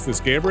you'd use this,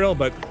 Gabriel.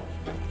 But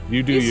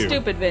you do You're you.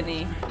 stupid,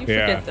 Vinny. You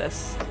Yeah. forget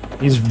this.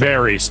 He's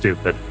very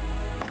stupid.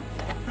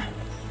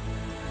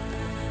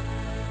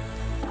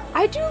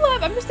 I do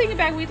love. I'm just thinking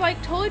back. We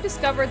like totally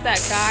discovered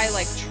that guy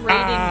like trading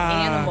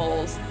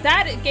animals.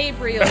 That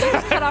Gabriel, you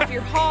just cut off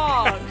your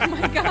hog.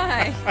 My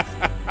guy.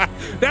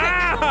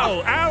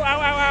 Ow! Ow!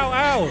 Ow!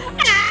 Ow!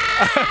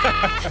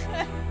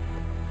 Ow!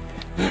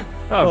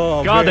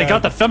 Oh, God, they man.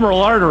 got the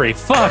femoral artery.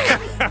 Fuck.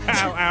 Ow!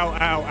 Ow!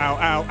 Ow! Ow!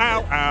 Ow!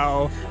 Ow!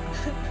 Ow!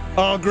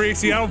 Oh,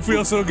 Gracie, I don't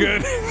feel so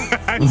good.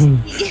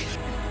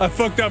 I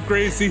fucked up,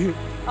 Gracie.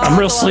 I'm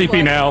real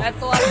sleepy now.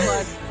 That's a lot of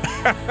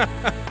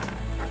blood.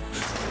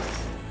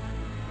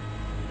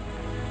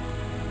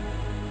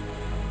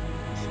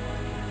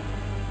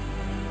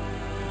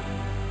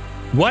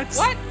 What?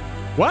 What?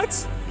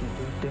 What?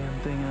 Can't do a damn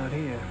thing out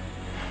here.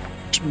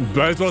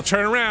 Might as well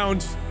turn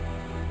around.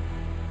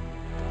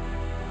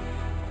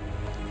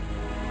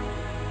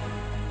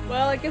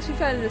 Well, I guess we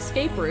found an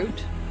escape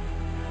route.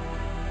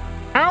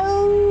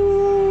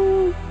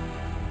 Ow!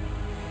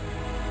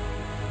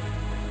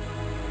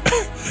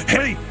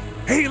 Hey!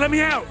 Hey, let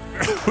me out!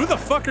 Who the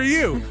fuck are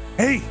you?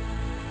 Hey!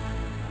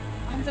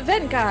 I'm the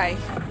vent guy.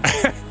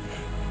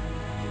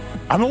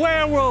 I'm a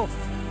werewolf!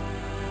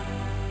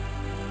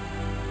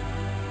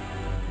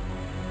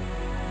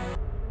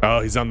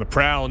 Oh, he's on the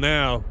prowl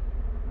now.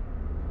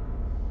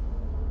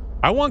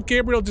 I want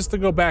Gabriel just to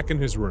go back in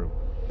his room.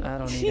 I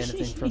don't need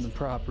anything from the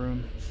prop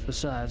room.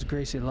 Besides,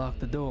 Gracie locked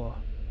the door.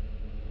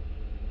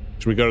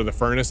 Should we go to the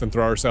furnace and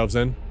throw ourselves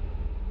in?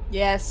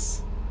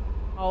 Yes.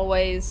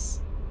 Always.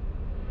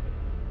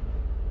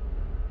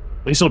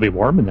 At least it'll be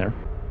warm in there.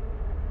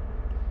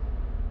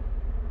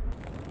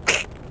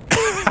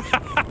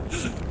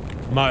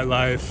 My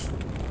life.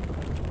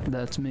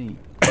 That's me.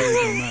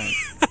 Gabriel Knight.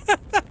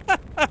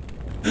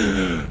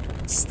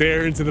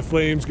 Stare into the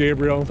flames,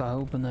 Gabriel. If I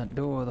open that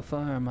door, the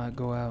fire might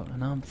go out,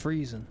 and I'm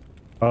freezing.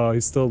 Oh,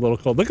 he's still a little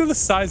cold. Look at the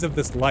size of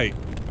this light.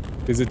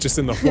 Is it just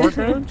in the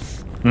foreground?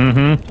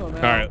 Mm-hmm. All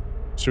right.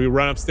 Should we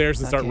run upstairs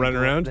and start I can't running go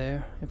up around?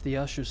 there. If the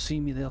ushers see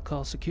me, they'll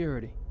call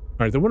security. All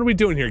right, then what are we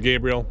doing here,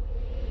 Gabriel?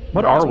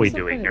 What are we What's the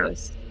doing point of here?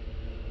 this?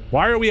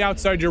 Why are we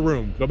outside your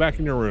room? Go back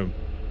in your room.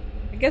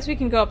 I guess we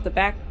can go up the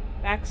back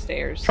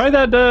stairs. Try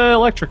that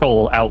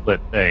electrical outlet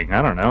thing.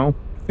 I don't know.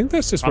 I think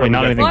that's just Probably where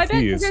not we anything. got Well, I bet the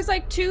 'cause keys. there's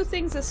like two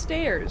things of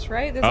stairs,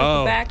 right? There's like Oh.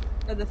 the back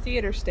of the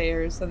theater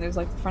stairs, and there's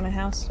like the front of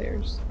house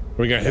stairs.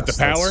 we gonna hit the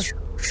power?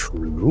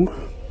 True.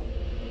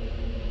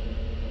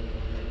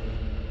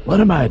 What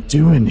am I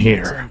doing It's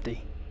here?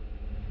 empty.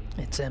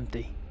 It's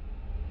empty.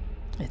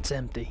 It's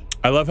empty.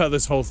 I love how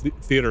this whole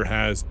theater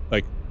has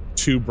like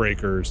 2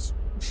 breakers.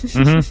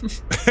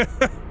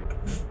 Mm-hmm.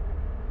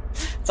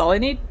 That's all I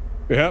need.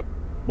 Yep.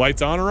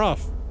 Lights on or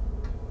off.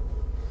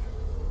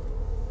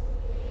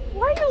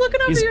 Why are you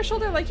looking over your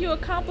shoulder like you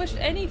accomplished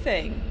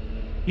anything?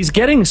 He's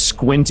getting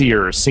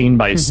squintier scene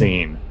by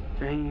scene.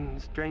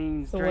 Drains,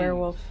 drains, The drains.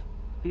 werewolf.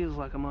 Feels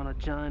like I'm on a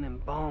giant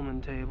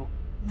embalming table.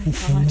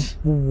 Oh my God.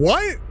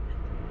 What?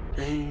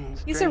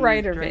 Drains, He's drains, a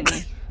writer, drains.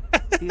 Vinny.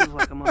 Feels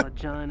like I'm on a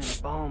giant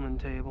embalming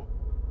table.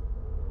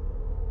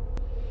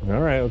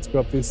 All right, let's go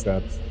up these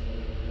steps.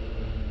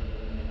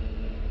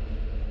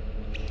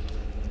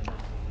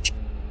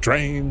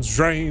 Drains,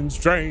 drains,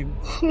 drains.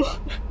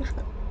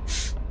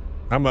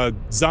 I'm a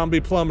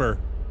zombie plumber.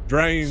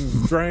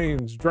 Drains,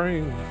 drains,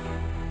 drains.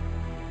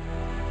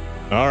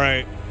 All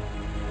right.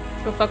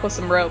 Let's go fuck with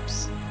some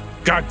ropes.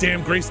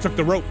 Goddamn, Grace took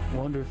the rope.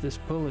 Wonder if this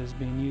pulley is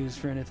being used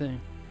for anything.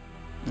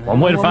 One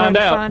way to find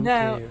out. Find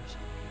out.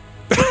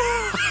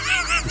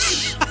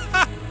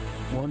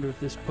 Wonder if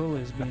this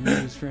pulley is being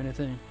used for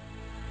anything.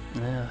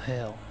 Ah,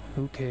 hell,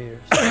 who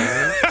cares?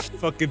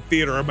 Fucking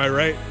theater, am I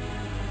right?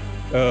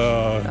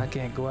 I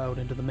can't go out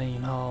into the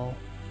main hall.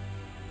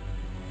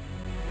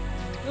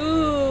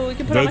 Ooh, we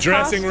can put The on a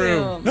dressing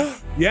costume. room.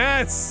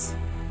 Yes.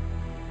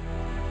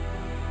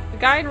 The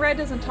guy in red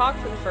doesn't talk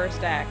for the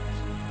first act.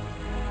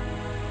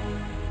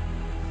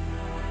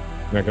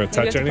 Not gonna Maybe touch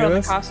you have to any put of on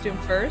this. the costume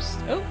first.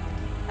 Oh,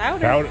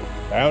 powder.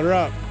 Powder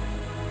up.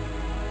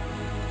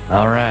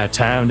 All right,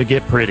 time to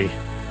get pretty.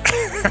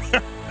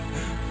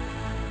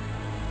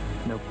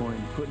 No point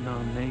in putting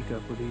on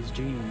makeup with these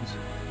jeans.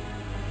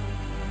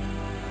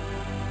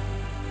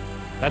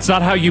 That's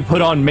not how you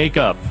put on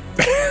makeup.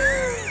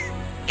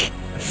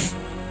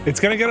 It's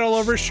gonna get all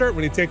over his shirt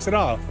when he takes it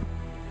off.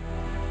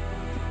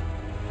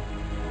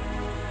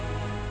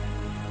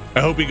 I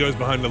hope he goes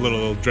behind the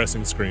little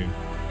dressing screen.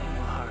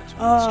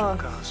 Oh.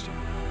 Costume.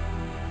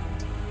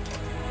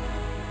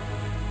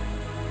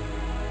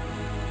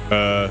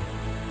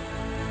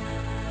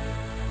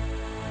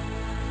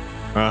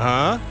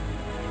 Uh-huh.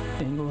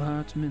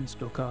 Englehart's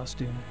minstrel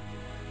costume.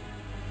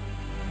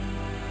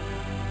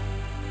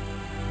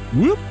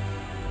 Whoop.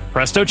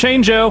 Presto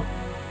changeo.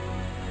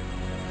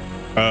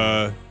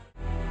 Am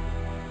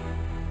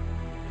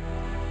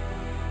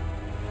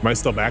I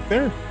still back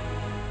there?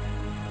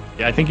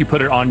 Yeah, I think you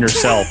put it on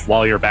yourself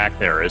while you're back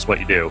there is what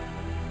you do.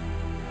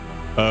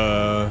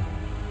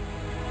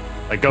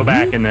 Like go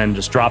back and then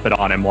just drop it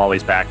on him while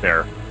he's back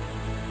there.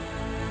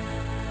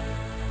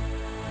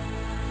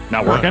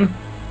 Not working?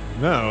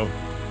 No.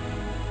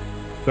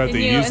 So I have Can to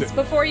you, use it's it.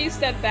 before you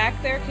step back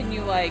there, can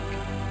you like,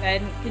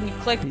 then can you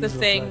click the These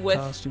look thing like with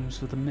costumes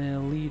for the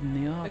male lead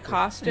in the opera. the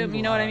costume?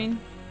 You know what I mean?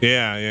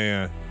 Yeah.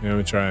 Yeah, let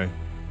me try.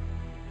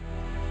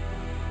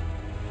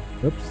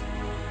 Oops.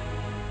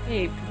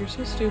 Hey, you're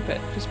so stupid.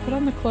 Just put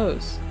on the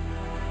clothes.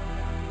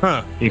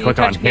 Huh. You click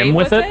on touch him Gabe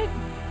with it?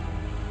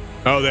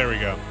 Oh, there we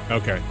go.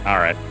 Okay. All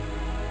right.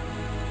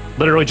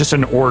 Literally just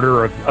an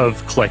order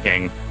of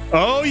clicking.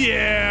 Oh,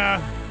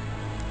 yeah.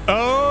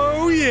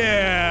 Oh,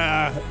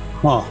 yeah.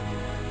 Huh.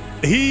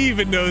 He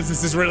even knows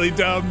this is really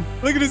dumb.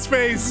 Look at his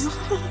face.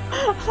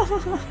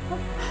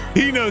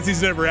 He knows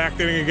he's never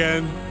acting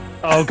again.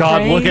 Oh,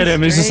 God, look at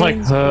him. He's just like,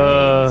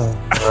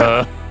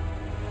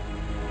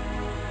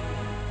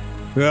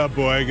 Oh,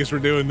 boy, I guess we're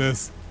doing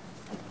this.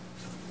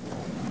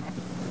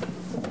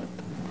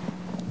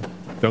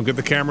 Don't get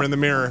the camera in the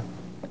mirror.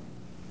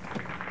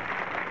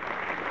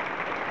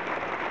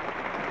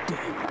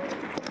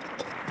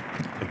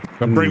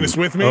 Don't bring this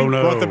with me. Oh,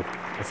 no. Go out the-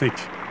 I think.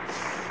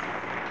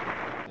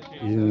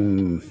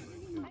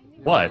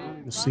 What?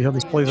 We'll see how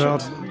this plays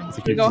out. I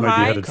think you Go might high?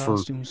 be headed for.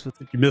 Costumes with-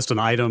 You missed an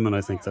item, and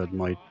I think that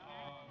might.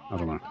 I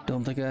don't know.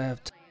 Don't think I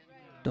have.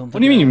 What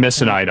do you mean you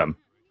missed an item?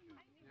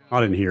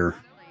 Not in here.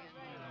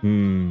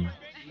 Hmm.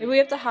 Maybe we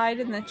have to hide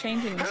in the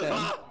changing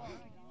zone.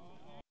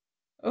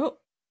 Oh.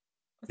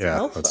 What's Yeah,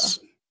 alpha? that's.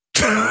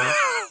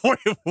 Wait,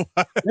 what?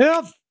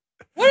 Yep.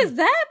 What does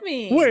that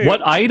mean? Wait.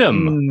 What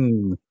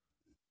item?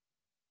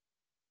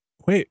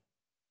 Wait.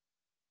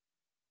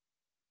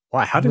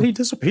 Why? How did he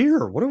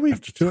disappear? What are we?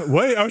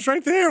 Wait, I was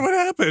right there. What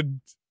happened?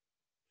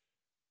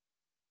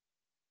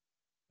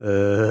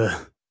 There's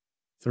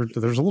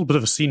a little bit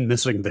of a scene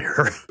missing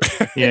there.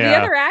 Did the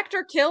other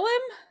actor kill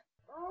him?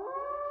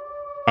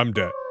 I'm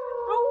dead.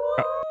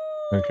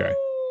 Okay.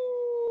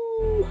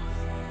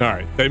 All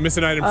right. Did I miss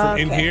an item from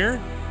in Okay.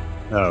 here?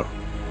 No.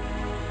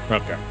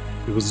 Okay.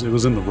 It was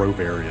in the rope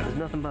area. There's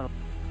nothing but.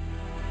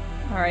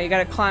 All right, you got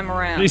to climb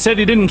around. He said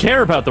he didn't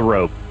care about the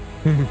rope.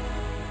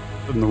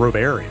 In the rope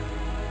area.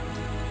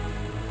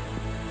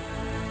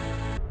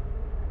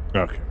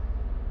 Okay.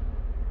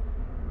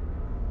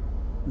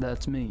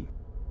 That's me.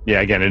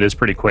 Yeah, again, it is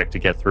pretty quick to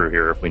get through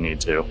here if we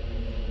need to.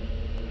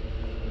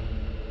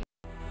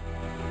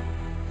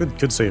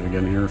 Could save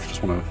again here if you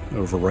just want to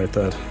overwrite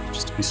that,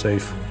 just to be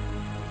safe.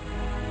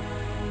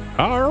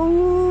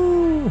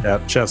 Arr! Yeah,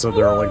 Chet said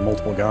there are like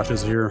multiple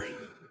gotchas here.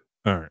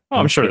 All right. Oh,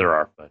 I'm sure there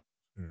are, but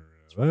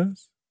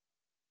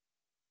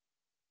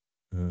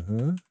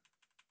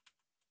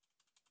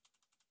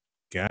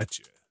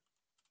Gotcha.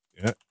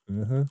 Yeah.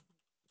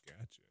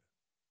 Gotcha.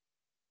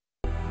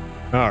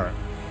 All right.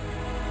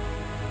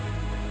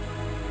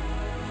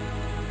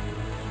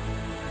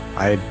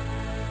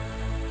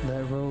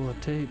 That roll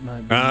of tape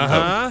might be.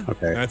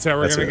 Okay. That's how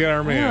we're gonna get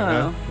our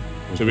man.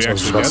 Huh? Should we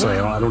actually get it?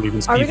 I don't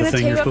even Are we speak the gonna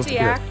thing you're tape up supposed to the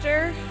get.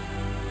 actor?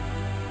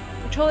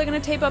 We're totally gonna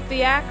tape up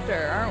the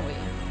actor, aren't we?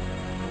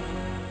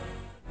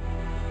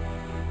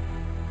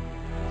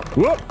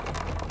 Whoop!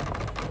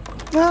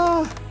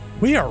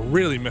 We are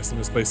really messing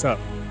this place up.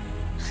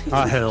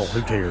 Hell,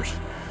 who cares?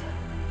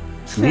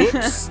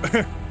 Whoops.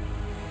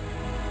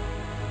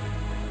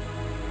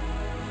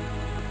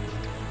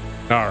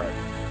 All right.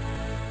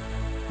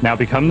 now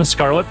become the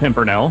Scarlet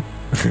Pimpernel.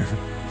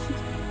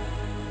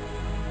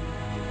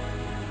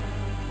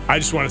 I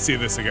just want to see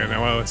this again. I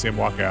want to see him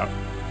walk out.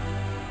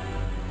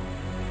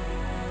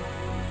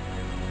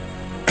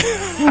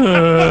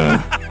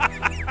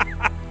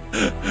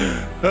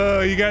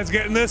 Oh, you guys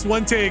getting this?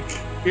 One take.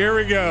 Here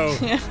we go.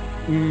 Yeah.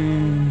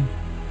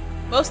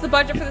 Most of the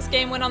budget for this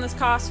game went on this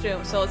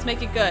costume, so let's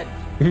make it good.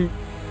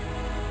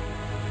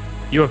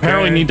 You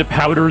apparently need to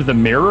powder the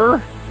mirror?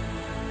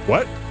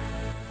 What?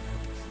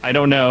 I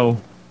don't know.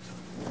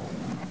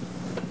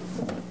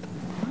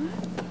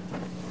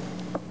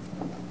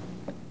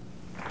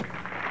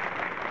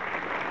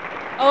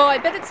 Oh, I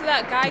bet it's so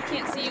that guy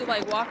can't see you,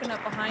 like, walking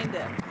up behind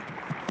him.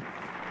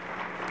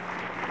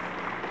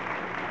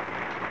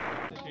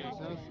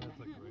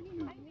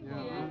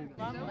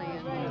 How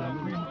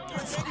the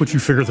fuck would you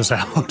figure this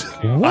out?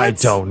 What? I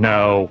don't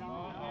know.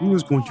 Who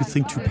is going to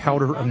think to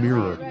powder a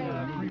mirror?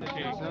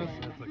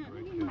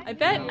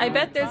 I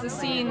bet there's a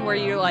scene where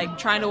you're, like,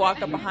 trying to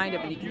walk up behind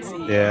him and you can see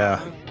you.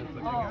 Yeah.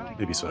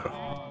 Maybe so.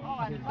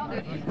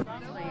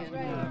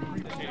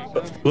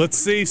 Let's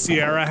see,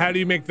 Sierra. How do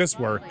you make this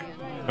work?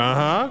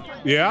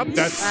 Yep.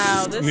 That's.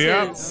 Wow,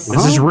 this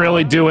This is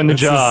really doing the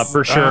job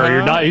for sure.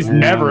 You're not. He's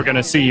never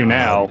gonna see you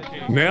now.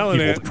 Nailing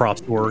People it. at the prop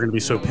store are gonna be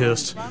so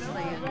pissed.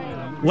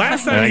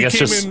 Last time he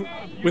came in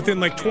within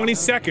like 20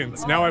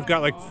 seconds. Now I've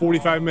got like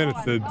 45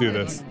 minutes to do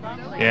this.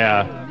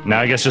 Yeah.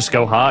 Now I guess just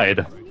go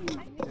hide.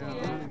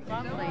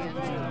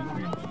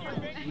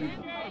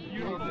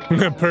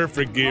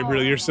 Perfect,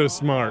 Gabriel. You're so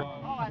smart.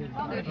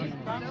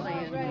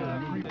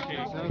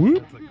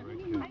 Whoop.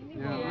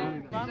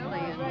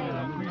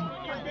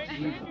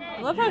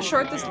 I love how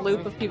short this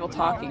loop of people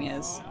talking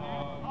is.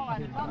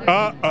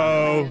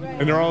 Uh-oh.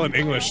 And they're all in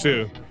English,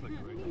 too.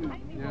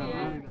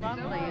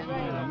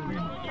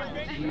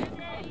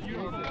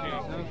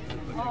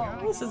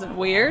 This isn't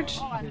weird.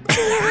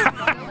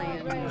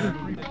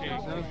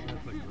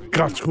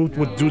 God, who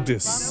would do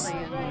this?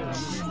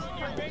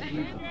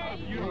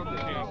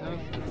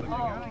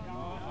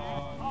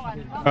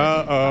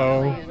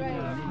 Uh-oh.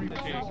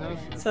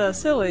 It's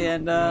silly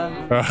and,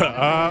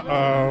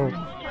 Uh-oh.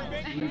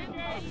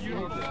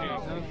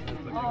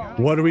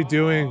 What are we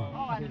doing?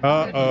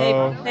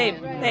 Uh-oh.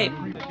 Tape.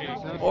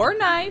 Or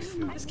knife.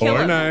 Just kill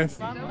him. Or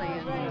knife.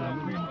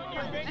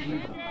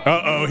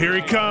 Uh-oh, here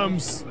he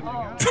comes.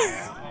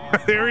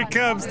 Here he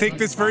comes. Take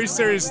this very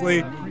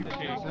seriously.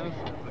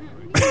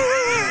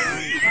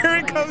 Here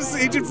he comes,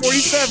 Agent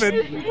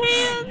 47.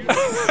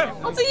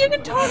 Also, you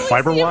can totally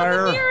Fiber see him wire.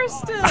 in the mirror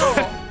still.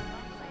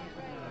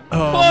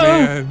 Oh,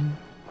 man.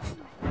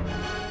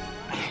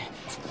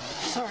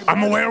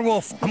 I'm a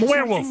werewolf. I'm a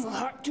werewolf.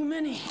 Too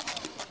many.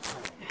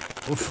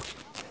 Oof.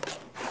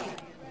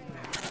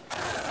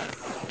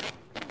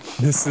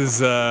 This is,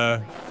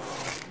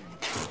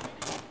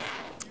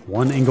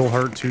 one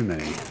Englehart too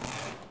many.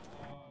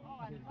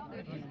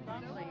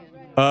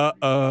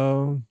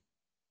 Uh-oh.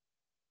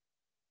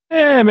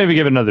 Maybe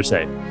give it another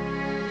save.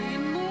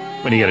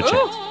 When you get a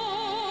chance.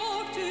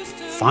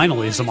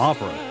 Finally, some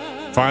opera.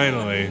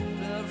 Finally.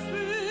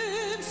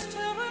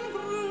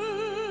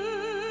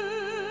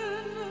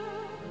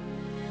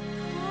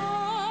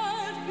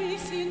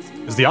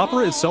 Is the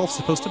opera itself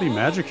supposed to be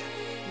magic?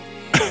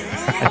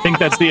 I think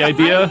that's the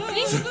idea. I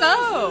think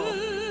so.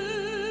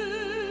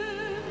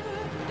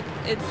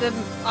 The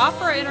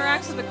opera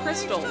interacts with the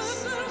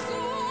crystals.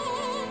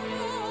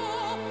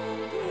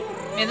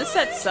 Man, this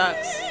set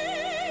sucks.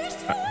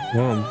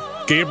 Well,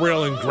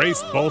 Gabriel and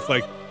Grace both,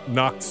 like,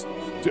 knocked.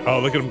 Oh,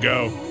 look at him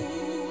go.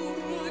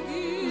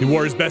 He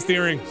wore his best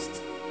earrings.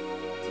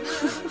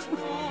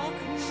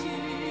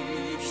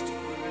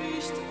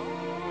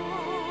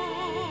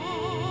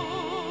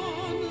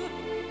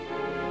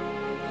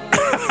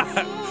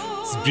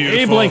 It's beautiful.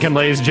 Abe Lincoln,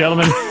 ladies and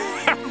gentlemen.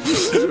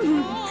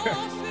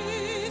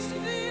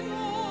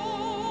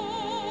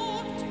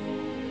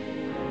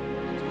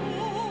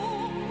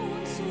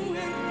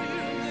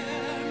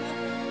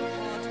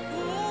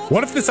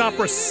 What if this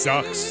opera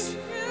sucks?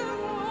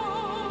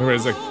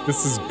 Everybody's like,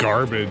 this is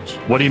garbage.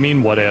 What do you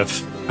mean, what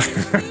if?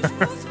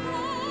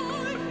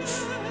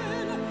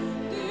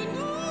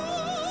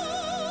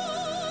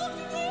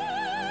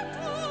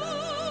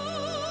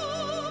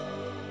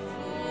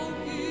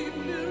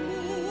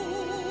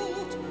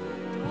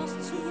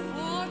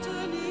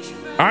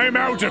 I'm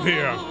out of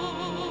here.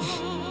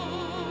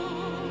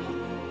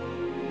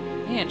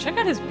 Man, check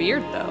out his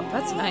beard though.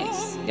 That's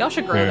nice. Y'all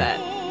should grow that.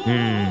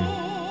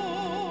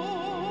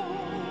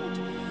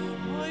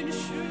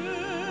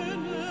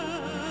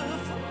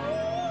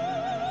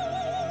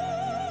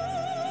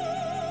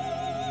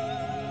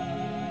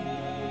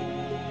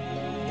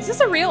 Is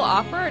this a real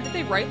opera, or did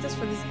they write this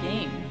for this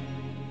game?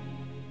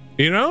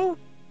 You know?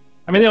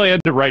 I mean, they only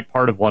had to write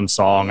part of one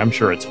song. I'm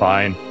sure it's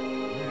fine.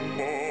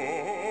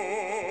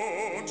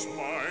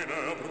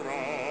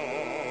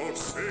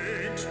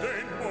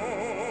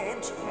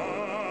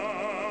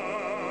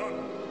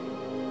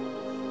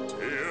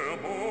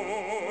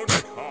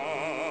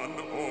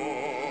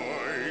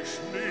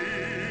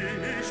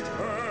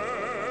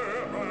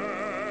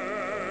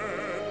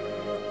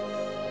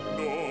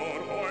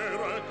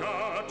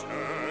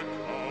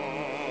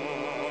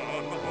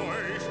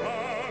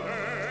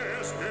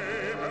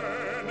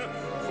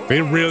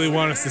 They really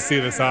want us to see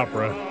this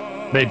opera.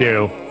 They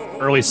do.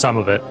 Or at least some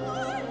of it.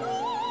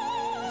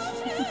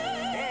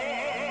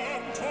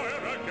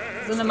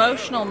 It's an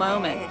emotional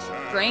moment.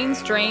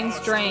 Drains, drains,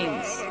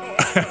 drains.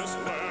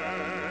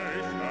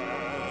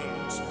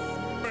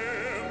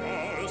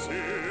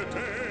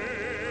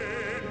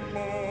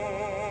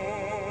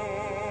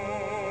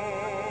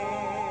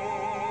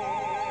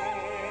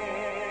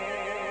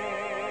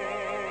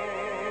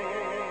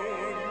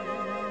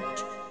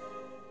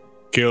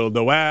 Kill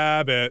the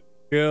wabbit.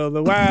 Kill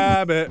the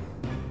wabbit.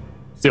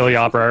 It's the only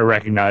opera I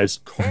recognize.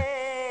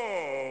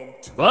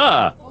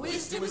 Ah!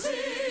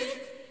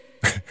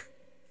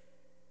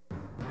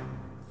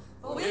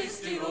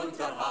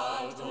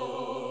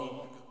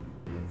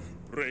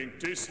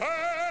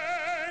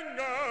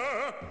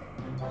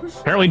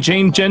 Apparently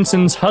Jane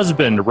Jensen's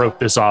husband wrote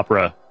this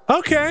opera.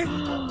 Okay.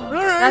 All right.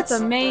 That's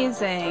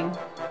amazing.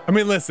 I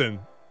mean, listen.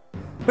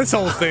 This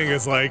whole thing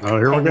is like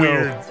here we go.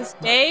 weird. Is this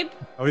Gabe?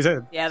 Oh, he's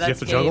it. Yeah, Does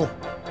that's he have to Gabe. juggle?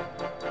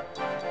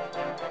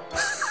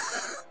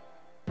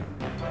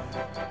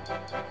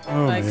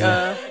 Oh, Like,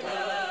 man.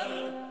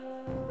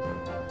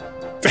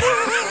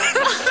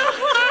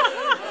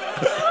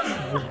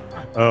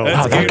 Oh,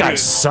 wow, that guy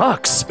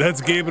sucks.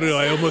 That's Gabriel.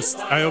 I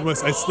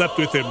slept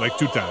with him like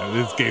 2 times.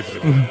 It's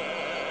Gabriel.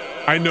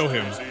 I know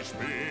him.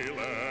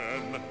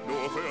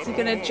 Is he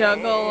gonna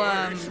juggle,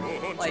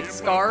 like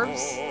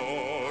scarves?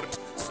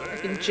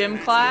 Like in gym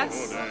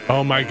class?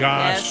 Oh my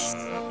gosh.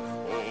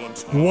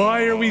 Yes.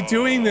 Why are we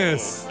doing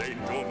this?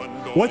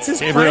 What's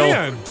his Gabriel.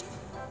 plan?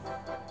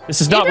 This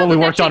is not what we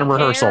worked on in Didn't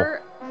rehearsal.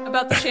 care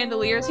about the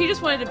chandeliers. He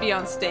just wanted to be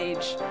on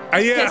stage. Yeah.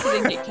 In case he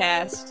didn't get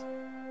cast.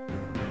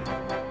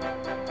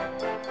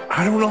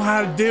 I don't know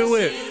how to do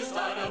it.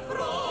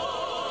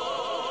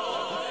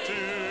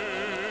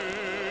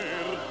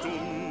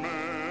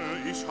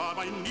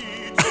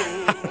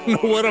 I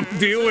don't know what I'm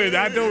doing.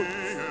 I don't.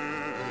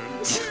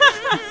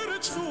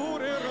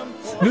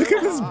 Look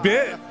at this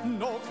bit.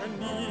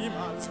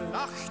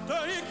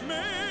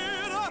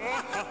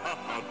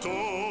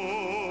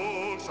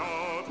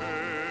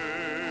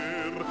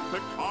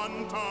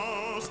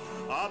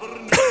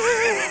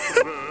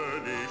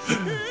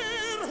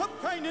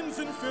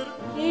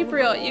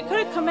 Gabriel, you could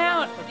have come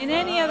out in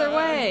any other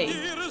way.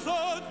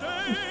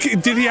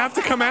 Did he have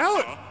to come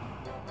out?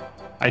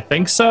 I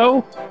think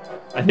so.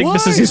 I think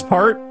this is his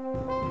part.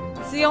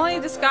 It's the only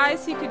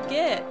disguise he could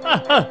get.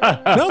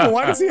 No, but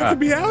why does he have to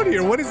be out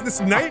here? What is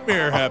this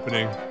nightmare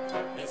happening?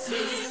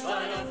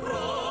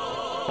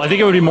 I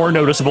think it would be more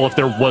noticeable if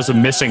there was a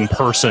missing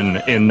person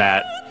in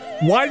that.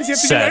 Why does he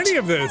have to set. do any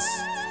of this?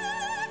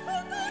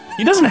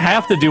 He doesn't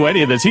have to do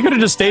any of this. He could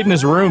have just stayed in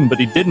his room, but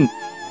he didn't.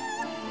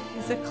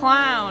 He's a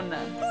clown.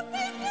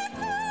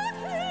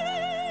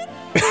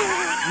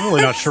 I'm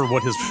really not sure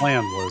what his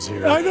plan was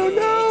here. I don't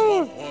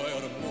know.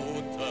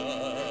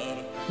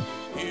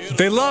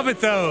 They love it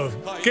though.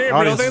 Gabriel,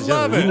 Audience they is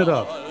love eating it.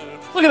 up.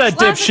 Look at that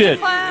dipshit.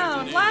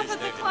 Clown. Laugh at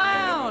the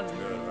clown.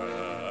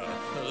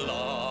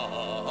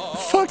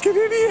 Fucking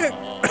idiot.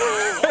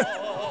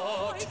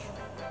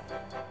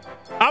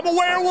 I'm a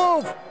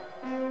werewolf.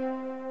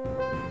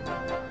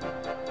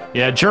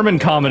 Yeah, German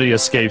comedy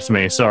escapes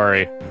me.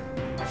 Sorry.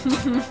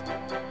 Just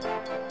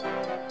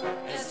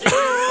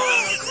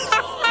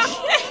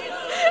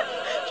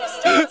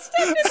don't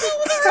stick this in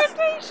the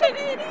rotation,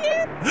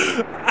 idiot.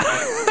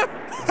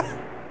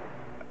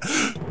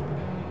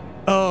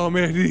 Oh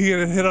man, did he get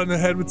a hit on the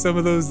head with some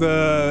of those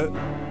things?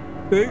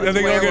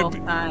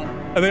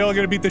 Are they all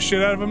gonna beat the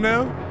shit out of him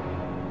now?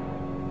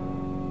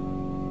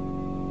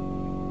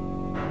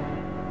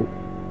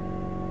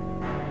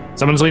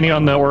 Someone's leaning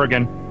on the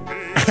organ.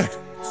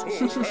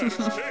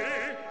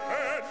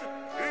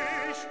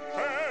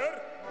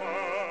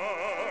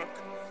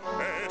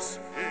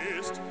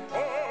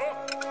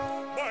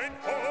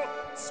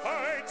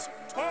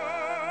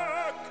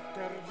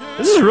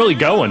 This is really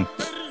going.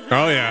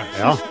 Oh yeah.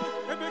 Yeah.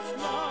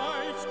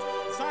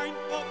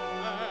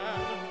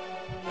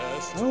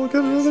 Oh, look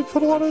at they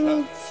put a lot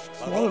of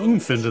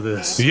oomph into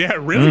this. Yeah,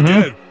 really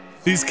good.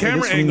 These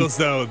camera angles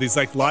though, these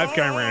like live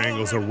camera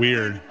angles are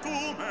weird.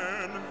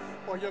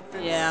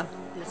 Yeah.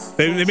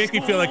 They make me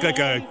feel like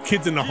a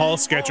Kids in the Hall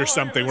sketch or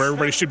something where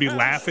everybody should be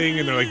laughing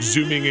and they're like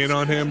zooming in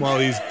on him while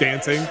he's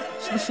dancing.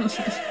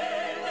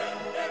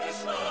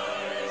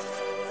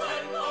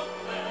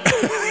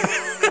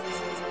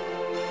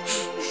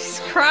 He's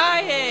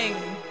crying.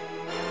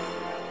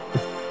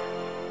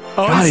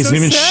 Oh, God, he's so an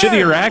even sad.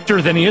 shittier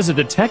actor than he is a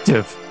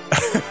detective.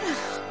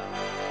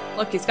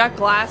 Look, he's got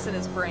glass in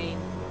his brain.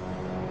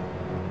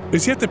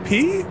 Does he have to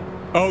pee?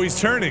 Oh, he's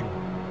turning.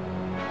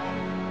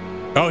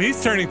 Oh,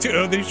 he's turning too.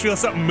 Oh, they feel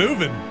something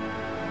moving.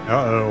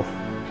 Uh-oh.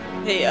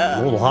 Hey,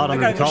 A little hot I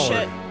under the gotta go collar.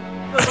 shit.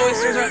 Those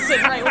oysters aren't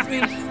sitting right with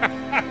me.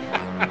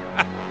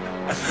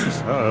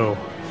 Uh-oh.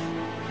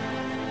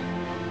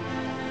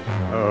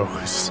 Oh,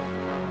 it's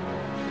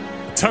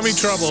Tummy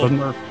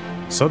trouble.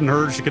 Sudden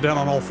urge to get down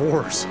on all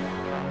fours.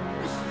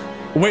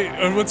 Wait,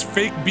 what's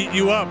fake beat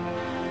you up?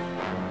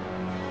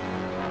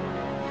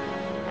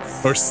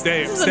 Or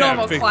stay. This is a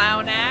normal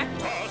clown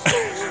act.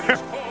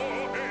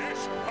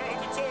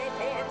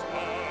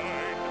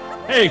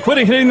 Hey, quit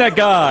hitting that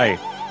guy.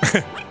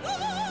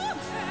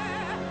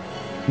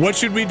 What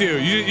should we do?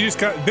 You just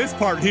got this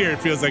part here.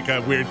 It feels like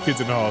a weird Kids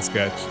in the Hall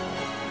sketch.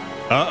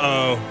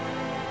 Uh-oh.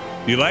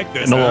 You like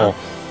this, And a huh?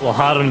 little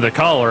hot under the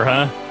collar,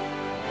 huh?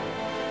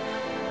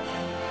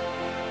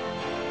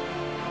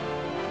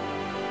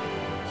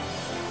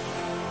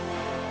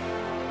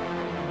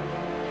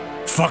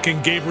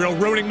 Fucking Gabriel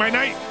ruining my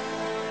night.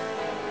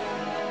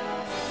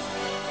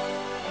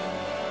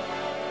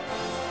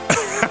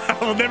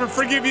 I'll never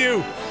forgive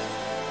you.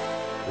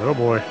 Oh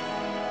boy.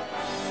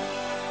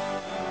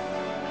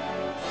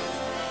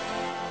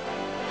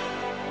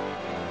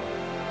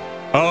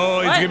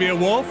 Oh, he's gonna be a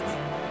wolf?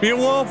 Be a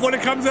wolf when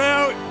it comes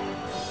out.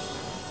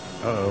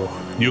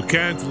 Uh-oh. You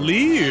can't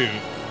leave.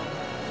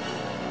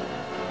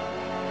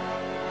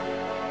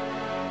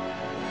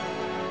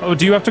 Oh,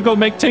 do you have to go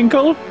make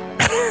tinkle?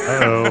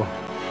 Uh-oh.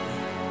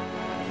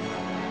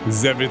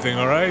 Is everything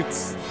all right?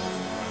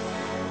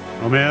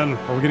 Oh man,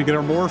 are we gonna get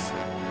our morph?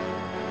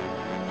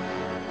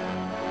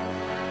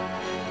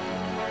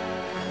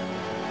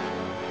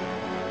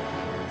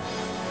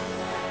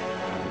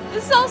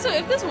 This is also,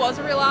 if this was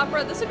a real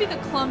opera, this would be the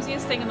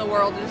clumsiest thing in the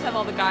world to just have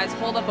all the guys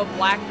hold up a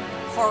black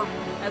harp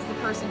as the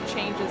person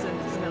changes in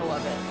the middle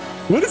of it.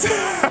 What is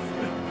that?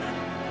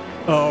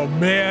 Oh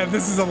man,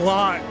 this is a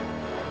lot.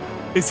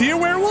 Is he a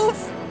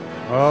werewolf?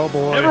 Oh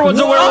boy. Everyone's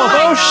a werewolf.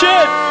 Oh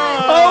shit!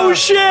 Oh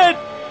shit!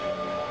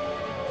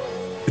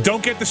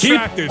 Don't get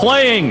distracted. Keep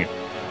playing.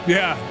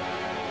 Yeah.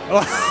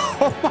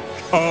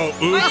 Oh,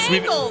 oops. My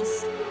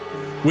ankles!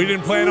 We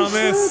didn't plan on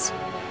this.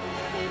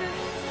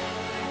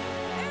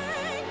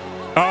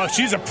 Oh,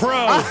 she's a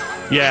pro.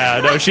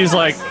 Yeah, no, she's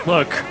like,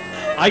 look,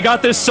 I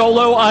got this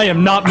solo. I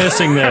am not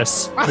missing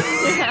this.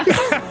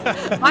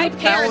 My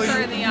parents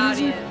are in the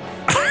audience.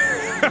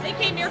 They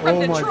came here from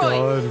Detroit.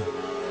 God.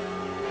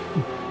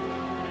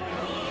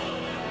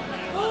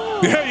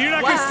 Yeah, you're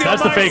not gonna steal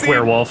That's the my fake scene.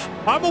 werewolf.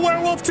 I'm a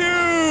werewolf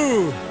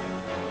too.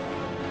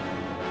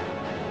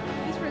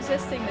 He's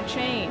resisting the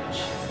change.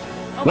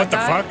 Oh What the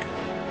my God. fuck?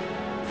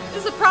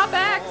 This is a prop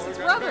axe. It's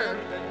rubber.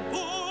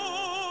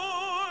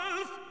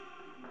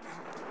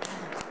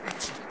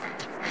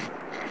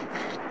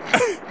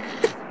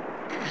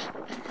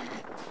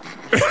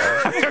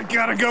 I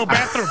gotta go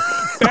bathroom.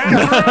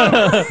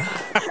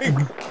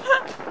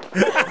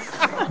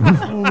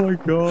 Oh my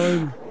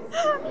god.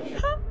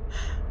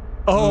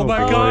 Oh my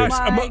gosh.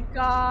 Oh my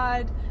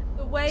God.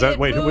 The way Is that, it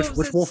wait, moves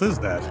which is wolf is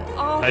that?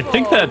 awful. I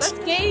think that's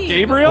Gabe.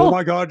 Gabriel. Oh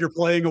my god, you're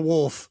playing a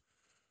wolf.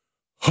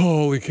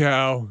 Holy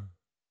cow.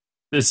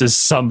 This is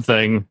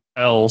something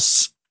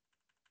else.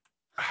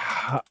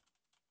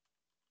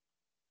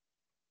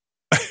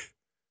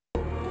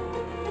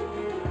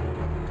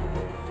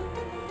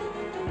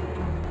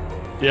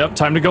 Yep,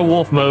 time to go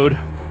wolf mode.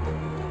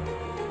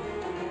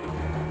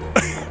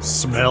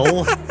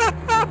 Smell?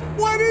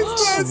 What is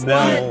that?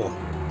 Smell.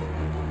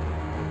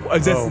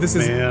 Is this, Oh, this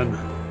is. man.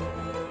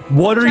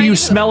 What are Trying you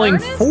to the smelling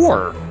furnace?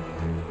 for?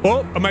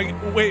 Oh, am I?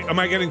 Wait, am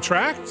I getting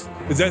tracked?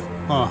 Is that?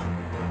 Huh.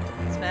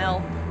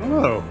 Smell.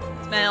 Oh.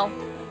 Smell.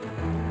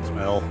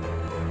 Smell.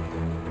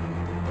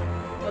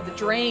 Oh, the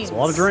drains. It's a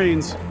lot of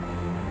drains.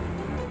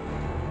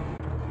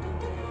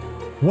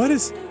 What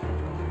is?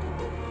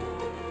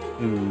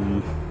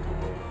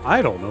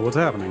 I don't know what's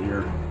happening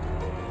here.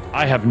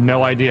 I have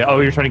no idea. Oh,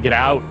 you're trying to get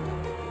out?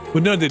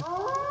 Well, no, did.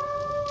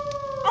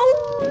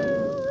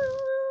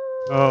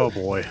 Oh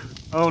boy.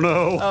 Oh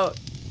no. Oh.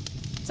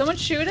 Someone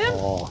shoot him?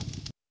 Oh.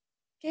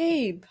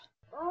 Gabe.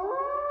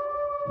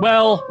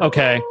 Well,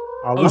 okay.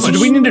 Oh, so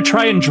do we need to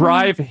try and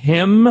drive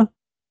him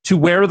to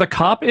where the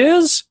cop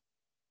is?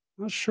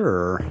 Not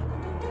sure.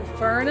 The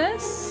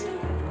furnace?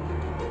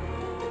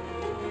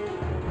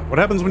 What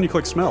happens when you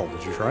click smell?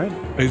 Did you try it?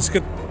 I just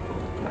get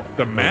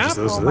the map.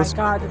 This, Oh my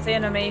God, it's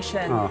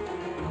animation. Huh.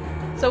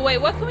 So wait,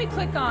 what can we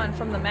click on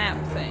from the map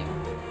thing?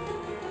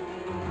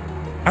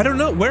 I don't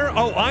know where.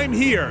 Oh, I'm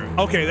here.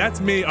 Okay,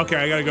 that's me. Okay,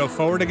 I gotta go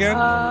forward again.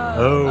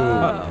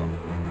 Oh.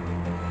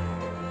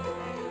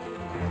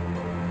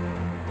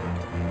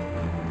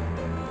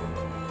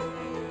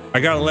 I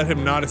gotta let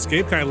him not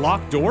escape. Can I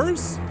lock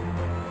doors?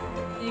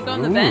 Can you go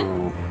in the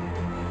vent?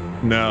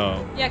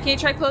 No. Yeah, can you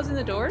try closing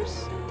the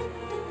doors?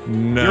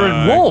 No. You're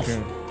a wolf.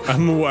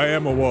 I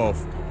am a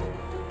wolf.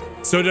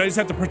 So do I just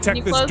have to protect Can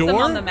you this close door? them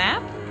on the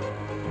map?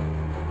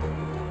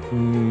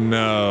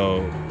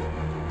 No.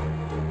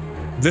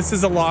 This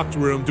is a locked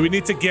room. Do we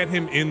need to get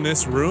him in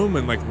this room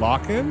and like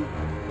lock him?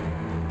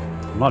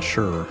 I'm not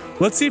sure.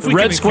 Let's see if The we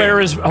red can. square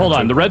is hold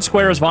on. The red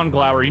square is Von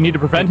Glauer. You need to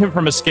prevent him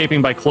from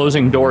escaping by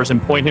closing doors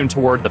and point him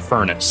toward the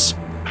furnace.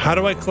 How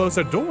do I close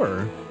a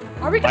door?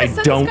 Are we gonna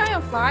set this guy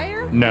on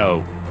fire?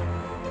 No.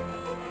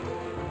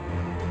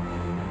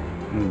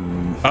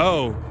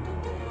 Oh.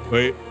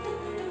 Wait.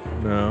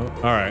 No.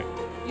 All right.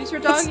 Use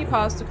your doggy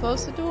paws to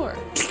close the door.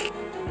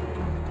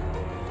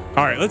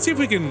 All right. Let's see if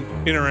we can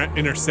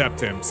intercept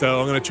him. So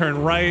I'm going to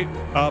turn right,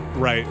 up,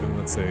 right, and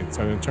let's see.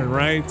 So I'm going to turn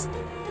right,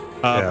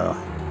 up,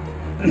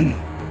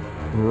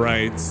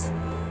 right.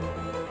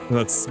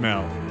 Let's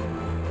smell.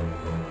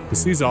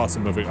 Because he's also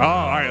moving. Oh,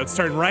 all right. Let's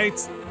turn right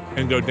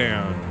and go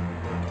down.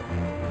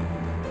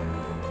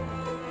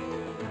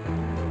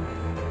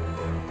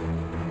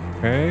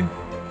 Okay.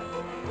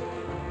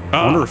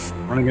 I wonder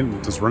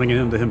if running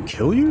into him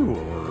kill you,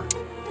 or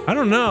I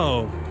don't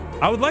know.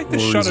 I would like to Or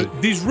shut is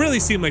it. These really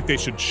seem like they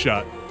should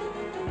shut.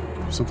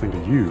 something to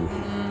you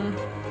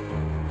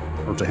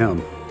or to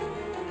him.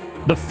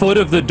 The foot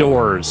of the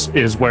doors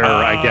is where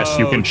I guess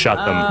you can shut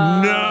them.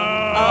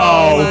 No.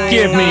 Oh,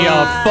 give me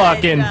a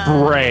fucking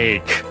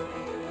break.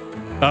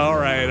 All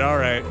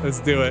right. Let's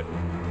do it.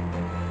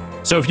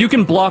 So if you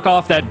can block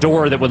off that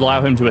door that would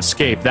allow him to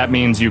escape, that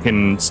means you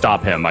can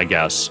stop him, I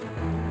guess.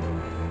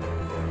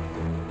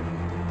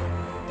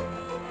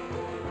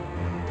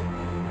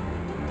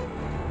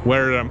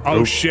 Where am I?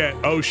 Oh shit.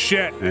 Oh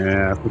shit.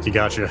 Yeah, I think he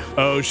got you.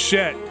 Oh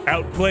shit.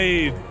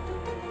 Outplayed.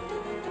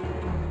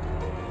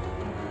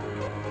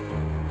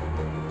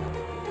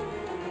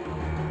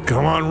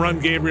 Come on, run,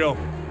 Gabriel.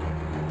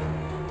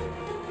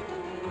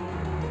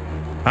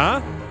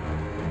 Huh?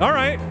 All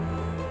right.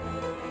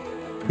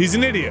 He's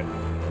an idiot.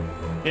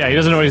 Yeah, he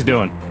doesn't know what he's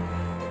doing.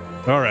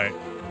 All right.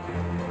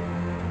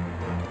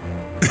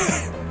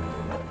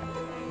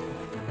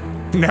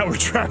 Now we're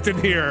trapped in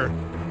here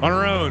on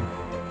our own.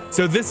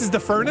 So this is the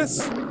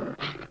furnace?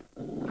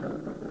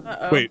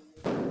 Uh-oh. Wait.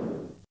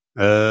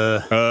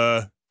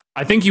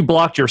 I think you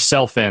blocked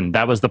yourself in.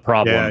 That was the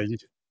problem.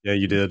 Yeah,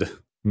 you did.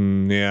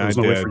 Yeah, There's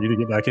I no way did. for you to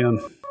get back in.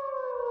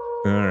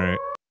 All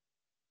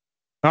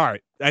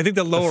right. I think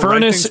the lower The right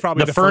furnace, thing's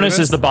probably the furnace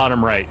is the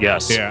bottom right,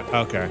 yes. Yeah,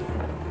 okay.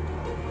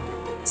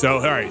 So,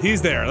 all right,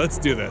 he's there. Let's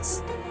do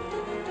this.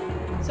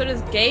 So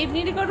does Gabe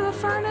need to go to the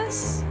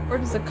furnace? Or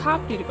does the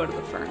cop need to go to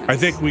the furnace? I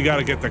think we got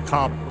to get the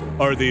cop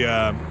or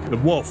the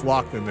wolf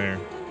locked in there.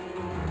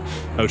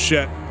 Oh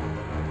shit.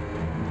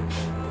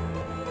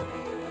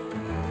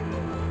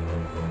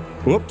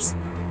 Whoops.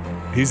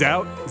 He's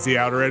out? Is he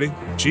out already?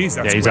 Jeez,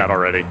 that's Yeah, he's quick. out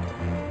already.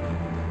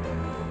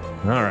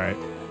 All right.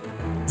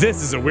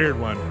 This is a weird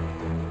one.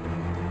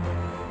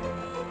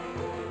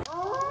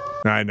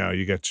 I know,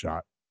 you get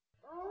shot.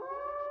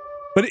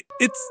 But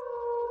it's...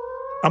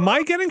 Am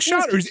I getting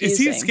shot? Or is he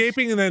confusing.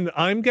 escaping and then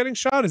I'm getting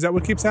shot? Is that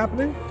what keeps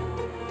happening?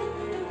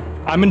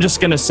 I'm just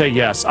going to say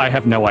yes. I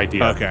have no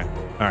idea. Okay.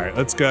 All right,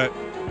 let's go.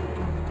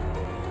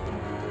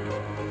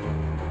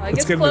 I Let's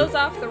guess get him close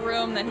off the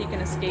room that he can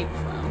escape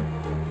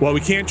from. Well,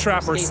 we can't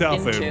trap Escape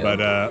ourselves in, into.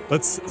 but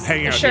let's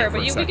hang out Sure, here for but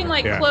a we second. can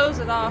like Yeah. close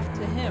it off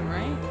to him,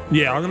 right?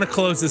 Yeah, I'm gonna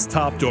close this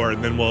top door,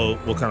 and then we'll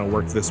kind of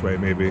work this way,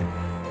 maybe.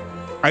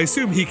 I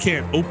assume he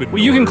can't open.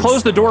 Well, you can doors.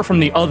 close the door from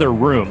the other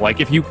room. Like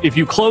if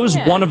you close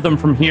one of them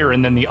from here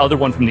and then the other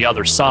one from the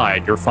other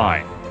side, you're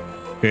fine.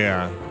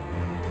 Yeah.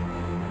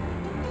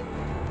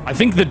 I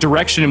think the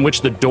direction in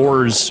which the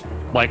doors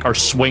like are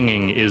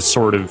swinging is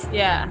sort of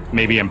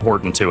maybe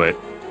important to it.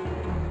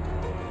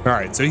 All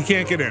right, so he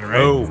can't get in,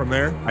 right? From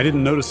there. I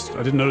didn't notice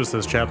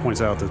this. Chat points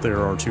out that there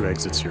are 2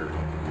 exits here.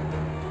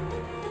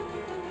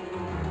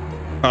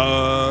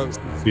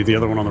 See the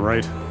other one on the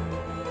right?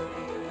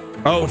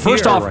 Oh,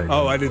 first here. off-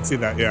 Oh, I didn't see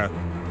that. Yeah.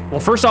 Well,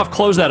 first off,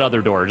 close that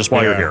other door just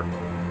while you're here.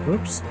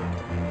 Whoops.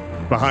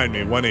 Behind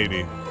me,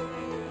 180.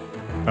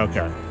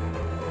 Okay.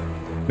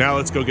 Now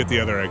let's go get the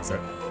other exit.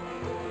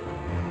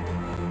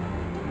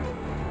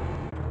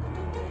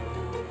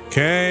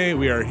 Okay,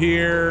 we are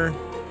here.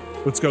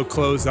 Let's go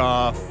close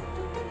off.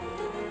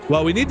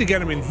 Well, we need to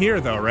get him in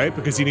here, though, right?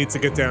 Because he needs to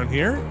get down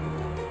here.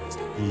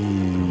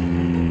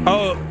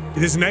 Oh,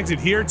 there's an exit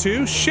here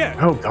too. Shit.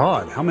 Oh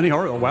God, how many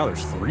are? Oh wow,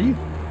 there's 3. All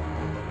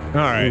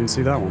right. I didn't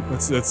see that one.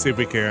 Let's see if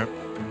we can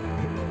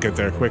get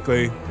there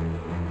quickly.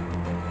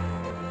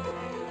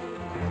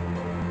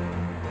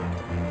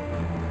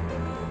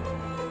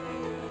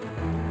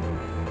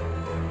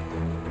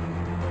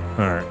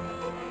 All right.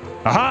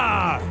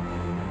 Aha!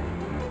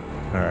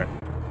 All right.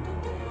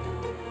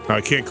 Oh,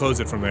 I can't close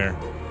it from there.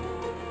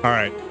 All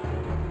right.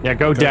 Yeah,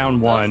 go down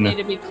Both one. need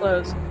to be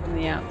closed from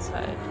the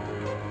outside.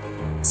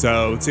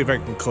 So let's see if I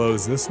can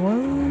close this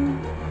one.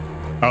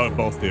 Oh,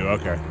 both do.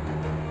 Okay.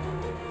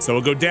 So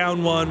we'll go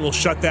down one, we'll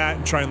shut that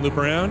and try and loop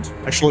around.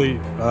 Actually,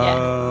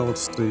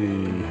 let's see.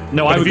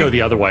 No, I would go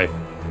the other way.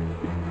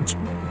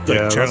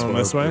 Like channel them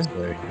this way?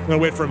 I'm gonna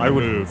wait for him to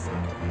move.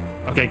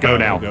 Okay, go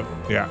now. Go.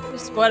 Yeah.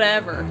 Just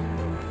whatever.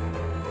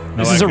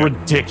 This is a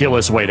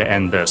ridiculous way to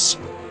end this.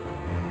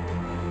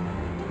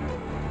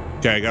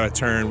 Okay, I gotta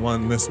turn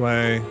one this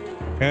way.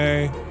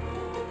 Okay.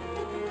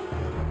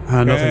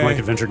 Nothing like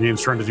adventure games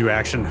trying to do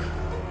action.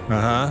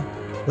 Uh-huh.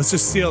 Let's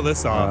just seal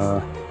this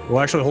off. Well,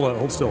 actually,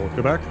 hold still.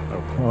 Go back. Oh,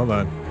 hold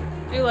on.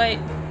 Too late.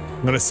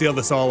 I'm gonna seal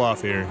this all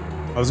off here.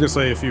 I was gonna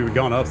say if you had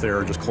gone up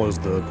there, just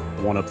closed the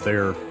one up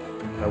there,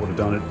 that would have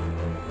done it.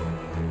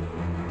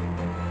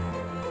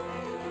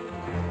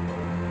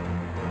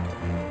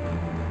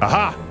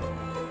 Aha!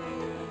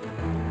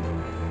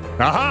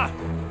 Aha!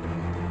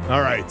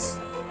 All right.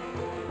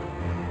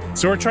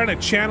 So we're trying to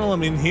channel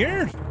him in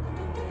here?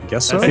 I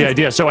guess so. That's the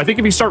idea. So I think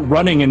if you start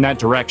running in that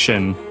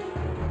direction.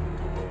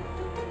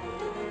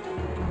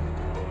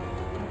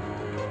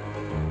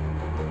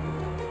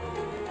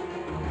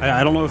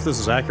 I don't know if this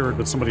is accurate,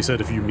 but somebody said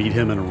if you meet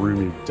him in a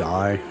room, you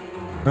die.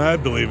 I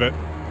believe it.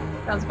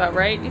 Sounds about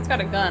right. He's got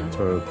a gun.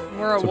 So,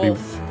 We're a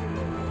wolf.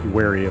 Be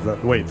wary of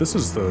that. Wait, this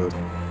is the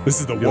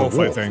wolf,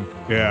 I think.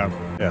 Yeah.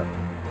 Yeah.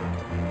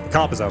 The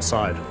cop is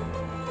outside.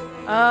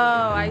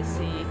 Oh, I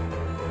see.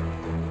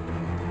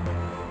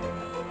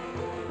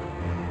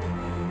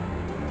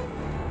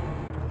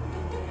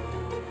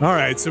 All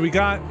right, so we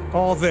got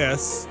all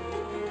this.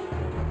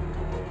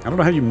 I don't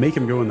know how you make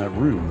him go in that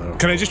room, though.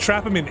 Can I just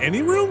trap him in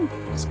any room?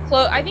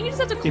 I think you just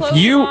have to close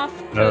him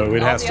off. No,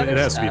 it has to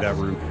be that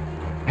room.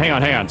 Hang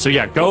on. So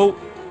yeah, go.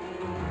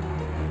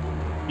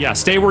 Yeah,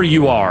 stay where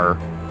you are.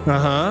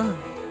 Uh-huh.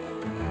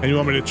 And you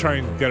want me to try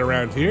and get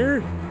around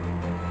here?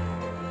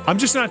 I'm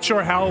just not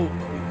sure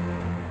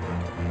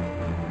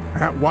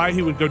why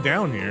he would go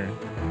down here.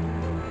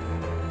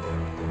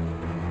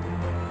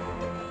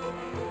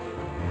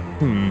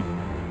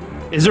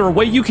 Is there a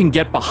way you can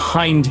get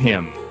behind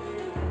him?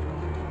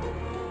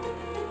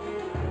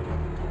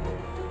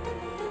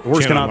 The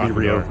doors cannot be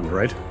reopened,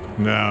 right?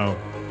 No.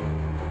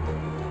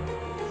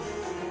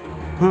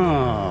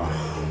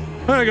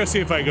 I'm gonna go see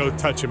if I go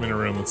touch him in a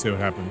room. Let's see what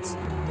happens.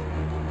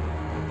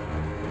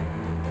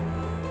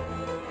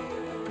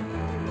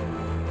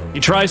 He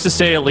tries to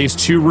stay at least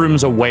 2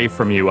 rooms away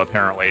from you,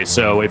 apparently.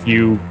 So if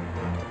you,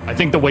 I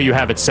think the way you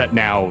have it set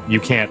now, you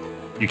can't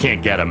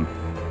get him.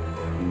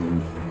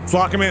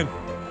 Flock him in.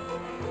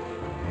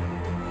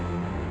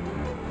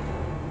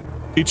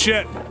 Eat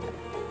shit.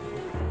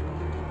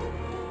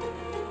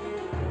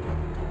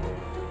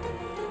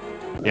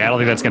 Yeah, I don't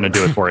think that's going to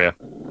do it for you.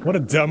 What a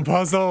dumb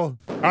puzzle.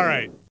 All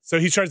right. So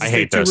he tries to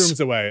stay 2 rooms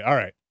away. All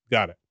right.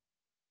 Got it.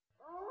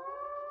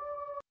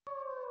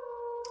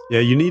 Yeah,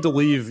 you need to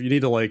leave. You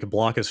need to like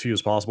block as few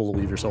as possible to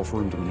leave yourself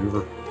room to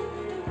maneuver.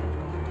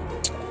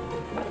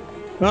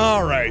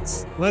 All right.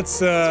 Let's.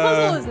 This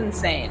puzzle is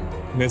insane.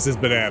 This is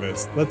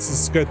bananas. Let's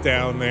just get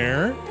down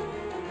there.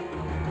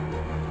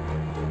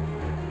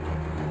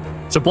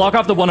 So block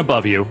off the one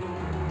above you,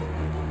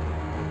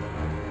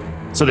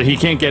 so that he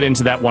can't get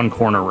into that one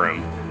corner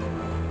room.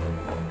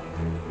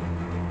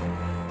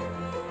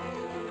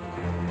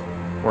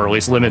 Or at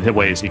least limit the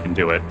ways he can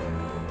do it.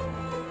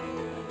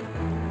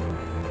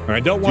 I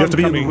don't Do want you have to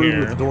be in the coming room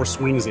here. that the door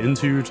swings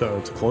into to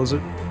close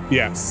it?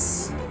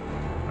 Yes.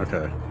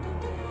 Okay.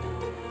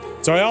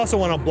 So I also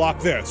want to block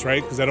this,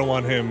 right? Because I don't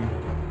want him.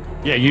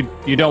 Yeah,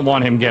 you don't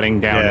want him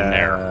getting down in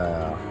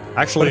there.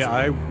 Actually,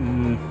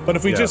 but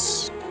if we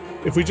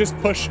just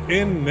push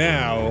in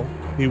now,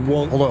 he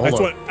won't. Hold on.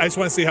 I just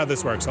want to see how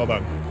this works. Hold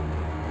on.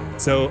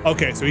 So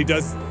okay, so he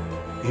does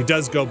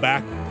go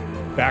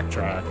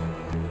backtrack.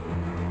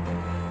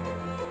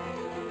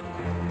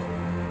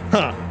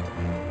 Huh.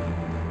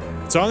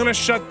 So I'm gonna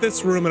shut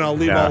this room and I'll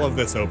leave all of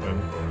this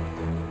open.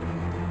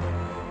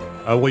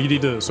 Well, you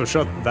need to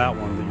shut that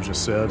one that you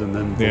just said, and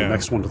then the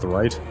next one to the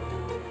right.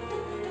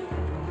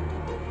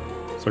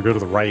 So go to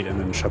the right and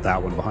then shut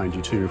that one behind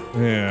you too.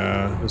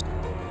 Yeah.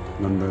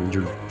 And then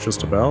you're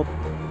just about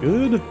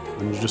good.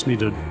 And you just need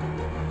to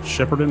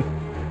shepherd him.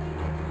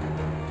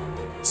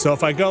 So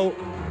if I go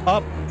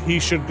up, he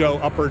should go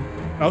upward.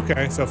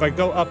 Okay, so if I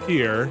go up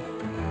here,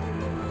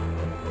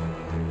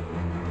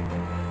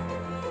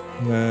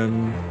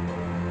 then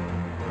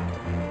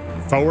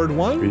forward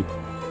one? Maybe.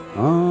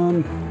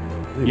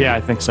 Yeah,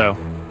 I think so.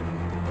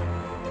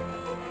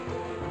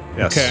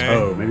 Yes. Okay.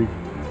 Oh, maybe.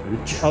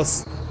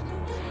 Let's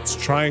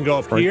try and go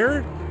up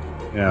here.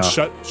 Yeah.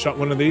 Shut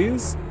one of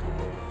these.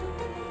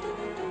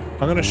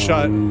 I'm gonna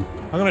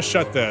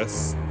shut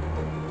this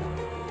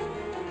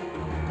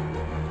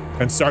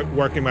and start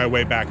working my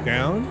way back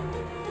down.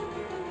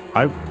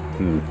 I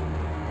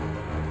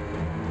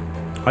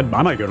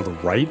might go to the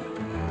right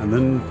and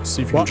then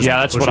see if you can just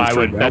that's push what him I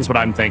straight would. down. That's what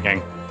I'm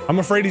thinking. I'm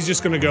afraid he's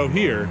just gonna go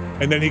here,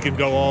 and then he can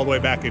go all the way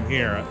back in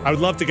here. I would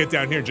love to get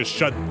down here and just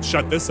shut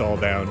this all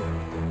down.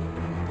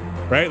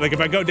 Right? Like if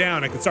I go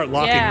down, I can start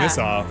locking this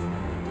off.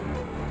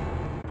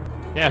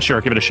 Yeah,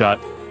 sure. Give it a shot.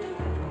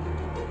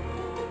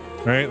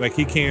 Right? Like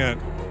he can't.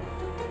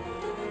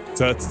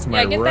 So that's to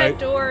my get right. that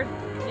door.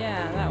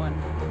 Yeah, that one.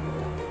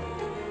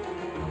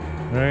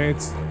 Right.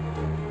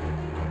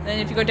 Then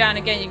if you go down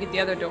again, you get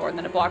the other door, and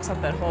then it blocks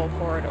up that whole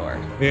corridor.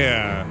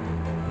 Yeah.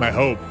 My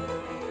hope.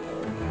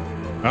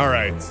 All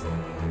right.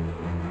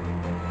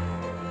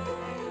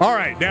 All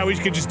right, now we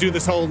can just do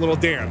this whole little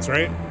dance,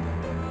 right?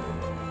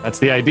 That's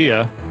the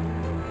idea.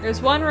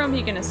 There's one room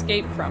he can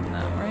escape from,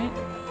 though, right?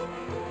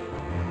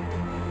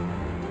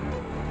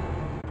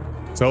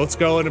 So let's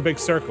go in a big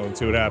circle and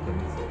see what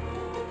happens.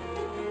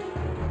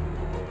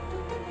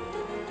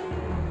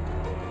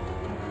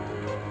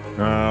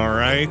 All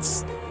right.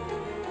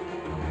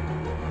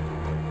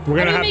 We're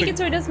gonna How do have you make to it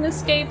so he doesn't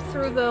escape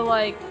through the,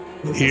 like...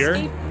 here.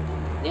 Escape?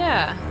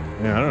 Yeah.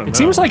 Yeah, I don't know. It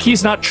seems like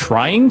he's not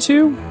trying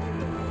to.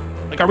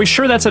 Like, are we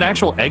sure that's an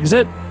actual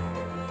exit?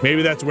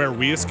 Maybe that's where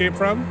we escape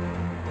from.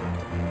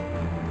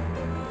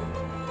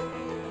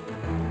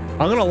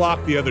 I'm gonna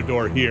lock the other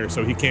door here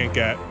so he can't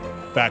get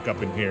back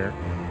up in here.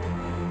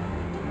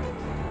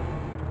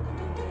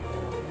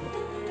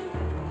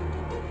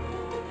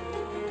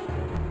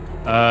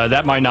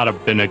 That might not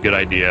have been a good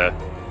idea.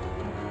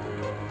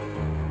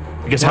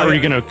 Because how are you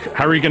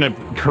gonna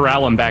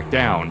corral him back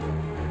down?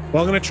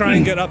 Well, I'm gonna try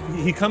and get up.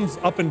 He comes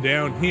up and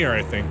down here,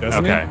 I think,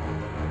 doesn't he? Okay.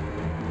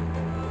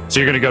 So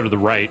you're gonna go to the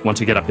right once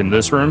you get up in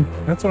this room?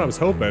 That's what I was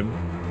hoping.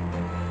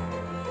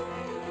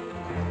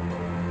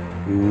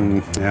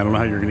 Yeah, I don't know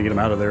how you're gonna get him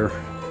out of there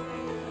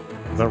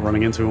without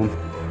running into him.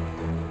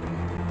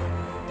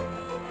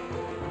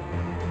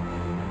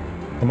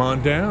 Come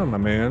on down, my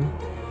man.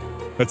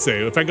 Let's see.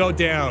 If I go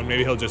down,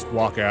 maybe he'll just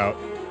walk out.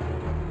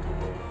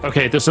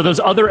 Okay, so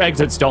those other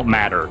exits don't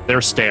matter.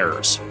 They're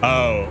stairs.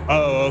 Oh,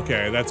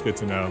 okay. That's good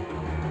to know.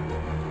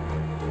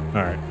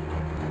 All right.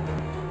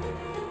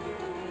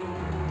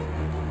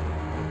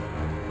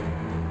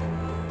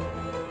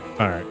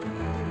 All right.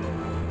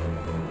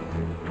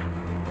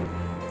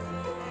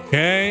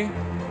 Okay.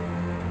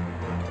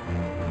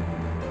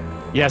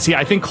 Yeah, see,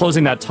 I think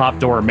closing that top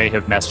door may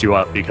have messed you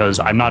up because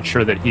I'm not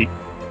sure that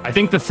I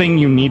think the thing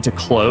you need to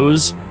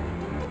close...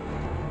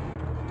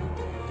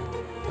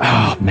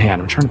 Oh,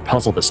 man, I'm trying to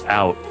puzzle this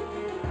out.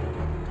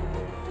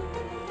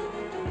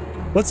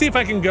 Let's see if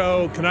I can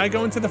go. Can I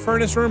go into the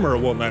furnace room or it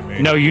won't let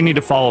me? No, you need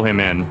to follow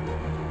him in.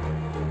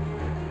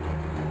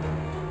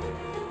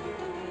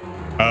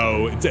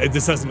 Oh,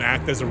 this doesn't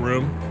act as a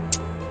room?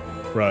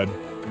 Crud.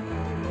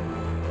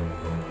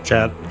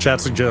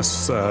 Chat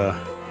suggests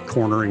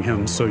cornering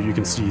him so you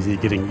can see the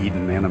getting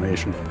eaten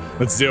animation.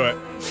 Let's do it.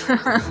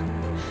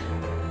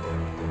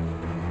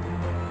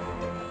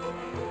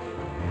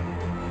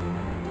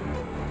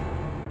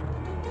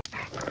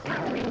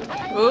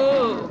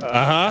 Ooh.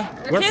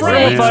 We're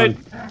friends.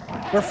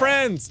 We're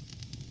friends.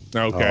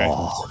 Okay.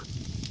 Oh.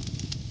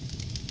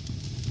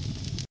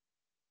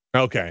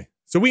 Okay.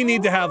 So we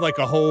need to have like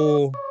a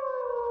whole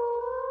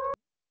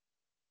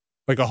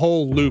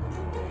loop.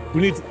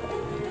 We need to,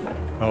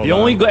 the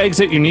only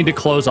exit you need to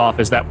close off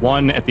is that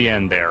one at the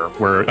end there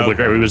where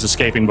he was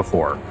escaping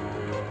before.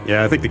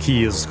 Yeah, I think the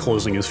key is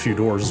closing as few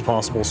doors as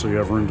possible so you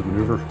have room to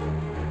maneuver.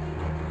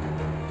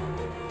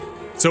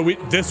 So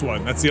this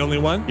one, that's the only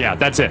one? Yeah,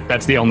 that's it.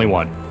 That's the only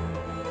one.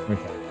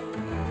 Okay.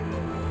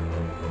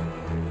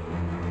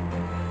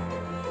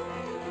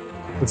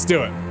 Let's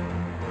do it.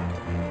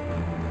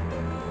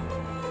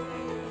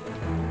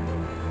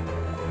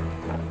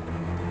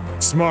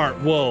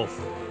 Smart wolf.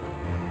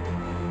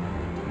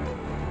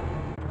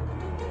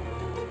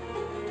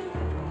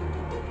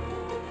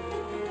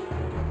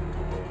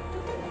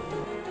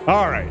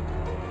 All right.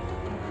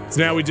 So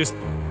now we just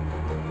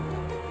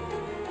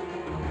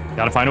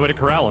gotta find a way to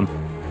corral him.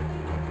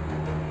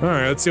 All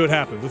right, let's see what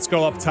happens. Let's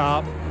go up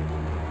top.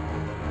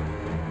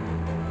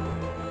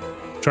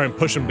 Try and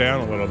push him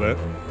down a little bit.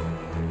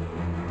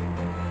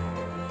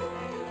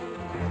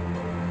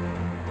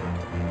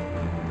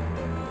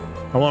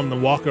 I want him to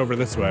walk over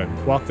this way.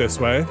 Walk this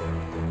way.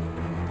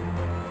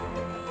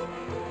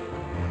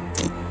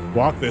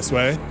 Walk this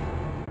way.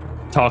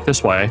 Talk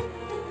this way.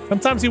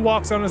 Sometimes he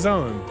walks on his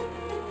own.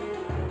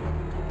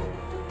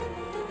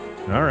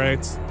 All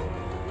right.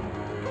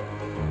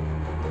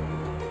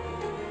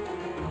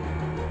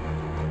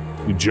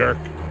 You jerk.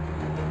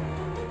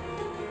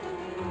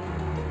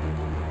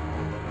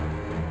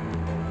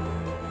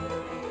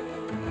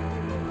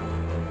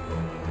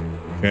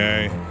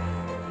 Okay.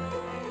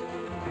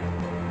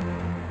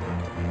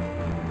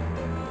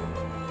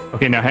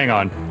 Okay, now hang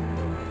on.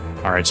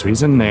 All right, so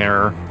he's in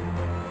there.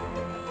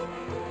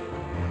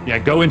 Yeah,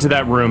 go into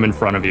that room in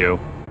front of you.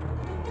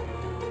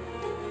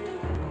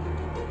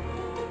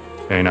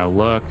 Okay, now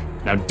look.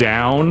 Now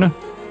down.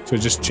 So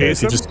just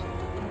chase him?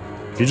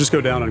 If you just go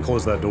down and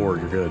close that door,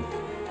 you're good.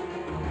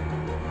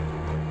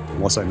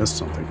 Unless I missed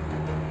something.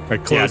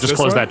 Yeah, just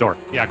close that door.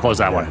 Yeah, close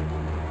that one.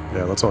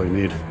 Yeah, that's all you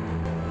need.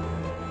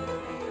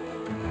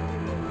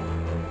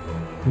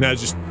 Now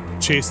just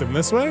chase him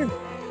this way?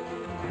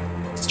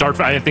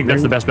 I think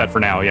that's the best bet for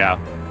now, yeah.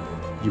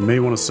 You may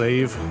want to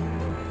save.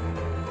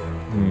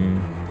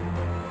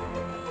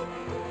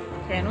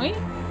 Can we?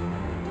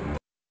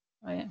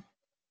 Oh, yeah.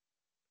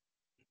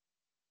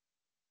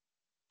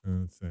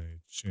 Let's say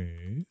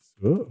chase.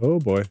 Oh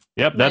boy.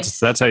 Yep,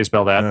 that's how you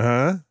spell that.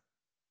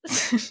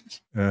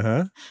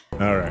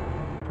 All right.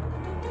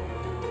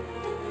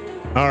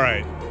 All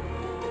right.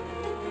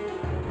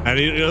 And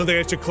you don't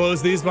think I should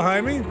close these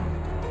behind me?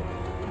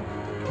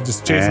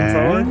 Just chase them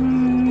forward?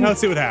 Now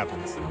let's see what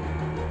happens.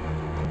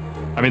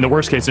 I mean, the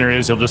worst case scenario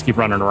is he'll just keep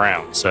running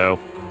around, so.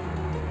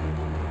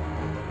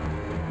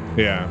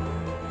 Yeah.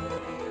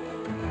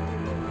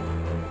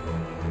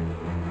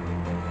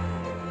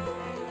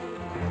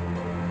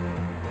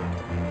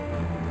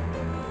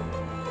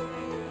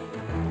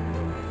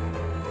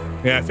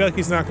 Yeah, I feel like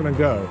he's not going to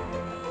go.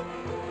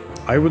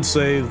 I would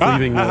say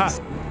leaving a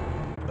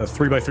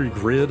 3x3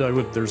 grid.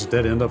 There's a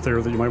dead end up there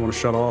that you might want to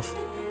shut off.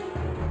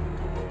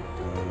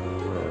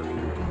 Where are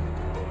you?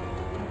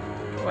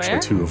 Where?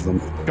 Actually, 2 of them.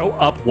 Go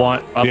up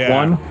one. Yeah.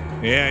 One.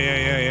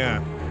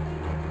 Yeah.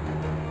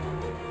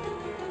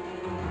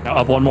 Now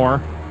up one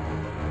more.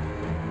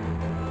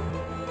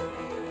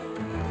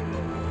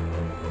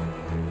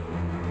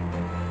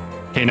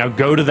 Okay, now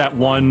go to that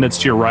one that's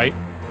to your right.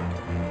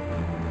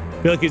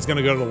 I feel like he's going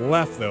to go to the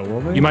left, though,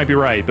 won't he? You might be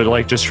right, but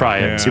like, just try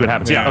it and see what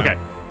happens. Yeah, okay.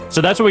 So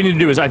that's what we need to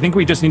do is I think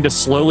we just need to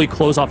slowly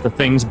close off the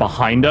things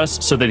behind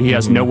us so that he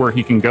has nowhere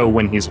he can go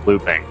when he's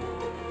looping.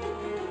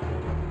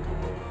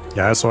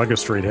 Yeah, so I go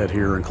straight ahead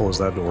here and close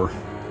that door.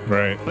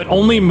 Right. But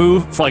only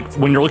move, like,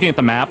 when you're looking at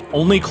the map,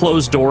 only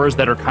close doors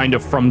that are kind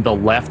of from the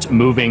left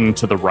moving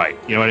to the right.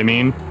 You know what I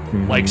mean?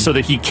 Like, so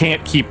that he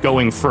can't keep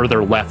going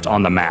further left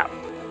on the map.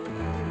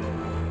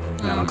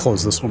 And I'll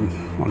close this one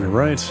on your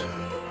right.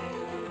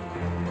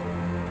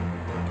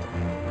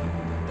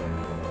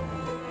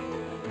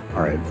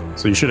 All right,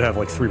 so you should have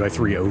like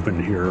 3x3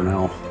 open here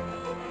now.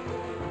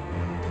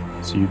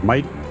 So you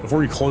might,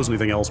 before you close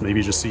anything else,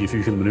 maybe just see if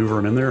you can maneuver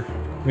him in there.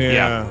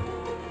 Yeah.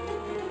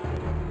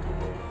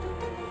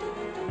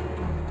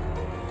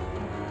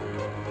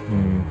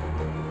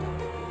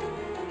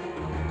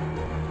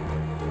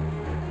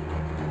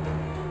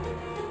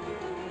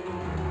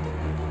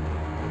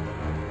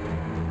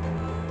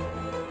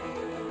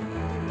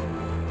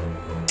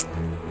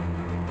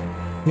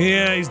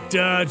 Yeah, he's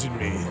dodging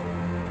me.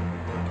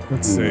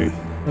 Let's see.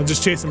 I'll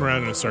just chase him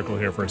around in a circle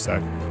here for a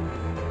sec.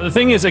 The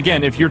thing is,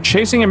 again, if you're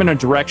chasing him in a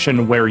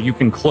direction where you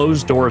can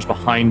close doors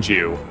behind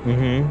you,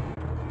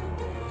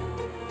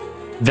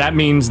 that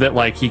means that,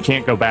 like, he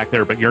can't go back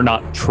there, but you're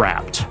not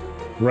trapped.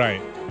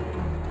 Right.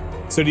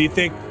 So do you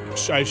think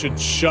I should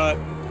shut,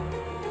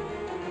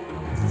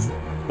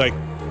 like,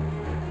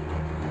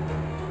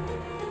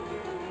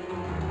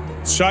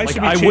 I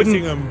should be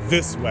chasing him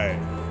this way?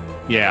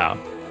 Yeah.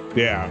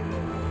 Yeah.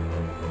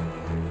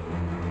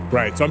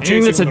 Right, so I'm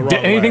chasing him the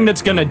wrong anything way.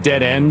 that's going to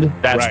dead end,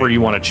 that's Right. where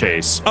you want to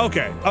chase.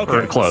 Okay.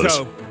 Or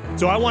close.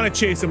 So I want to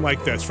chase him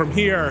like this. From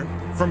here,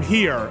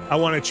 I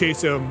want to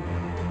chase him.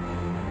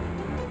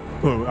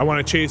 Ooh, I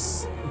want to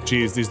chase.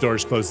 Geez, these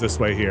doors close this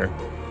way here.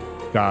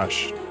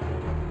 Gosh.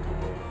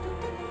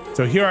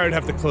 So here I would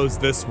have to close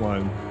this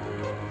one.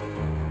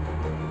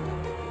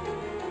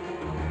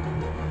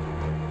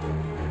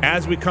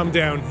 As we come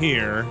down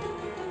here,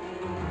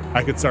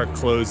 I could start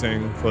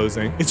closing.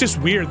 It's just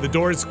weird. The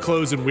doors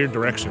close in weird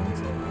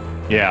directions.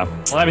 Yeah.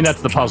 Well, I mean,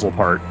 that's the puzzle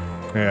part.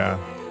 Yeah.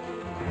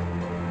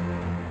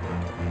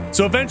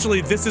 So eventually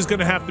this is going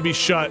to have to be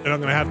shut, and I'm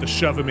going to have to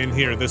shove him in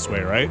here this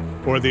way, right?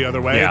 Or the other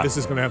way? Yeah. This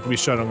is going to have to be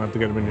shut. I'm going to have to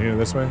get him in here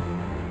this way.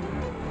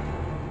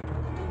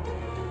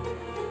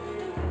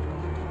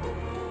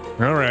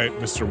 All right,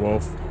 Mr.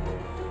 Wolf.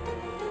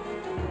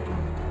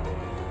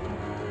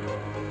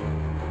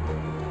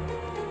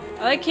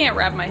 I can't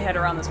wrap my head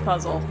around this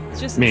puzzle.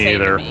 It's just Me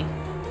insane either. to me.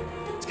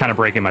 It's kind of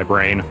breaking my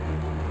brain.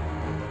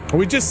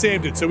 We just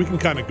saved it, so we can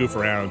kind of goof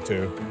around,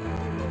 too.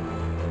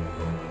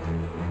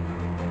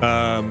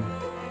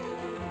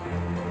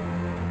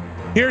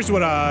 Here's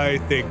what I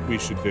think we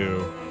should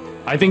do.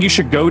 I think you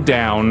should go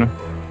down.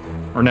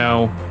 Or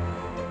no.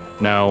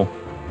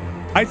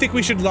 I think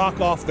we should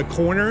lock off the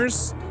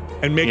corners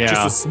and make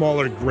just a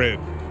smaller grid.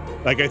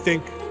 Like, I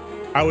think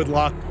I would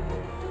lock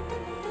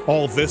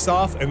all this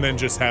off and then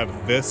just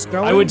have this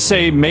going. I would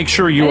say make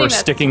sure you are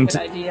sticking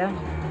to... idea.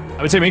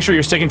 I would say make sure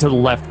you're sticking to the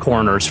left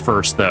corners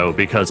first, though,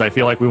 because I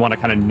feel like we want to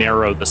kind of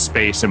narrow the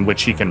space in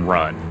which he can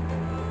run.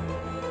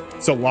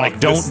 So lock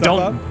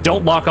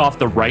don't lock off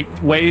the right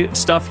way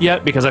stuff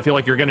yet, because I feel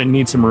like you're going to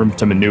need some room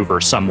to maneuver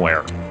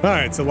somewhere. All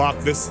right, so lock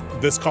this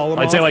column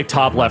I'd off? say like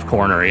top left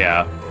corner,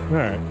 yeah. All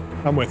right,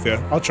 I'm with you.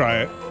 I'll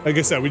try it. Like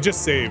I said, we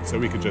just saved, so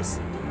we could just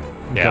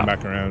come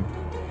back around.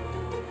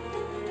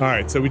 All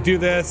right, so we do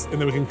this,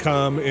 and then we can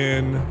come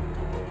in.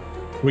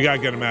 We got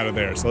to get him out of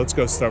there, so let's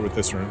go start with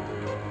this room.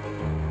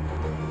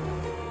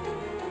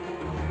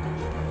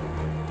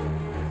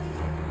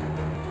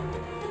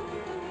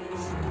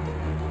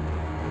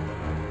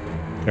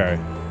 Okay.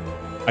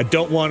 I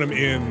don't want him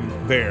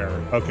in there.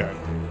 Okay.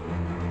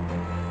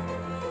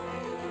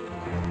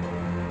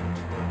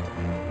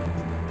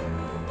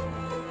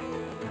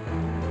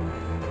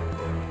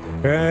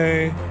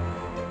 Okay.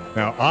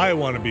 Now I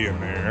want to be in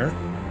there.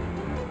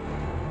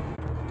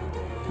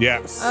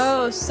 Yes.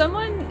 Oh,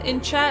 someone in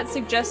chat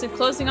suggested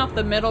closing off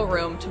the middle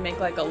room to make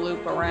like a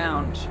loop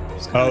around.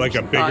 Oh, like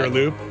a bigger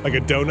loop? Like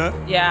a donut?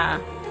 Yeah.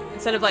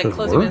 Instead of like Could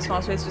closing in a work.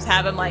 small space, just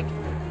have him like,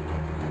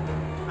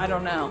 I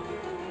don't know.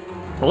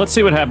 Well, let's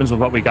see what happens with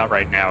what we got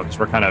right now, because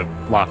we're kind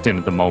of locked in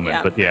at the moment.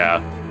 Yeah. But yeah,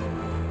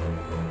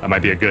 that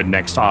might be a good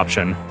next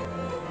option.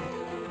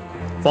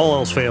 If all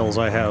else fails,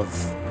 I have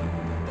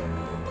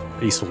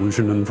a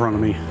solution in front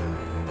of me.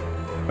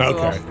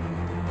 Okay.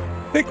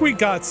 I think we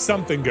got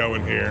something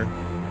going here.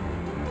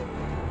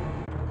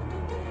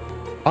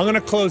 I'm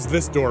gonna close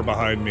this door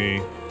behind me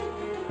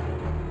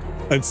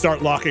and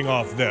start locking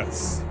off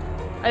this.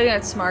 I think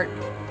that's smart.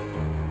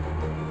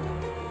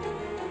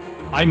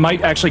 I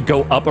might actually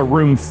go up a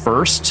room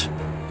first.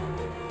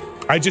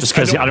 Just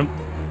because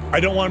I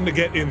don't want him to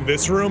get in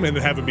this room and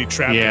have him be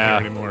trapped in here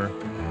anymore.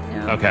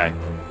 Yeah. Okay.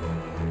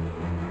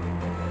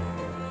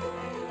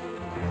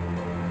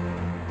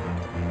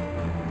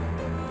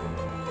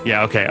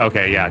 Yeah,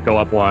 okay, yeah, go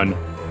up one.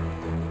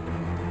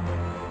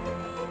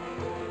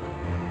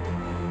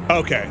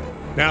 Okay.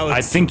 Now let's...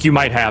 I think you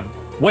might have...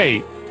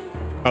 Wait.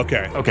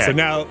 Okay. Okay. So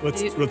now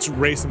let's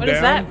race him What down.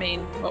 does that mean?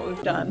 What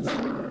we've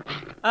done?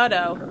 Oh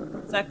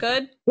no. Is that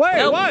good? Wait,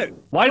 Nope. what?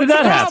 Why did What's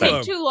that the happen?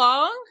 problem? Take too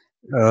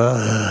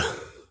long?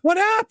 What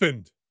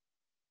happened?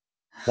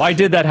 Why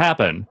did that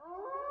happen?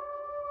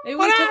 Maybe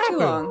What we took happened?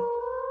 too long.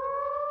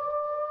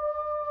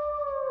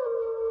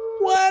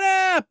 What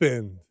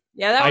happened?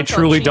 Yeah, that I one felt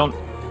truly cheap. don't...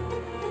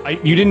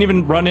 you didn't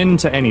even run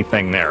into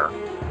anything there.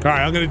 All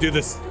right, I'm gonna do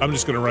this. I'm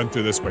just gonna run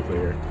through this quickly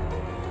here.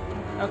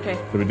 Okay.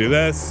 Let me do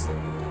this. I'm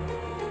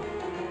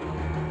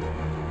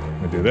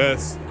gonna do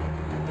this.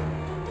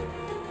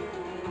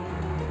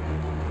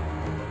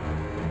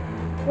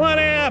 What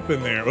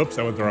happened there? Oops,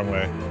 I went the wrong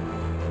way.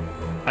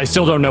 I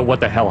still don't know what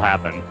the hell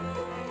happened.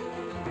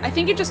 I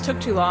think it just took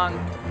too long.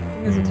 I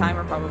think there's a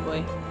timer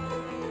probably.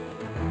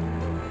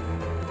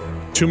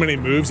 Too many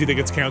moves? You think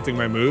it's counting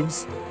my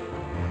moves?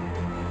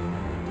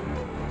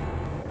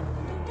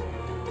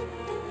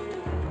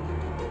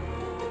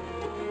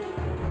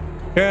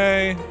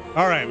 Okay.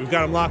 All right, we've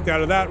got him locked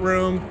out of that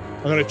room.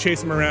 I'm gonna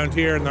chase him around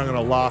here, and then I'm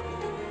gonna lock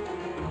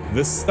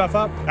this stuff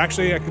up.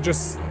 Actually, I could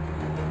just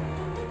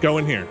go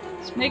in here.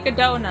 Let's make a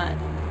donut.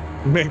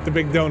 Make the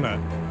big donut.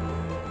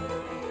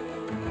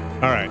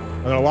 All right,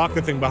 I'm gonna lock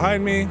the thing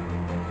behind me.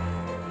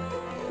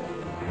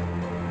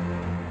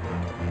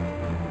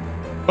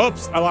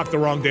 Oops, I locked the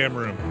wrong damn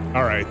room.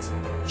 All right,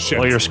 shit.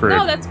 Well, you're screwed.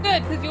 No, that's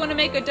good, because if you want to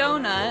make a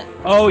donut.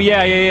 Oh,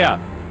 yeah.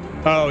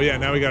 Oh, yeah,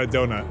 now we got a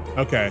donut.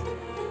 Okay.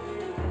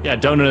 Yeah,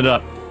 donut it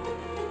up.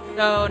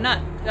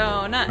 Donut.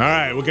 Donut. All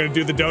right, we're gonna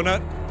do the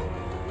donut?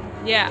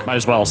 Yeah. Might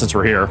as well, since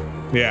we're here.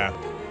 Yeah.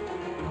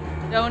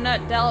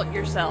 Donut dealt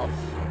yourself.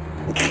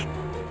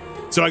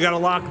 So I gotta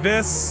lock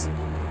this,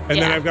 and then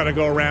Yeah. I've gotta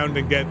go around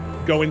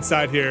and go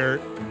inside here.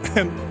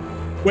 And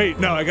wait,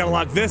 no, I gotta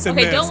lock this and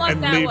Okay, this don't lock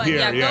and that leave one. here.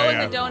 Yeah, Yeah, go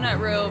yeah. in the donut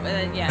room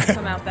and then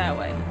come out that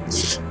way.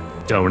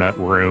 Donut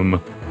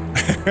room.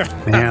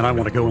 Man, I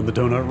want to go in the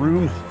donut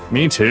room.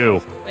 Me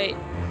too. Wait,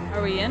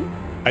 are we in?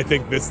 I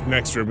think this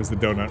next room is the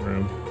donut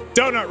room.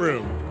 Donut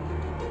room!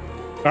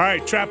 All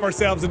right, trap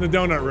ourselves in the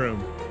donut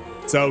room.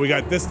 So we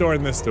got this door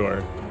and this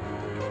door.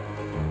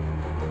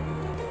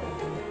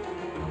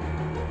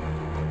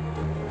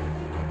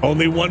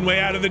 Only one way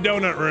out of the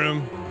donut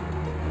room.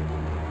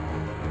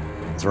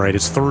 That's right,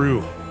 it's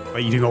through by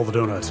eating all the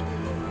donuts.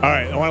 All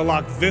right, I want to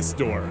lock this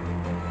door.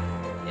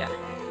 Yeah.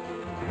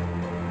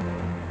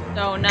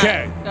 Donut.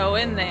 Okay. Go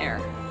in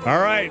there. All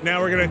right,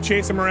 now we're gonna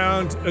chase him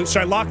around. Should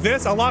I lock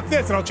this? I'll lock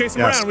this and I'll chase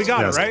him Yes, around. We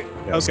got yes, it, right?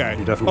 yes, Okay.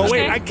 you definitely Oh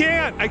wait, do. I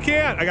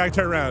can't. I gotta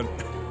turn around.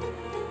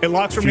 It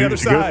locks from If the you- other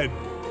if you go- side.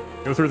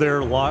 Go through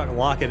there,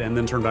 lock it, and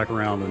then turn back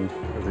around and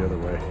go the other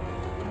way.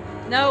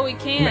 No, we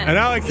can't. And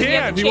now I We have to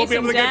can't. He won't be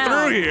chase able to him get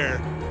down. through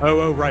here.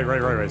 Oh,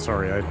 right.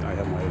 Sorry, I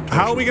had my...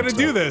 How are we gonna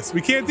do this? We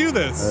can't do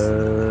this.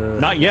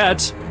 Not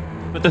yet.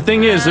 But the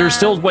thing is, there's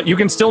still you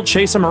can still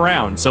chase him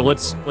around. So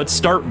let's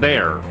start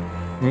there.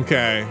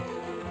 Okay.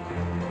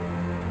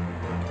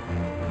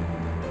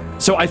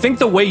 So I think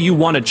the way you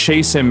want to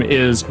chase him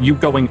is you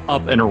going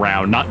up and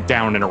around, not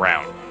down and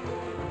around.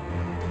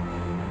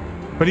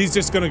 But he's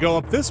just gonna go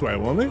up this way,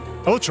 won't he?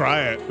 I'll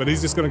try it, but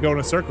he's just gonna go in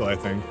a circle, I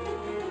think.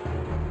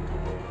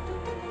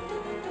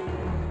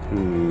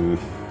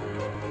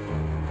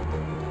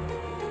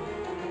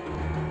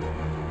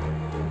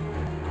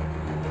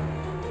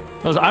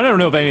 I don't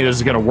know if any of this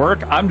is going to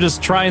work. I'm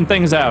just trying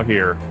things out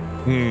here.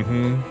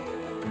 Mm-hmm.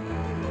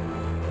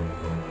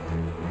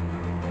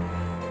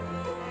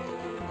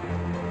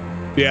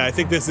 Yeah, I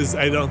think this is...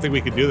 I don't think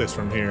we could do this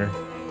from here.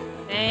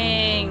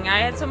 Dang, I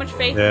had so much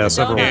faith Yeah, in the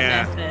several- donut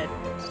Yeah. method.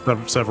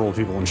 Several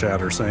people in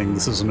chat are saying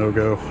this is a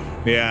no-go.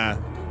 Yeah.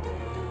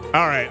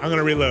 All right, I'm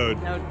gonna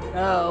reload.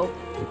 No.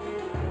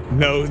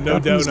 No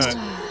donut.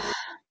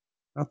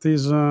 Got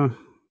these,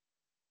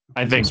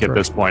 I think at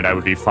this point I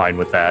would be fine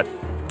with that.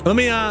 Let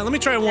me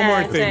try one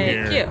more thing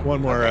thank here. you.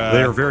 One more.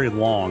 they are very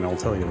long, I'll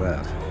tell you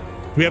that.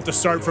 We have to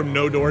start from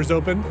no doors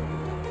open.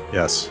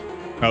 Yes.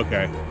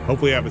 Okay.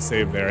 Hopefully, I have a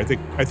save there. I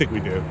think we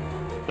do.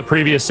 The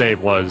previous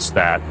save was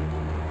that.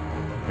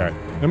 Okay.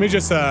 Let me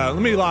just let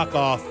me lock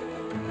off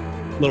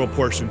little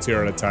portions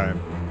here at a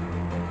time.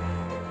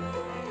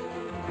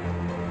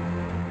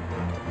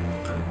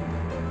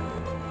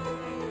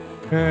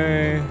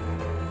 Okay.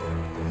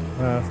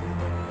 Left.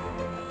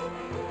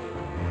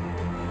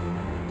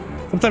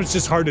 Sometimes it's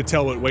just hard to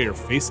tell what way you're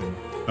facing.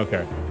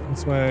 Okay.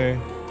 This way.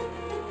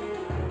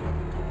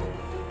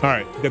 All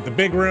right. Got the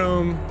big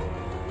room.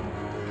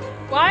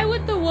 Why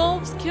would the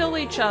wolves kill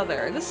each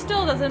other? This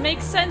still doesn't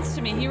make sense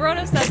to me. He wrote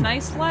us that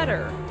nice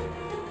letter.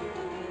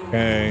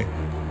 Okay.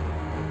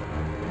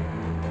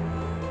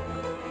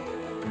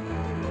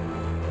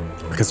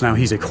 Because now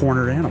he's a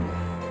cornered animal.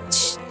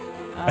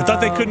 I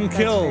thought they couldn't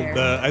kill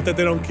the. I thought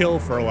they don't kill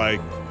for like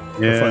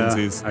the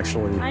funsies.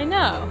 Actually. I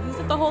know. Is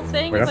it the whole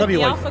thing? Wait, I It's thought like he,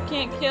 the like- alpha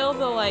can't kill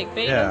the like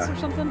betas Yeah. or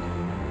something?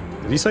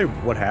 Did he say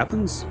what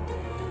happens?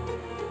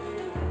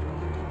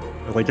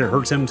 Like it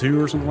hurts him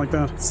too, or something like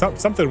that?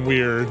 Something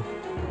weird.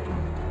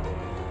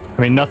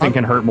 I mean, nothing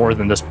can hurt more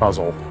than this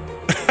puzzle.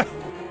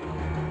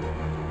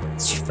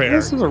 It's fair.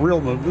 This is a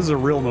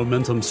real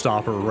momentum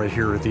stopper right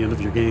here at the end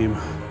of your game.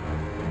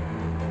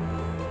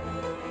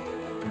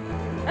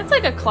 That's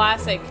like a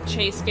classic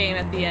chase game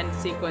at the end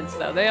sequence,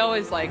 though. They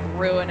always like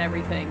ruin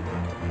everything.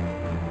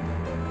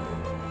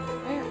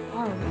 Where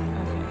are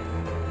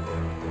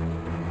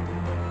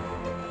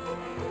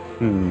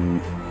we?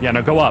 Okay. Yeah,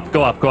 no, go up,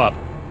 go up, go up.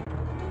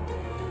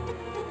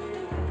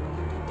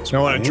 So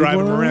I want to drive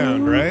him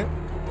around, right?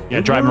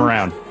 Yeah, drive him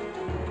around.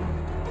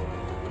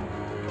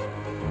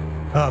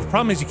 The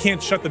problem is you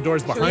can't shut the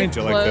doors behind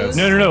you like this.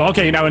 No, no, no.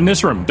 Okay, now in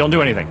this room, don't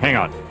do anything. Hang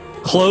on.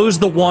 Close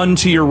the one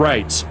to your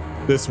right.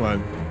 This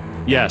one.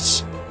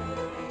 Yes.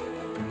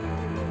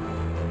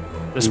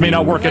 This may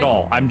not work at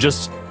all. I'm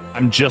just.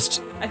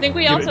 I think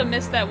we also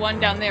missed that one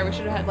down there. We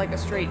should have had like a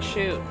straight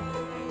shoot.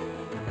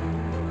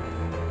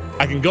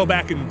 I can go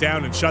back and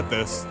down and shut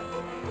this.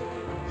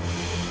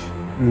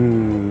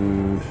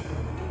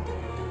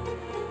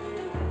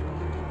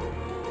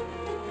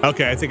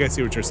 Okay, I think I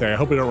see what you're saying. I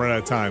hope we don't run out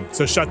of time.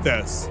 So shut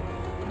this.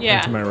 Yeah.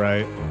 To my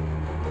right.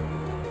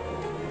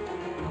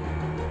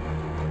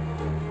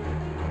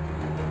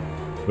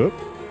 Whoop.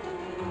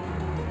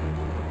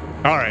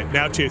 All right,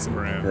 now chase him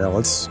around. Yeah,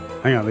 let's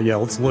hang on. Yeah,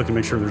 let's look and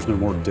make sure there's no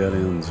more dead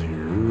ends here.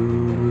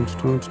 You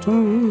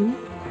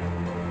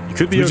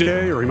could be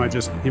okay, or he might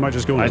just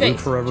go in a loop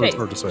forever. It's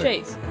hard to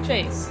say.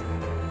 Chase.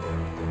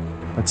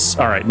 That's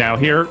all right. Now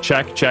here,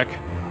 check.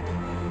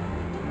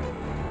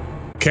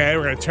 Okay,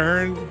 we're gonna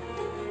turn.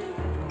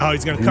 Oh,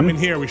 he's gonna come in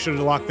here. We should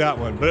have locked that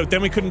one, but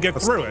then we couldn't get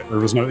through it. There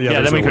was no. Yeah,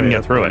 then we couldn't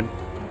get through it.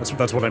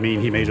 That's what I mean.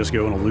 He may just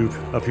go in a loop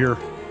up here,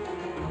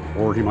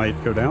 or he might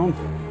go down.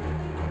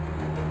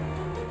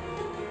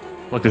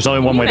 Look, there's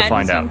only one way to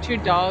find Imagine out. seeing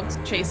two dogs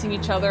chasing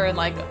each other in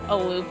like a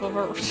loop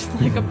over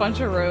like a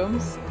bunch of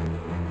rooms.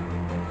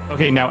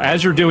 Okay, now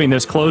as you're doing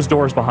this, close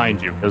doors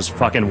behind you, because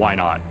fucking why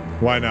not?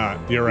 Why not?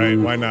 You're right.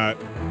 Why not?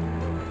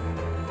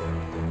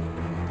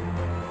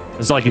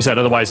 It's like you said,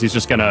 otherwise he's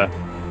just gonna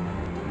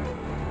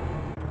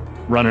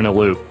run in a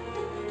loop.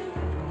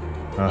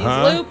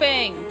 He's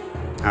looping.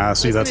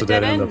 See, that's a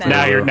dead end.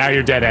 Now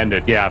you're dead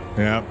ended. Yeah.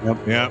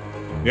 Yep.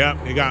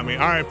 You got me.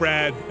 All right,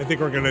 Brad. I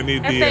think we're gonna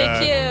need the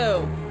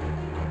FAQ.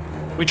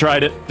 We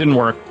tried it. Didn't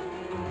work.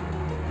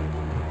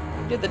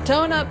 Did the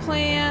tone-up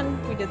plan.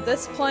 We did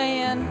this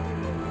plan.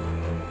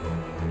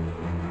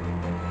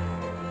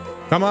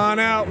 Come on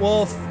out,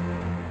 Wolf.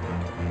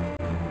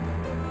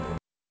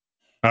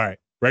 All right.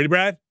 Ready,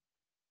 Brad?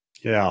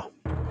 Yeah.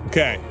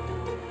 Okay.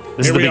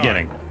 This is the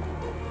beginning.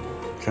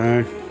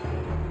 Okay.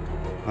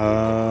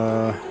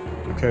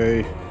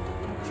 Okay.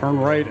 Turn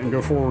right and go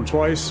forward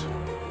twice.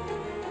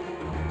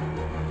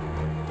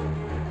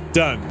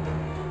 Done.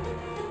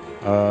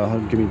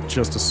 Give me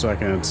just a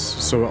second.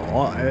 So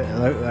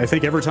I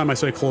think every time I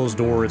say closed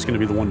door, it's going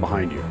to be the one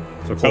behind you.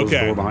 So close the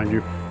door behind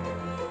you.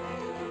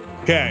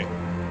 Okay.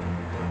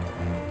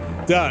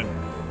 Done.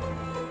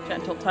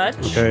 Gentle touch.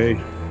 Okay.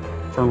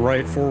 Turn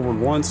right forward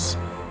once.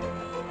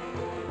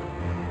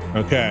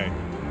 Okay.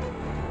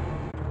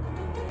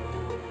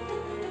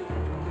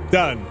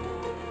 Done.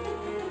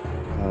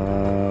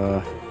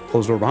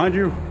 Close door behind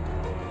you.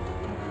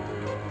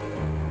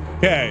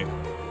 Okay.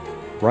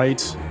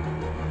 Right.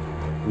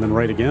 And then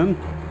right again.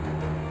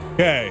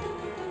 Okay.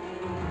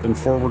 Then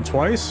forward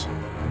twice.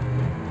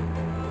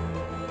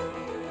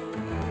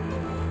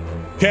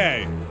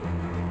 Okay.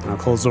 Now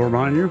close the door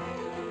behind you.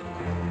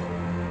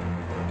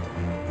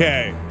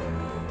 Okay.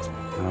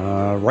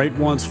 Right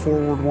once,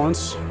 forward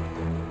once.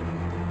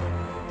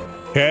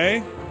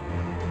 Okay.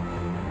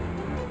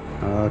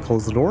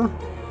 Close the door.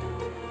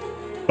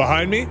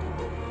 Behind me?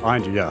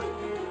 Behind you, yeah.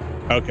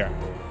 Okay.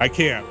 I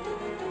can't.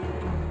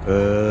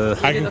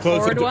 I can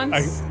close the door.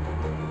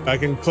 I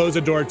can close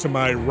the door to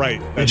my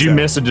right. Did you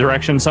miss a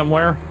direction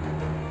somewhere?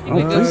 I think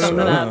we goofed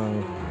something up.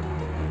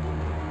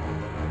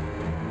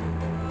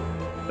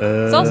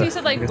 It's also you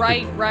said like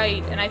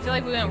right, and I feel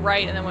like we went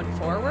right and then went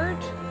forward.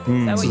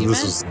 Is that what you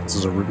meant? This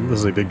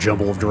is a big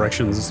jumble of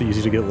directions. It's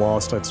easy to get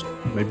lost.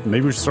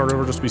 Maybe we should start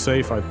over just to be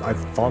safe. I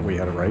thought we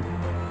had it right.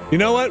 You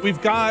know what?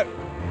 We've got.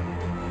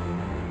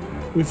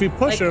 If we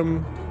push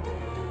them.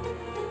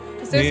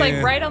 Because there's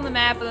like right on the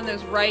map, and then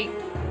there's right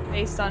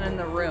based on in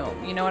the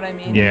room. You know what I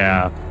mean?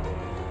 Yeah.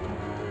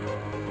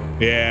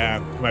 Yeah,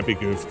 might be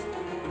goofed.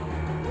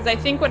 Because I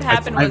think what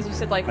happened was you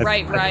said like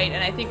right,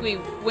 and I think we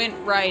went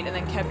right and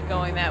then kept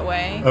going that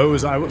way. Oh,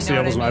 I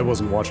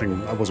wasn't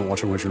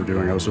watching what you were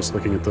doing. I was just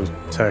looking at the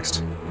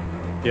text.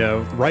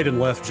 Yeah, right and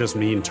left just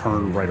mean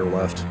turn right or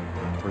left,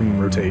 or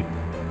rotate,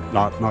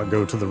 not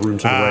go to the room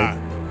to the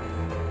right.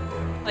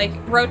 Like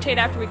rotate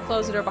after we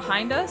close the door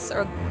behind us,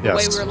 or the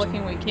way we were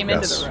looking when we came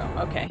into the room.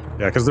 Okay.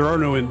 Yeah, because there are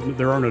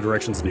no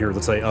directions in here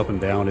that say up and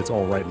down. It's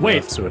all right and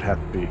left, so it has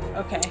to be.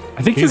 Okay.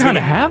 I think you're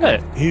gonna have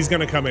it. He's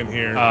gonna come in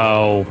here.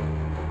 Oh,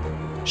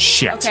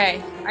 shit.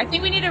 Okay. I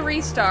think we need a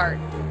restart.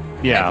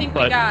 Yeah, I think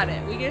we got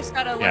it. We just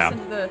gotta listen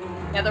to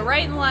the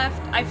right and left.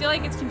 I feel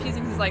like it's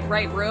confusing because like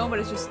right room, but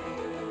it's just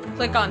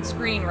click on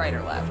screen right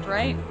or left,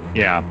 right?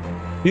 Yeah.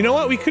 You know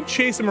what? We could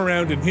chase him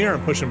around in here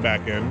and push him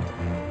back in.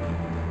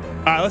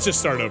 Let's just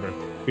start over.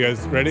 You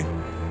guys ready?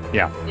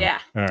 Yeah. Yeah.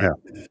 All right. All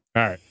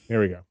right. Here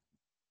we go.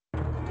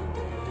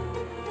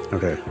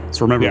 Okay.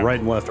 So remember, right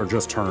and left are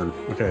just turn.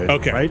 Okay.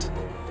 Okay. Right.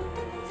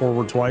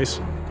 Forward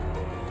twice.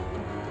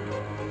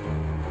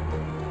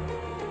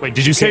 Wait,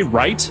 did you say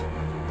right?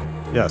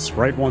 Yes.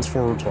 Right once,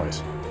 forward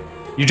twice.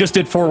 You just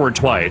did forward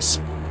twice.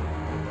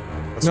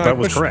 That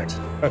was correct.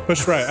 I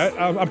pushed right.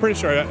 I'm pretty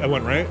sure I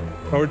went right.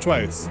 Forward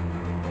twice.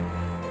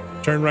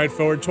 Turn right,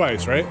 forward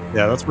twice, right?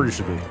 Yeah, that's where you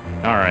should be.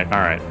 All right.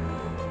 All right.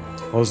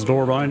 Close the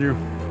door behind you.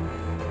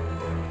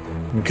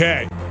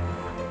 Okay.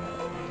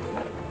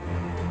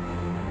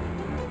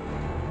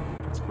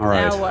 All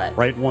right. Now what?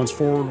 Right once,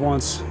 forward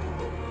once.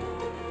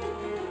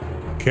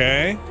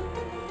 Okay.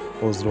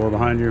 Close the door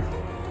behind you.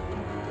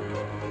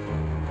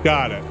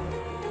 Got it.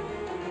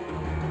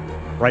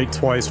 Right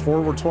twice,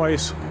 forward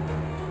twice.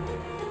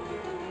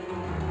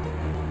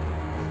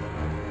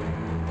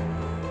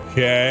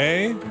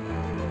 Okay.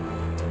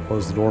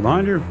 Close the door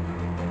behind you.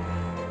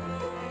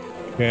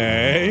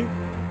 Okay.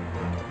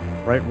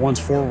 Right once,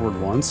 forward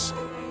once.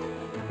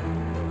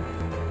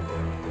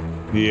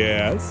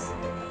 Yes.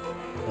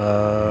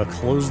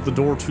 Close the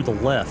door to the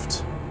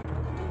left.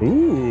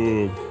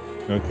 Ooh.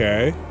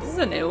 Okay. This is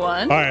a new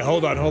one. All right,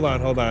 hold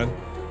on.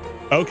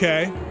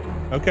 Okay.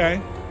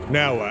 Okay.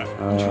 Now what?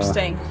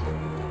 Interesting.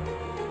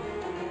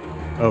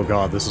 Oh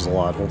god, this is a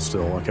lot. Hold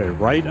still. Okay,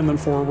 right and then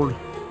forward.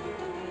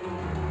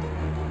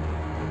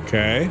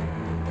 Okay.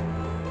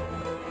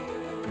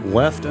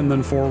 Left and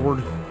then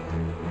forward.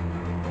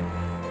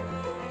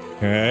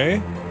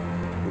 Okay.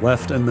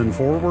 Left and then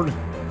forward.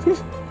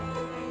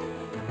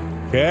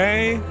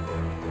 Okay.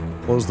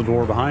 Close the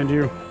door behind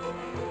you.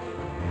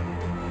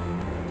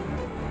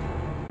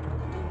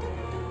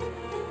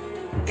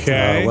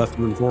 Okay. Left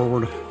and then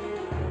forward.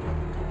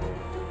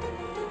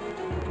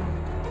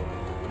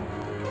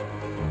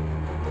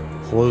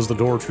 Close the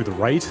door to the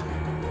right.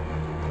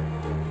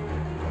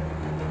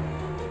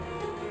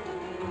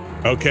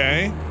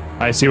 Okay.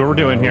 I see what we're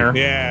doing here.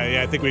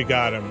 Yeah, I think we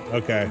got him.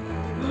 Okay.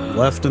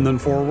 Left and then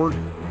forward.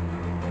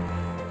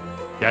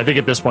 Yeah, I think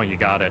at this point you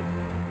got it.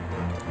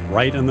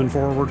 Right and then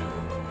forward.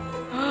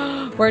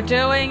 We're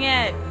doing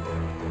it.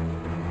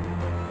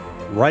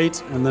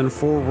 Right and then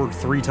forward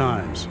 3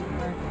 times.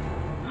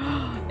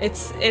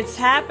 It's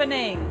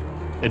happening.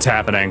 It's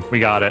happening. We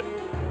got it.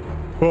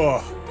 Oh.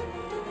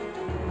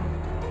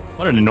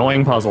 What an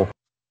annoying puzzle.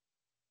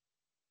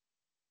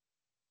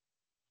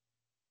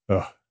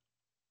 Ugh.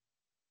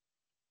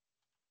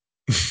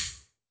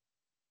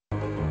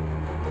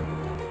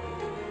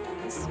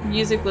 This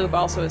music loop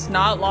also is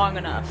not long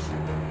enough.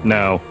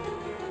 No.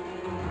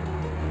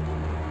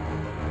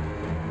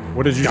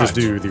 What did you just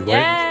do? The right?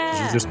 Yeah.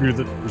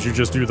 Did you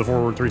just do the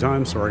forward 3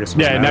 times? Or I guess.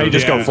 Yeah. Now you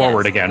just go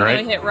forward again, I'm right?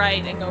 gonna hit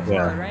right and go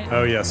forward, right?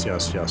 Oh yes.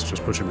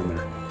 Just push him in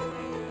there.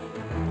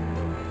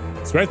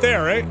 It's right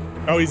there, right?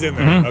 Oh, he's in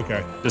there. Mhm.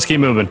 Okay. Just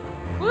keep moving.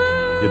 Woo!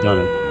 You done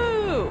it.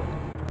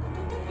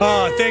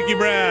 Oh, thank you,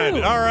 Brad.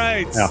 All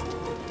right. Yeah.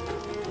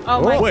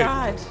 Oh my wait.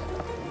 god.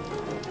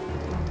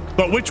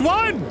 But which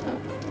one?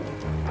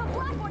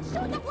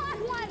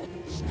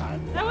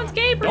 That one's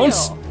Gabriel.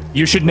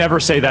 You should never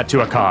say that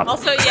to a cop.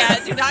 Also,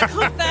 yeah, do not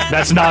click that.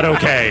 That's not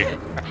okay.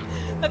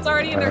 That's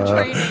already in their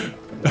training.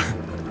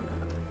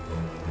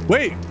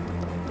 Wait.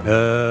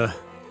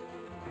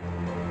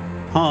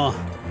 Huh.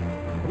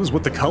 What is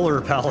with the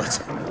color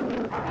palette?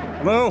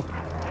 No.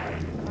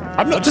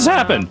 I'm not. What just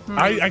happened?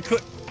 I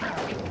clicked.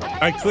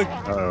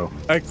 Uh-oh.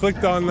 I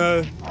clicked on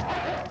the.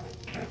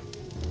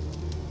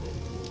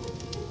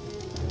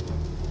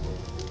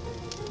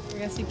 We're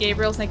gonna see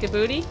Gabriel's naked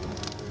booty.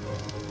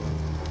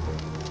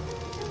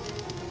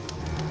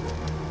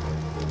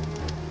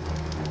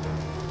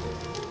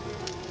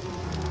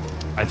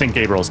 I think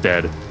Gabriel's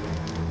dead.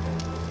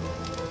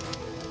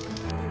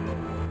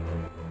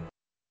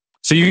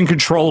 So you can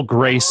control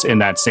Grace in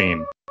that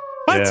scene.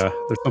 What? Yeah,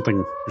 there's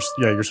something.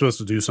 You're supposed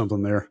to do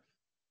something there.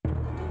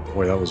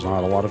 Boy, that was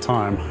not a lot of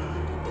time.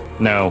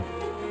 No.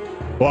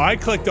 Well, I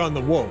clicked on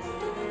the wolf.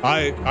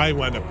 I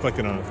wound up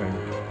clicking on a thing.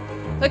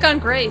 Click on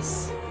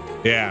Grace.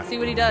 Yeah. See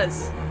what he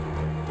does.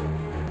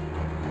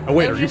 Oh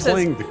wait, It are you just says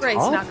playing the Grace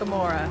cop?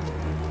 Nakamura?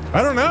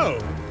 I don't know.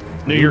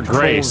 No, you're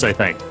Grace, I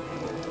think.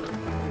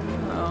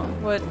 Oh,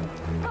 what?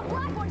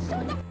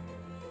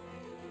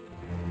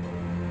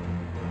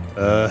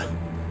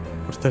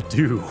 What did that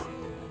do?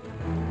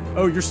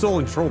 Oh, you're still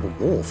in control of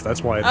the wolf.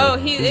 That's why Oh,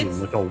 the it's- vision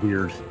looked all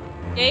weird.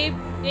 Gabe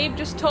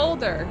just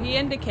told her. He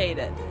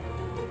indicated.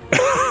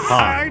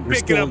 I'm You're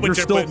picking still, up what you're you're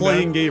still putting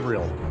playing down.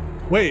 Gabriel.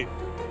 Wait.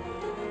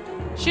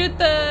 Shoot.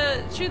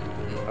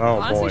 Oh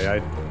Honestly,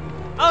 boy,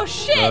 Oh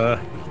shit! I.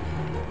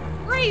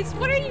 Grace,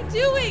 what are you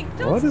doing?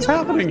 Don't What is steal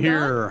happening my gun.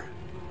 here?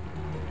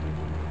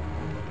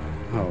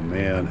 Oh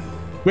man.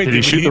 Wait, Did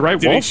he shoot the right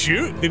Did he wolf?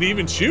 shoot? Did he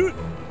even shoot?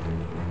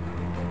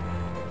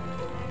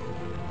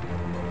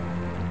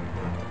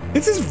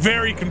 This is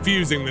very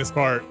confusing, this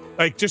part.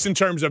 Like, just in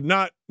terms of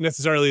not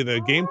necessarily the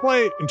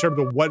gameplay, in terms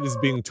of what is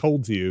being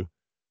told to you.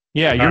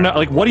 Yeah, you're not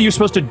like. What are you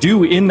supposed to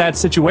do in that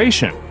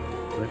situation?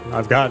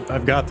 I've got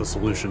the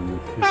solution.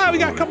 We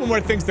got a couple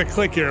more things to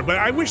click here, but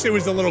I wish it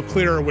was a little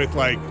clearer with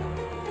like,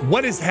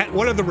 what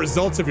are the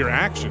results of your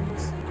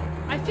actions?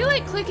 I feel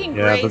like clicking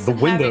Yeah, Grace the and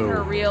having window-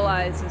 her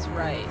realize is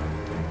right.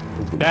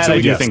 That So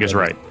I do yes, think is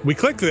right. We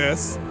click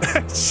this.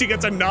 She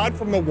gets a nod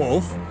from the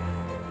wolf.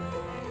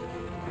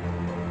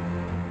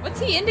 What's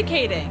he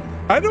indicating?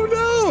 I don't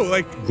know.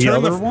 Like, The turn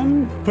other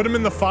one? Put him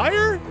in the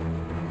fire?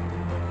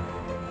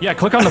 Yeah,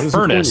 click on the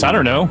furnace. I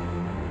don't know.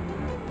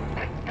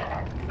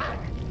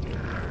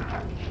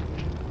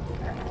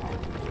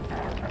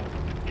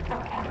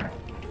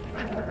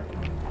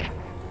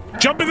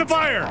 Jump in the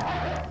fire!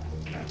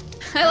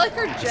 I like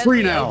her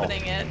Free gently now.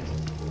 opening it.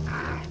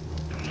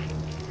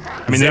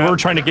 I mean, they were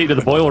trying to get you to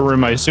the boiler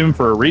room, I assume,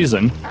 for a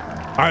reason.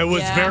 I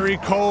was Yeah. very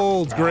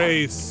cold,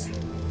 Grace.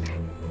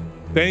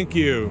 Thank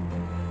you.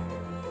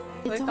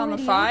 Click on the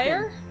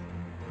fire?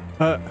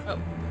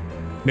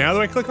 Now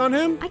do I click on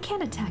him? I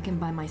can't attack him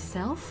by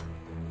myself.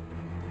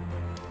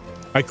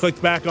 I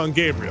clicked back on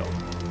Gabriel.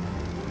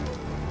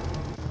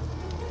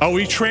 Are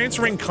we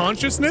transferring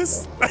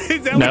consciousness?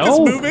 Is that No.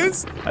 what this move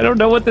is? I don't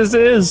know what this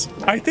is.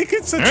 I think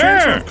it's a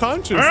transfer of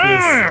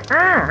consciousness.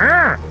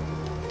 I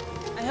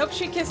hope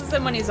she kisses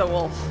him when he's a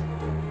wolf.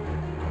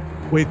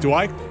 Wait, do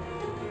I?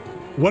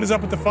 What is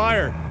up with the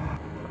fire?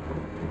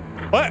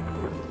 What?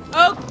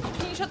 Oh,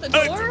 can you shut the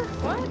door?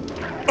 What?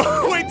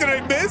 Oh, wait, did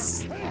I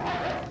miss?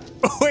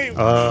 Oh, wait.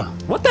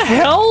 What the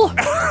hell?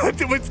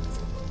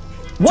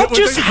 What was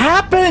just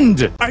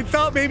happened? I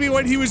thought maybe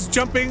when he was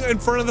jumping in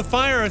front of the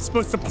fire, I was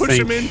supposed to push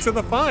him into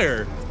the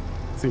fire.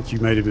 I think you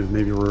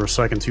maybe were a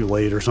second too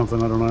late or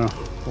something. I don't know,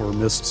 or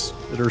missed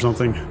it or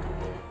something.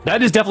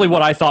 That is definitely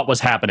what I thought was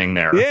happening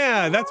there.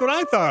 Yeah, that's what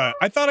I thought.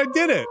 I thought I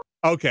did it.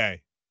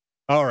 Okay.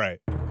 All right.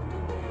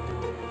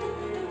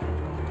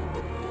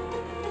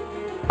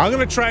 I'm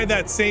going to try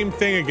that same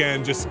thing again.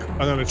 I'm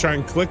going to try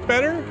and click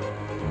better.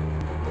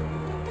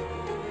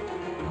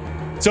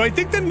 So I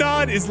think the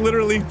nod is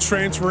literally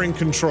transferring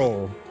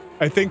control.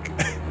 I think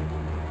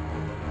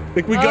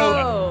we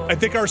go. I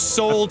think our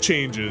soul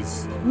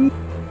changes. I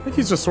think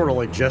he's just sort of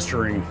like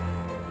gesturing.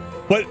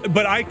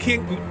 But I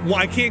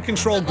can't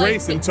control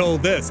Grace until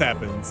this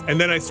happens,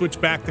 and then I switch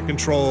back to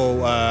control.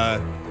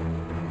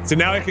 So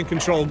now I can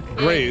control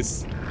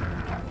Grace,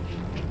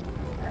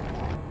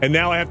 and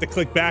now I have to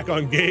click back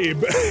on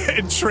Gabe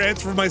and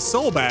transfer my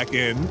soul back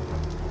in.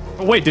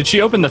 Oh, wait, did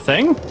she open the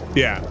thing?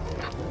 Yeah.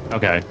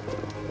 Okay.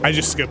 I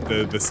just skipped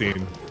the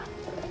scene.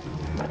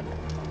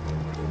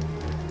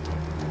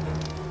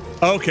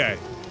 Okay.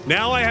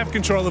 Now I have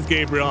control of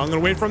Gabriel. I'm gonna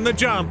wait for him to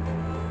jump.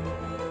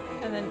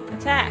 And then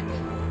attack.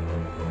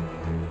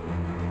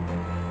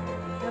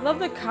 I love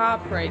the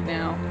cop right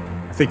now.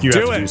 I think you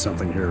have to do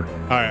something here.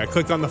 All right, I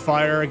clicked on the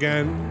fire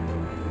again.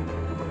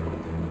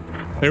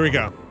 There we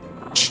go.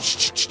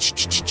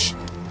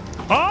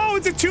 Oh,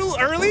 is it too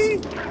early?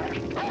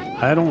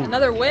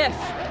 Another whiff.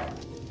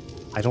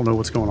 I don't know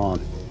what's going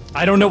on.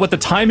 I don't know what the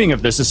timing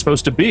of this is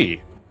supposed to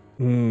be.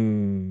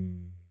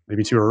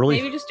 Maybe too early.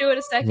 Maybe just do it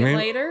a second Maybe-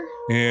 later.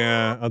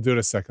 Yeah, I'll do it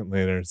a second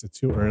later. Is it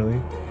too early?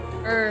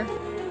 Or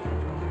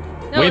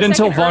no, Wait a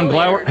until second Von earlier.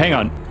 Glauer. Hang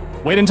on.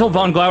 Wait until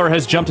Von Glauer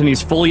has jumped and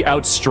he's fully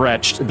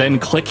outstretched. Then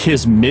click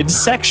his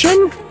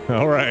midsection.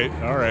 All right.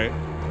 All right.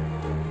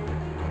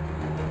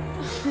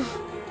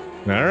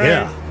 All right.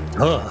 Yeah.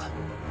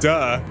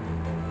 Duh.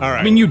 All right.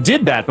 I mean, you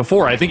did that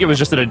before. I think it was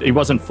just that he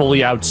wasn't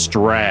fully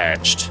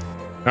outstretched.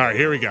 All right,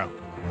 here we go.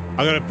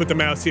 I'm going to put the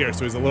mouse here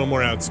so he's a little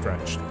more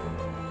outstretched.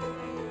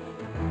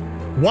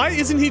 Why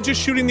isn't he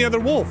just shooting the other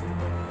wolf?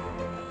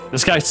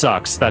 This guy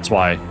sucks. That's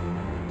why.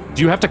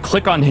 Do you have to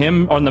click on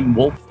him on the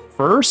wolf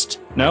first?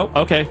 No.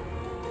 Okay.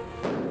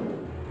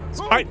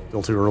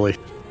 Still too early.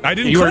 I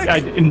didn't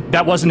click.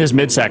 That wasn't his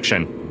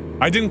midsection.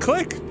 I didn't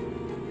click.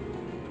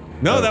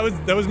 No,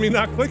 that was me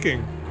not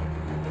clicking.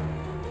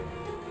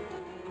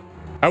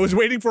 I was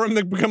waiting for him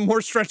to become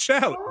more stretched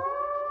out.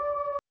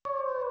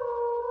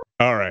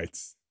 All right.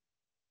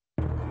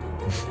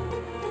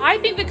 I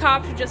think the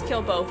cop should just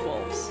kill both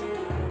wolves.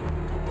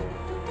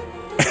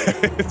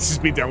 Let's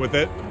just be done with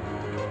it.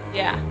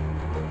 Yeah.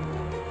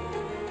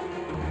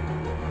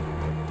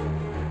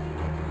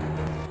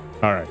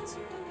 All right.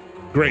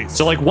 Great.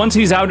 So, like, once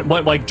he's out,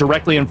 like,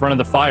 directly in front of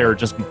the fire,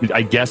 just,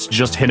 I guess,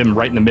 just hit him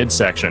right in the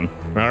midsection.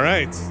 All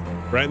right.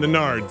 Right in the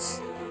nards.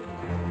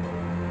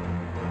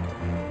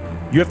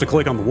 You have to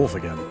click on the wolf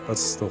again.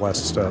 That's the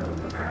last step.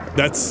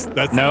 That's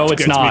no,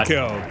 it's gets not. Me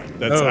killed.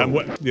 That's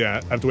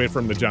yeah. I have to wait for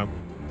him to jump.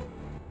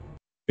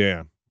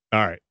 Yeah.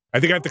 All right. I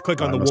think I have to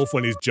click on the wolf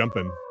when he's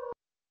jumping.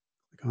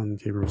 Click on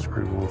Gabriel's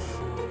Green Wolf.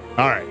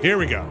 All right. Here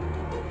we go.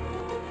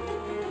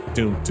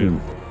 Doom.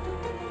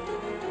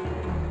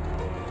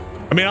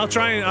 I mean, I'll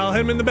try and I'll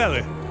hit him in the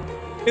belly.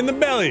 In the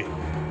belly.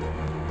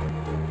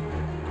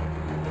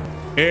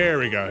 Here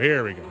we go.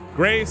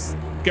 Grace,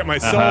 get my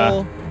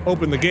soul.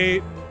 Open the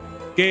gate.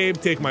 Gabe,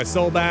 take my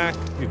soul back.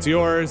 It's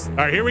yours. All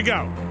right, here we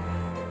go.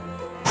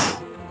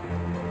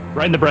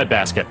 Right in the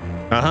breadbasket.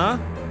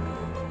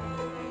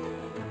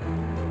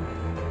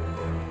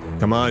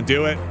 Come on,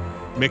 do it.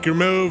 Make your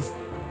move.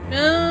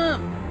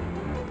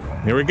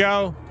 Here we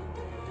go.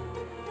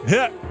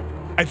 Hit.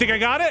 I think I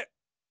got it.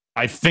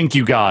 I think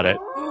you got it.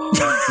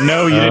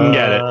 No, you didn't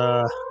get it.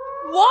 What?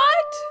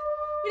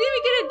 We didn't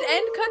even get an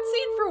end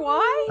cutscene for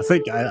why?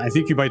 I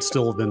think you might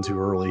still have been too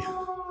early.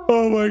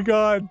 Oh my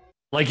god.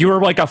 Like, you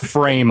were like a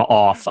frame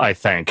off, I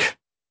think.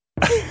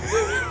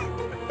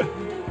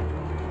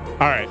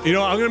 All right, you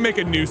know, I'm gonna make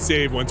a new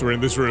save once we're in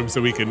this room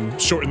so we can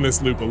shorten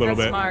this loop a little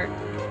bit. Smart.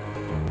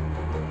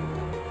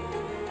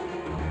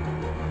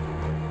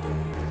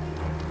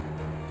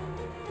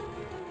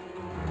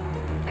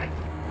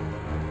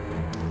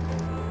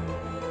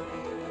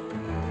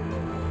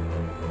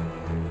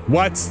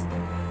 What?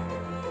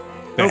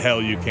 The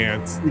hell you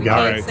can't. You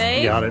got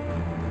it. You got it.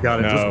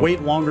 No. Just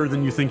wait longer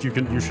than you think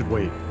you should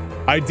wait.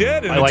 I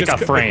did. And I like a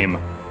frame.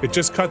 It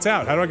just cuts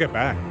out. How do I get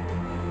back?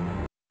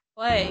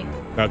 Play.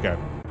 Okay.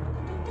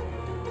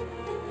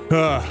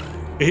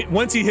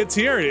 Once he hits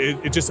here,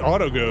 it just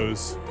auto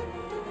goes.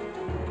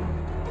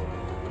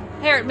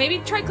 Here, maybe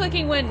try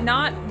clicking when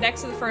not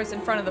next to the furnace,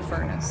 in front of the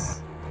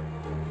furnace.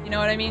 You know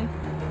what I mean?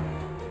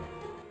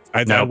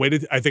 I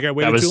think I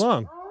waited too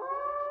long.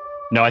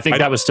 No, I think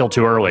that was still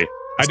too early.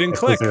 I didn't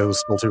click. It was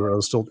still too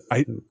early.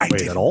 I wait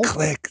didn't at all.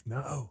 Click.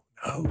 No.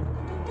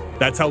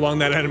 That's how long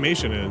that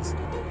animation is.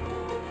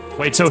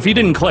 Wait, so if he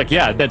didn't click,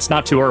 yeah, that's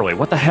not too early.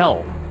 What the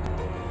hell?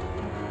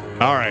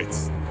 All right.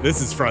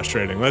 This is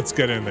frustrating. Let's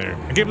get in there.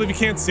 I can't believe you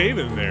can't save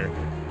in there.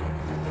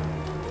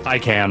 I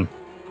can.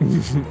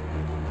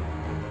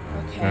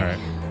 Okay. All right.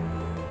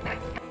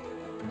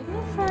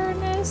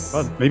 Furnace.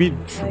 Maybe.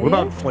 What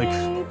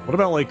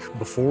about like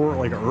before,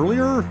 like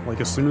earlier,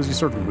 like as soon as you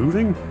started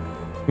moving?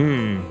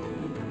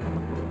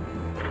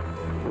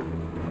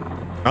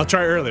 I'll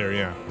try earlier.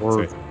 Yeah.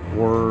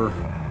 Or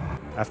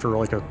after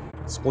like a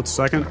split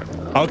second.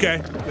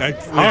 Okay.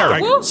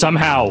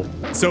 Somehow.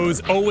 So it was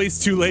always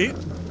too late.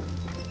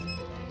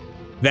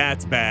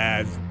 That's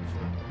bad.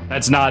 That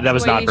was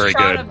not very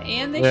good. Him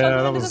and they shoved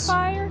him into the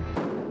fire?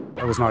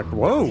 That was not.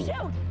 Whoa.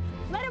 Shoot!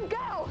 Let him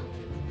go!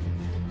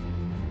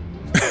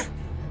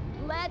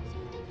 Let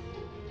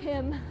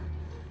him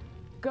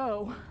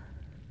go.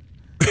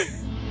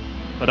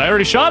 But I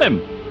already shot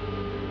him.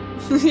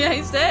 Yeah,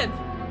 he's dead.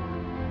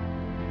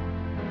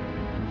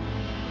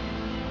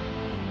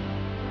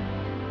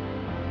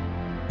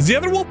 Is the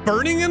other wolf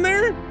burning in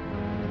there?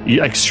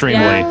 Yeah,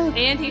 extremely. Yeah,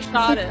 and he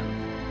shot him.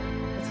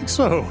 I think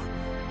so.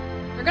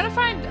 They're gonna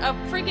find a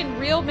freaking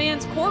real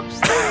man's corpse.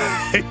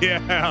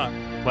 Yeah.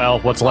 Well,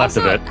 what's left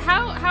of it?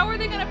 How are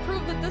they gonna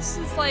prove that this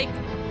is like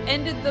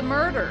ended the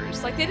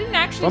murders? Like they didn't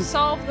actually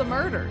solve the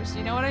murders.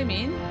 You know what I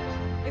mean?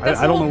 Like,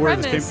 I don't know where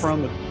this came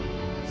from, but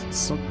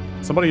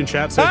somebody in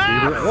chat said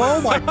Gabriel.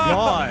 Oh my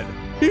god.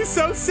 He's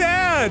so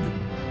sad.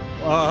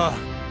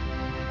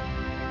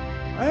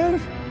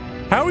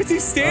 How is he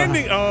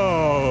standing?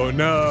 Oh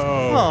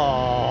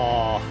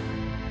no.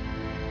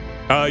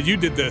 You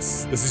did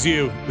this. This is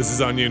you. This is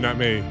on you, not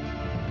me.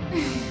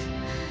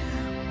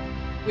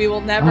 We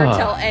will never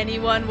tell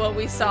anyone what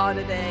we saw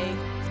today.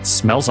 It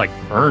smells like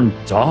burned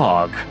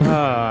dog.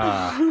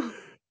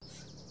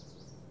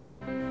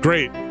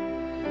 Great.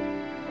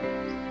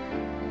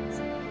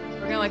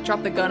 We're gonna like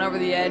drop the gun over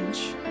the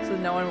edge so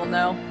no one will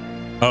know.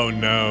 Oh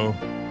no.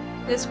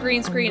 This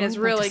green screen is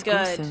really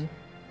good.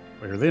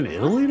 Wait, are they in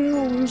Italy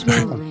now? Where's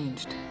going on?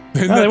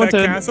 Isn't that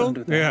castle?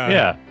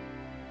 Yeah.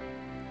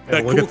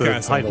 That look cool at the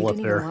castle. title up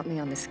there. Want me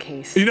on this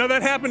case. You know,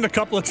 that happened a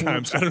couple of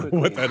times. I don't know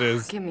what that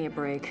is. Give me a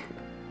break.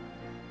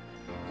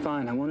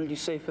 Fine, I wanted you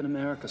safe in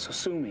America, so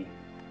sue me.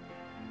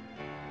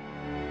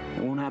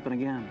 It won't happen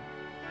again.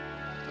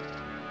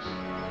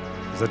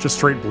 Is that just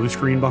straight blue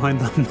screen behind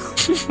them?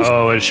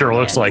 Oh, it sure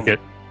looks like it.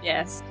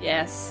 Yes,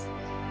 yes.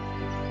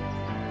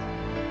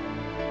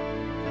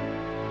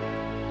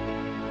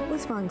 What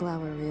was Von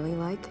Glauer really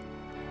like?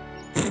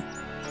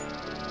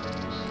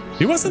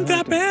 He wasn't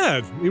that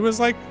bad. He was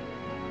like...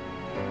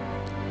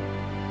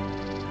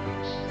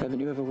 Haven't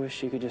you ever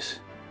wished you could just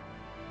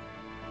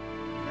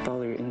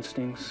follow your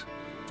instincts?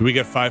 Do we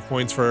get 5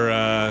 points for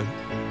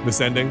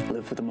this ending?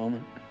 Live for the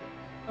moment.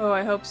 Oh,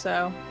 I hope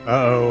so.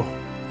 Uh-oh.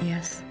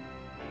 Yes.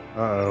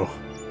 Uh-oh.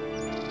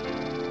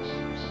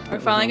 Are we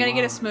finally gonna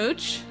get a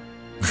smooch?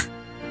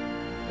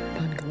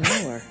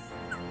 Lower.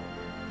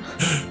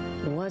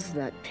 Was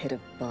that pit of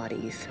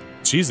bodies?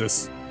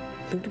 Jesus.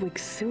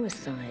 Ludwig's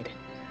suicide.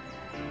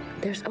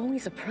 There's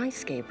always a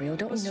price, Gabriel.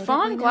 Don't you know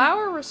Von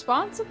Glauer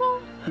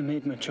responsible? I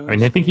made my choice. I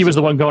mean, I think he was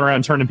the one going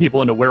around turning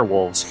people into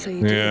werewolves. So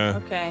you did.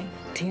 Yeah. Okay.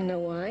 Do you know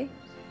why?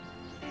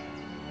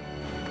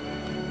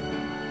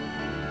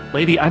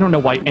 Lady, I don't know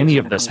why any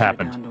of this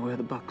happened. Down to where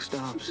the buck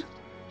stops.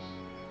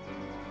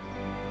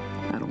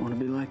 I don't want to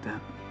be like that.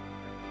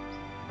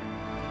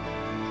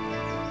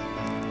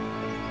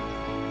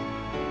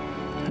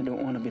 I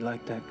don't want to be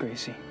like that,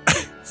 Gracie.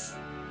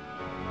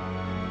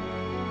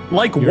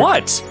 Like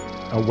what?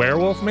 A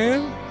werewolf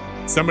man?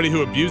 Somebody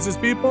who abuses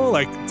people?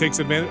 Like, takes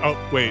advantage? Oh,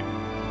 wait.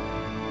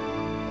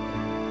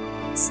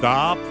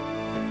 Stop.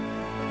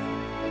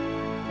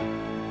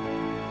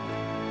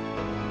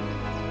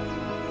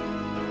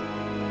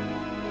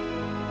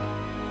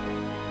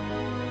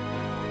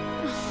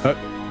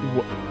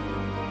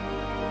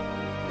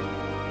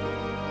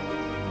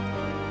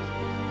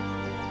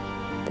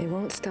 They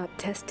won't stop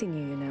testing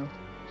you, you know.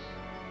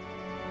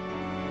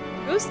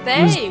 Who's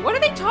they? What are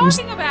they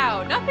talking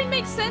about? Nothing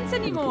makes sense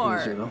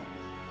anymore.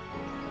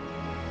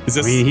 Is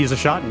this, I mean, he's a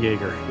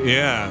Schottenjäger.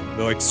 Yeah,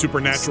 they're like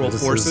supernatural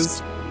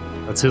forces.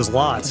 That's his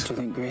lot. Don't you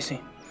think,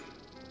 Gracie?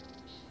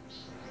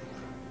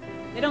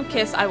 They don't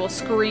kiss, I will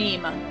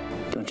scream.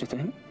 Don't you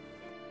think?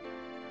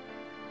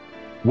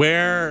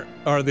 Where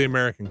are the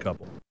American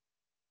couple?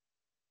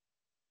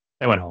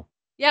 They went home.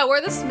 Yeah,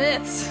 we're the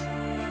Smiths.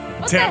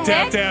 What Tap, the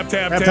tap, heck? tap,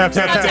 tap, tap,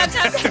 tap, tap,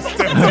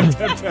 tap,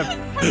 tap, tap.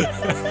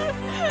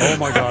 Oh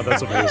my god,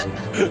 that's amazing.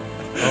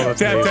 Oh, that's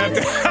Tap,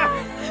 amazing. tap,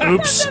 tap.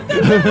 Oops.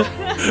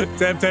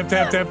 Tap, tap,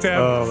 tap, tap, tap.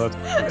 Oh, that's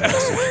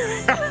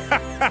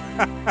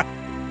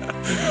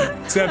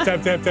Tap,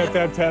 tap, tap, tap,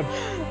 tap, tap.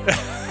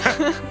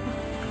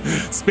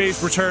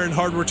 Space return,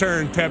 hard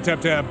return. Tap, tap,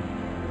 tap.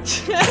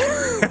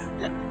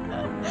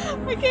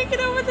 I can't get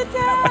over the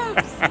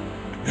tabs.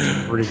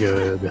 pretty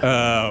good.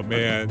 Oh,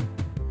 man.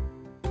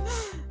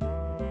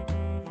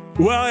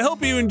 Well, I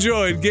hope you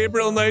enjoyed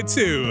Gabriel Knight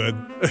 2,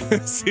 a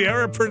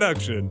Sierra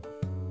production.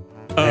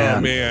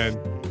 Oh, man.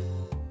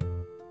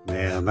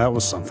 Man, that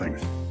was something.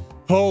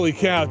 Holy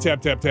cow,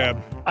 tap, tap, tap.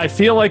 I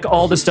feel like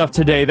all the stuff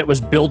today that was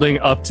building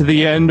up to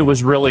the end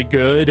was really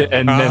good,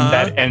 and then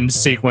that end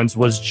sequence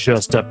was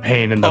just a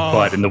pain in the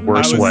butt in the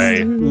worst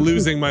way.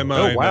 Losing my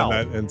mind Oh, wow. on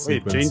that end Wait,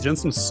 sequence. Jane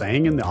Jensen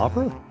sang in the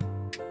opera?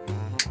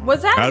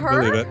 Was that I'd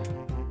her? believe it.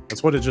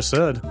 That's what it just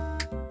said.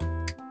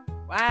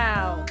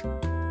 Wow.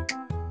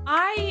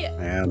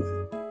 Man.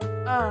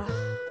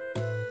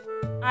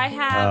 I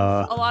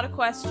have a lot of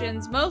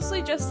questions,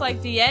 mostly just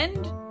like the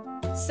end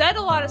said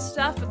a lot of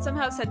stuff, but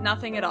somehow said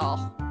nothing at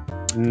all.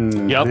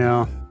 Yep.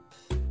 Yeah.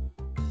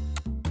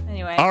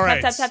 Anyway, All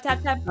right. tap, tap,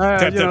 tap, tap, tap.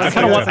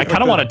 I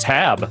kind of want a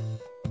tab.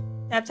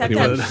 Tap, tap,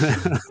 tap.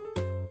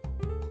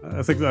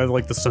 I think that,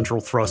 like, the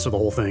central thrust of the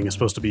whole thing is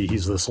supposed to be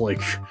he's this,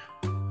 like,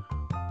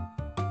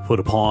 put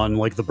upon,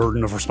 like, the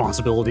burden of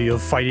responsibility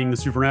of fighting the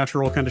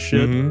supernatural kind of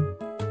shit.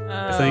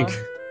 I think.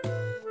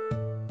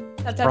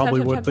 Tap, tap, Probably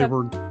tap, what tap, they tap.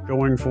 were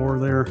going for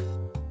there.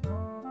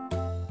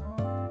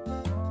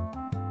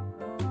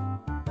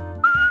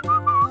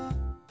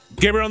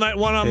 Gabriel Knight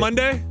 1 on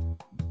Monday?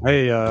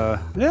 Hey, yeah,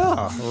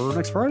 or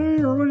next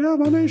Friday, or yeah,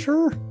 Monday,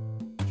 sure.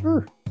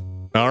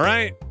 All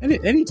right.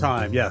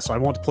 Anytime, yes, I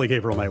want to play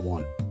Gabriel Knight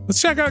 1.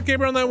 Let's check out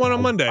Gabriel Knight 1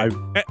 on Monday.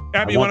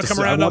 Abby, you want to come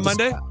around on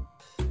Monday?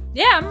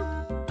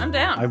 Yeah, I'm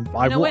down.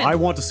 I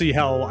want to see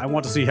how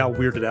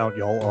weirded out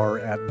y'all are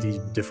at the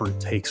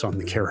different takes on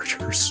the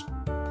characters.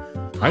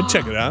 I'd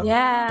check it out.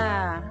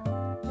 Yeah.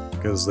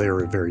 Because they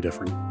are very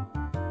different.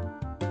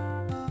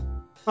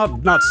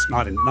 Not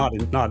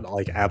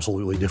like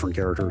absolutely different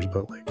characters,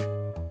 but like,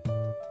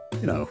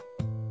 you know.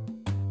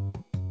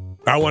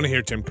 I want to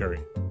hear Tim Curry.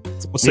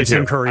 Let's say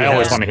Tim Curry. I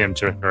always want to hear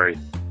Tim Curry.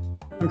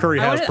 Tim Curry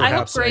has I hope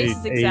perhaps Grace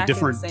is a exactly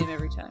different. the same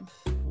every time.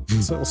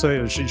 So I'll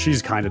say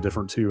she's kind of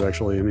different too.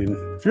 Actually, I mean,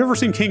 if you've ever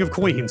seen King of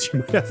Queens,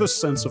 you might have a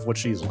sense of what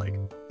she's like.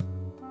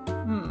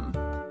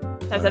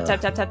 Tap, tap,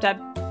 tap, tap, tap,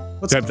 tap.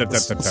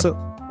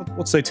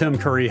 Let's say Tim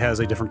Curry has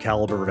a different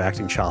caliber of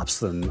acting chops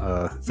than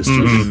this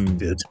dude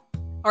did.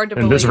 Hard to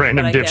And believe, this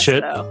random but I guess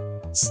dipshit.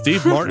 so.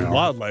 Steve Martin,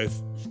 Wildlife.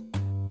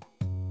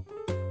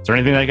 Is there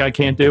anything that guy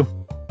can't do?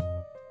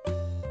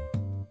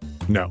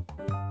 No.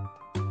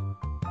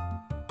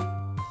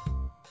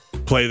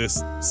 Play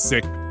this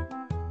sick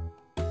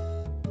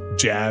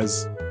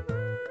jazz.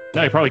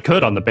 No, he probably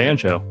could on the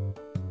banjo.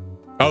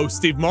 Oh,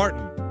 Steve Martin.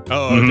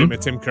 Oh, they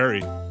meant Tim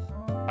Curry.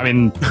 I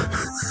mean,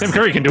 Tim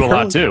Curry can do a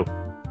lot too.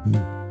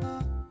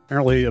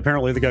 Apparently,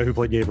 the guy who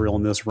played Gabriel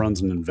in this runs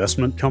an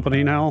investment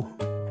company now.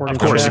 Of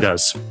course he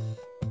does.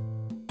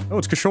 Oh,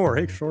 it's Kishore.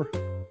 Hey, Kishore.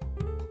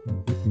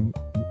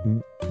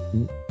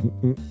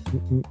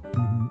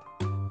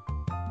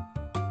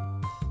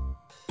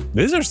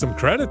 These are some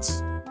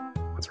credits.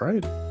 That's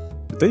right.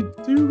 Did they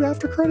do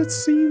after credits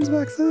scenes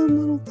back then?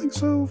 I don't think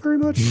so very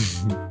much.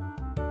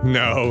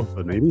 No.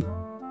 But maybe.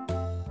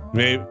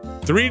 Maybe.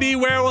 3D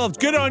Werewolves.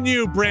 Good on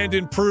you,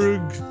 Brandon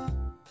Prug.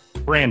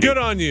 Brandy. Good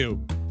on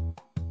you.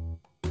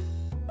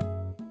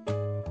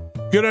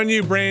 Good on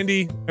you,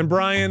 Brandy and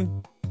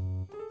Brian.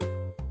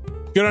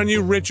 Good on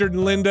you, Richard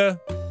and Linda.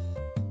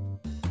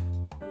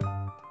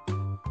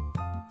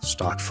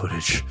 Stock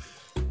footage.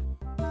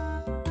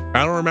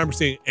 I don't remember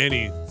seeing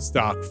any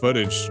stock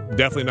footage.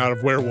 Definitely not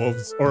of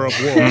werewolves or of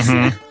wolves.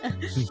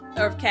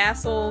 Or of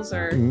castles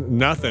or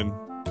Nothing.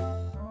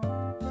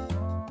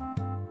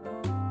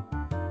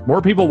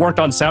 More people worked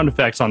on sound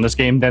effects on this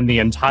game than the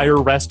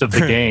entire rest of the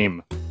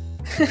game.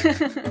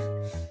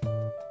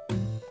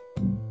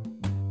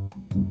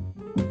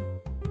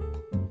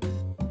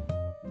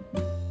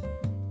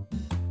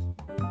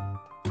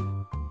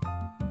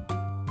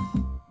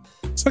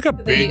 It's like a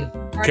big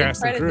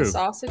cast and credit crew. the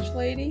sausage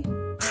lady.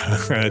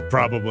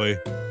 Probably.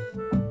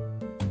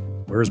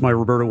 Where's my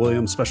Roberta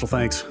Williams special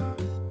thanks?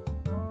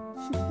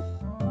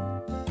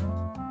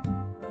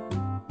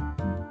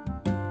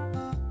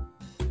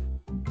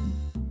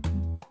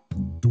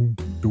 Doom,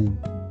 doom,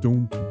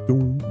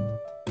 doom.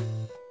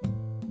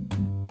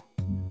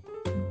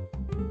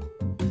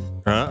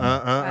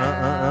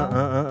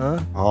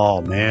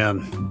 Oh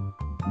man.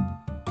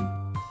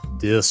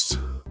 Dissed.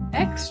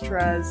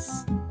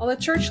 Extras. All the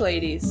church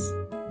ladies.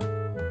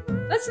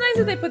 That's nice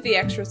that they put the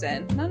extras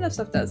in. Not enough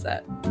stuff does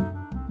that.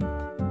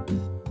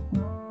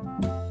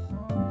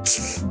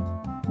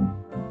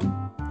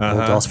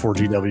 DOS 4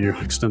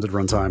 GW extended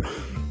runtime.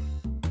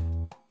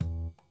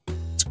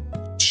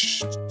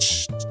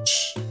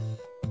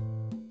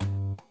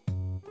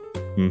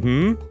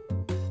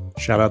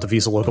 Shout out to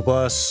Visa Local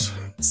Bus.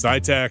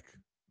 SciTech.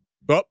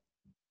 Oh,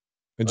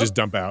 and just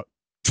dump out.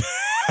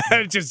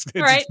 It just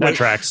Right. That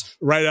tracks.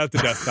 right out the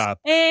desktop.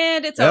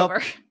 And it's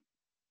over.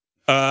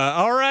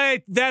 All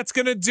right, that's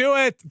gonna do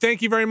it.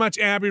 Thank you very much,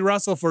 Abby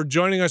Russell, for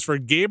joining us for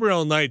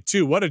Gabriel Night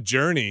 2. What a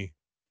journey.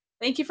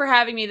 Thank you for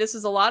having me. This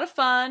was a lot of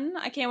fun.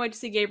 I can't wait to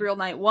see Gabriel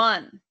Night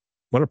 1.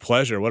 What a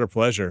pleasure. What a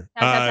pleasure.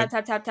 Tap,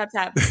 tap, tap, tap,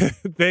 tap, tap.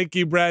 Thank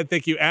you, Brad.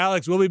 Thank you,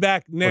 Alex. We'll be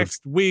back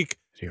next week.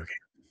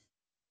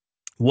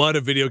 What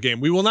a video game.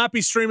 We will not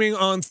be streaming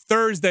on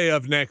Thursday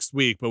of next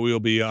week, but we will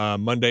be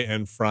Monday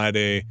and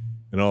Friday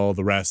and all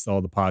the rest,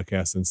 all the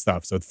podcasts and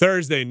stuff. So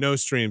Thursday, no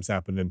streams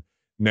happening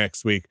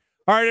next week.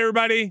 All right,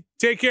 everybody.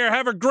 Take care.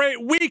 Have a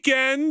great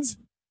weekend.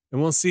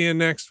 And we'll see you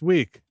next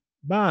week.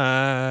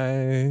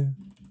 Bye.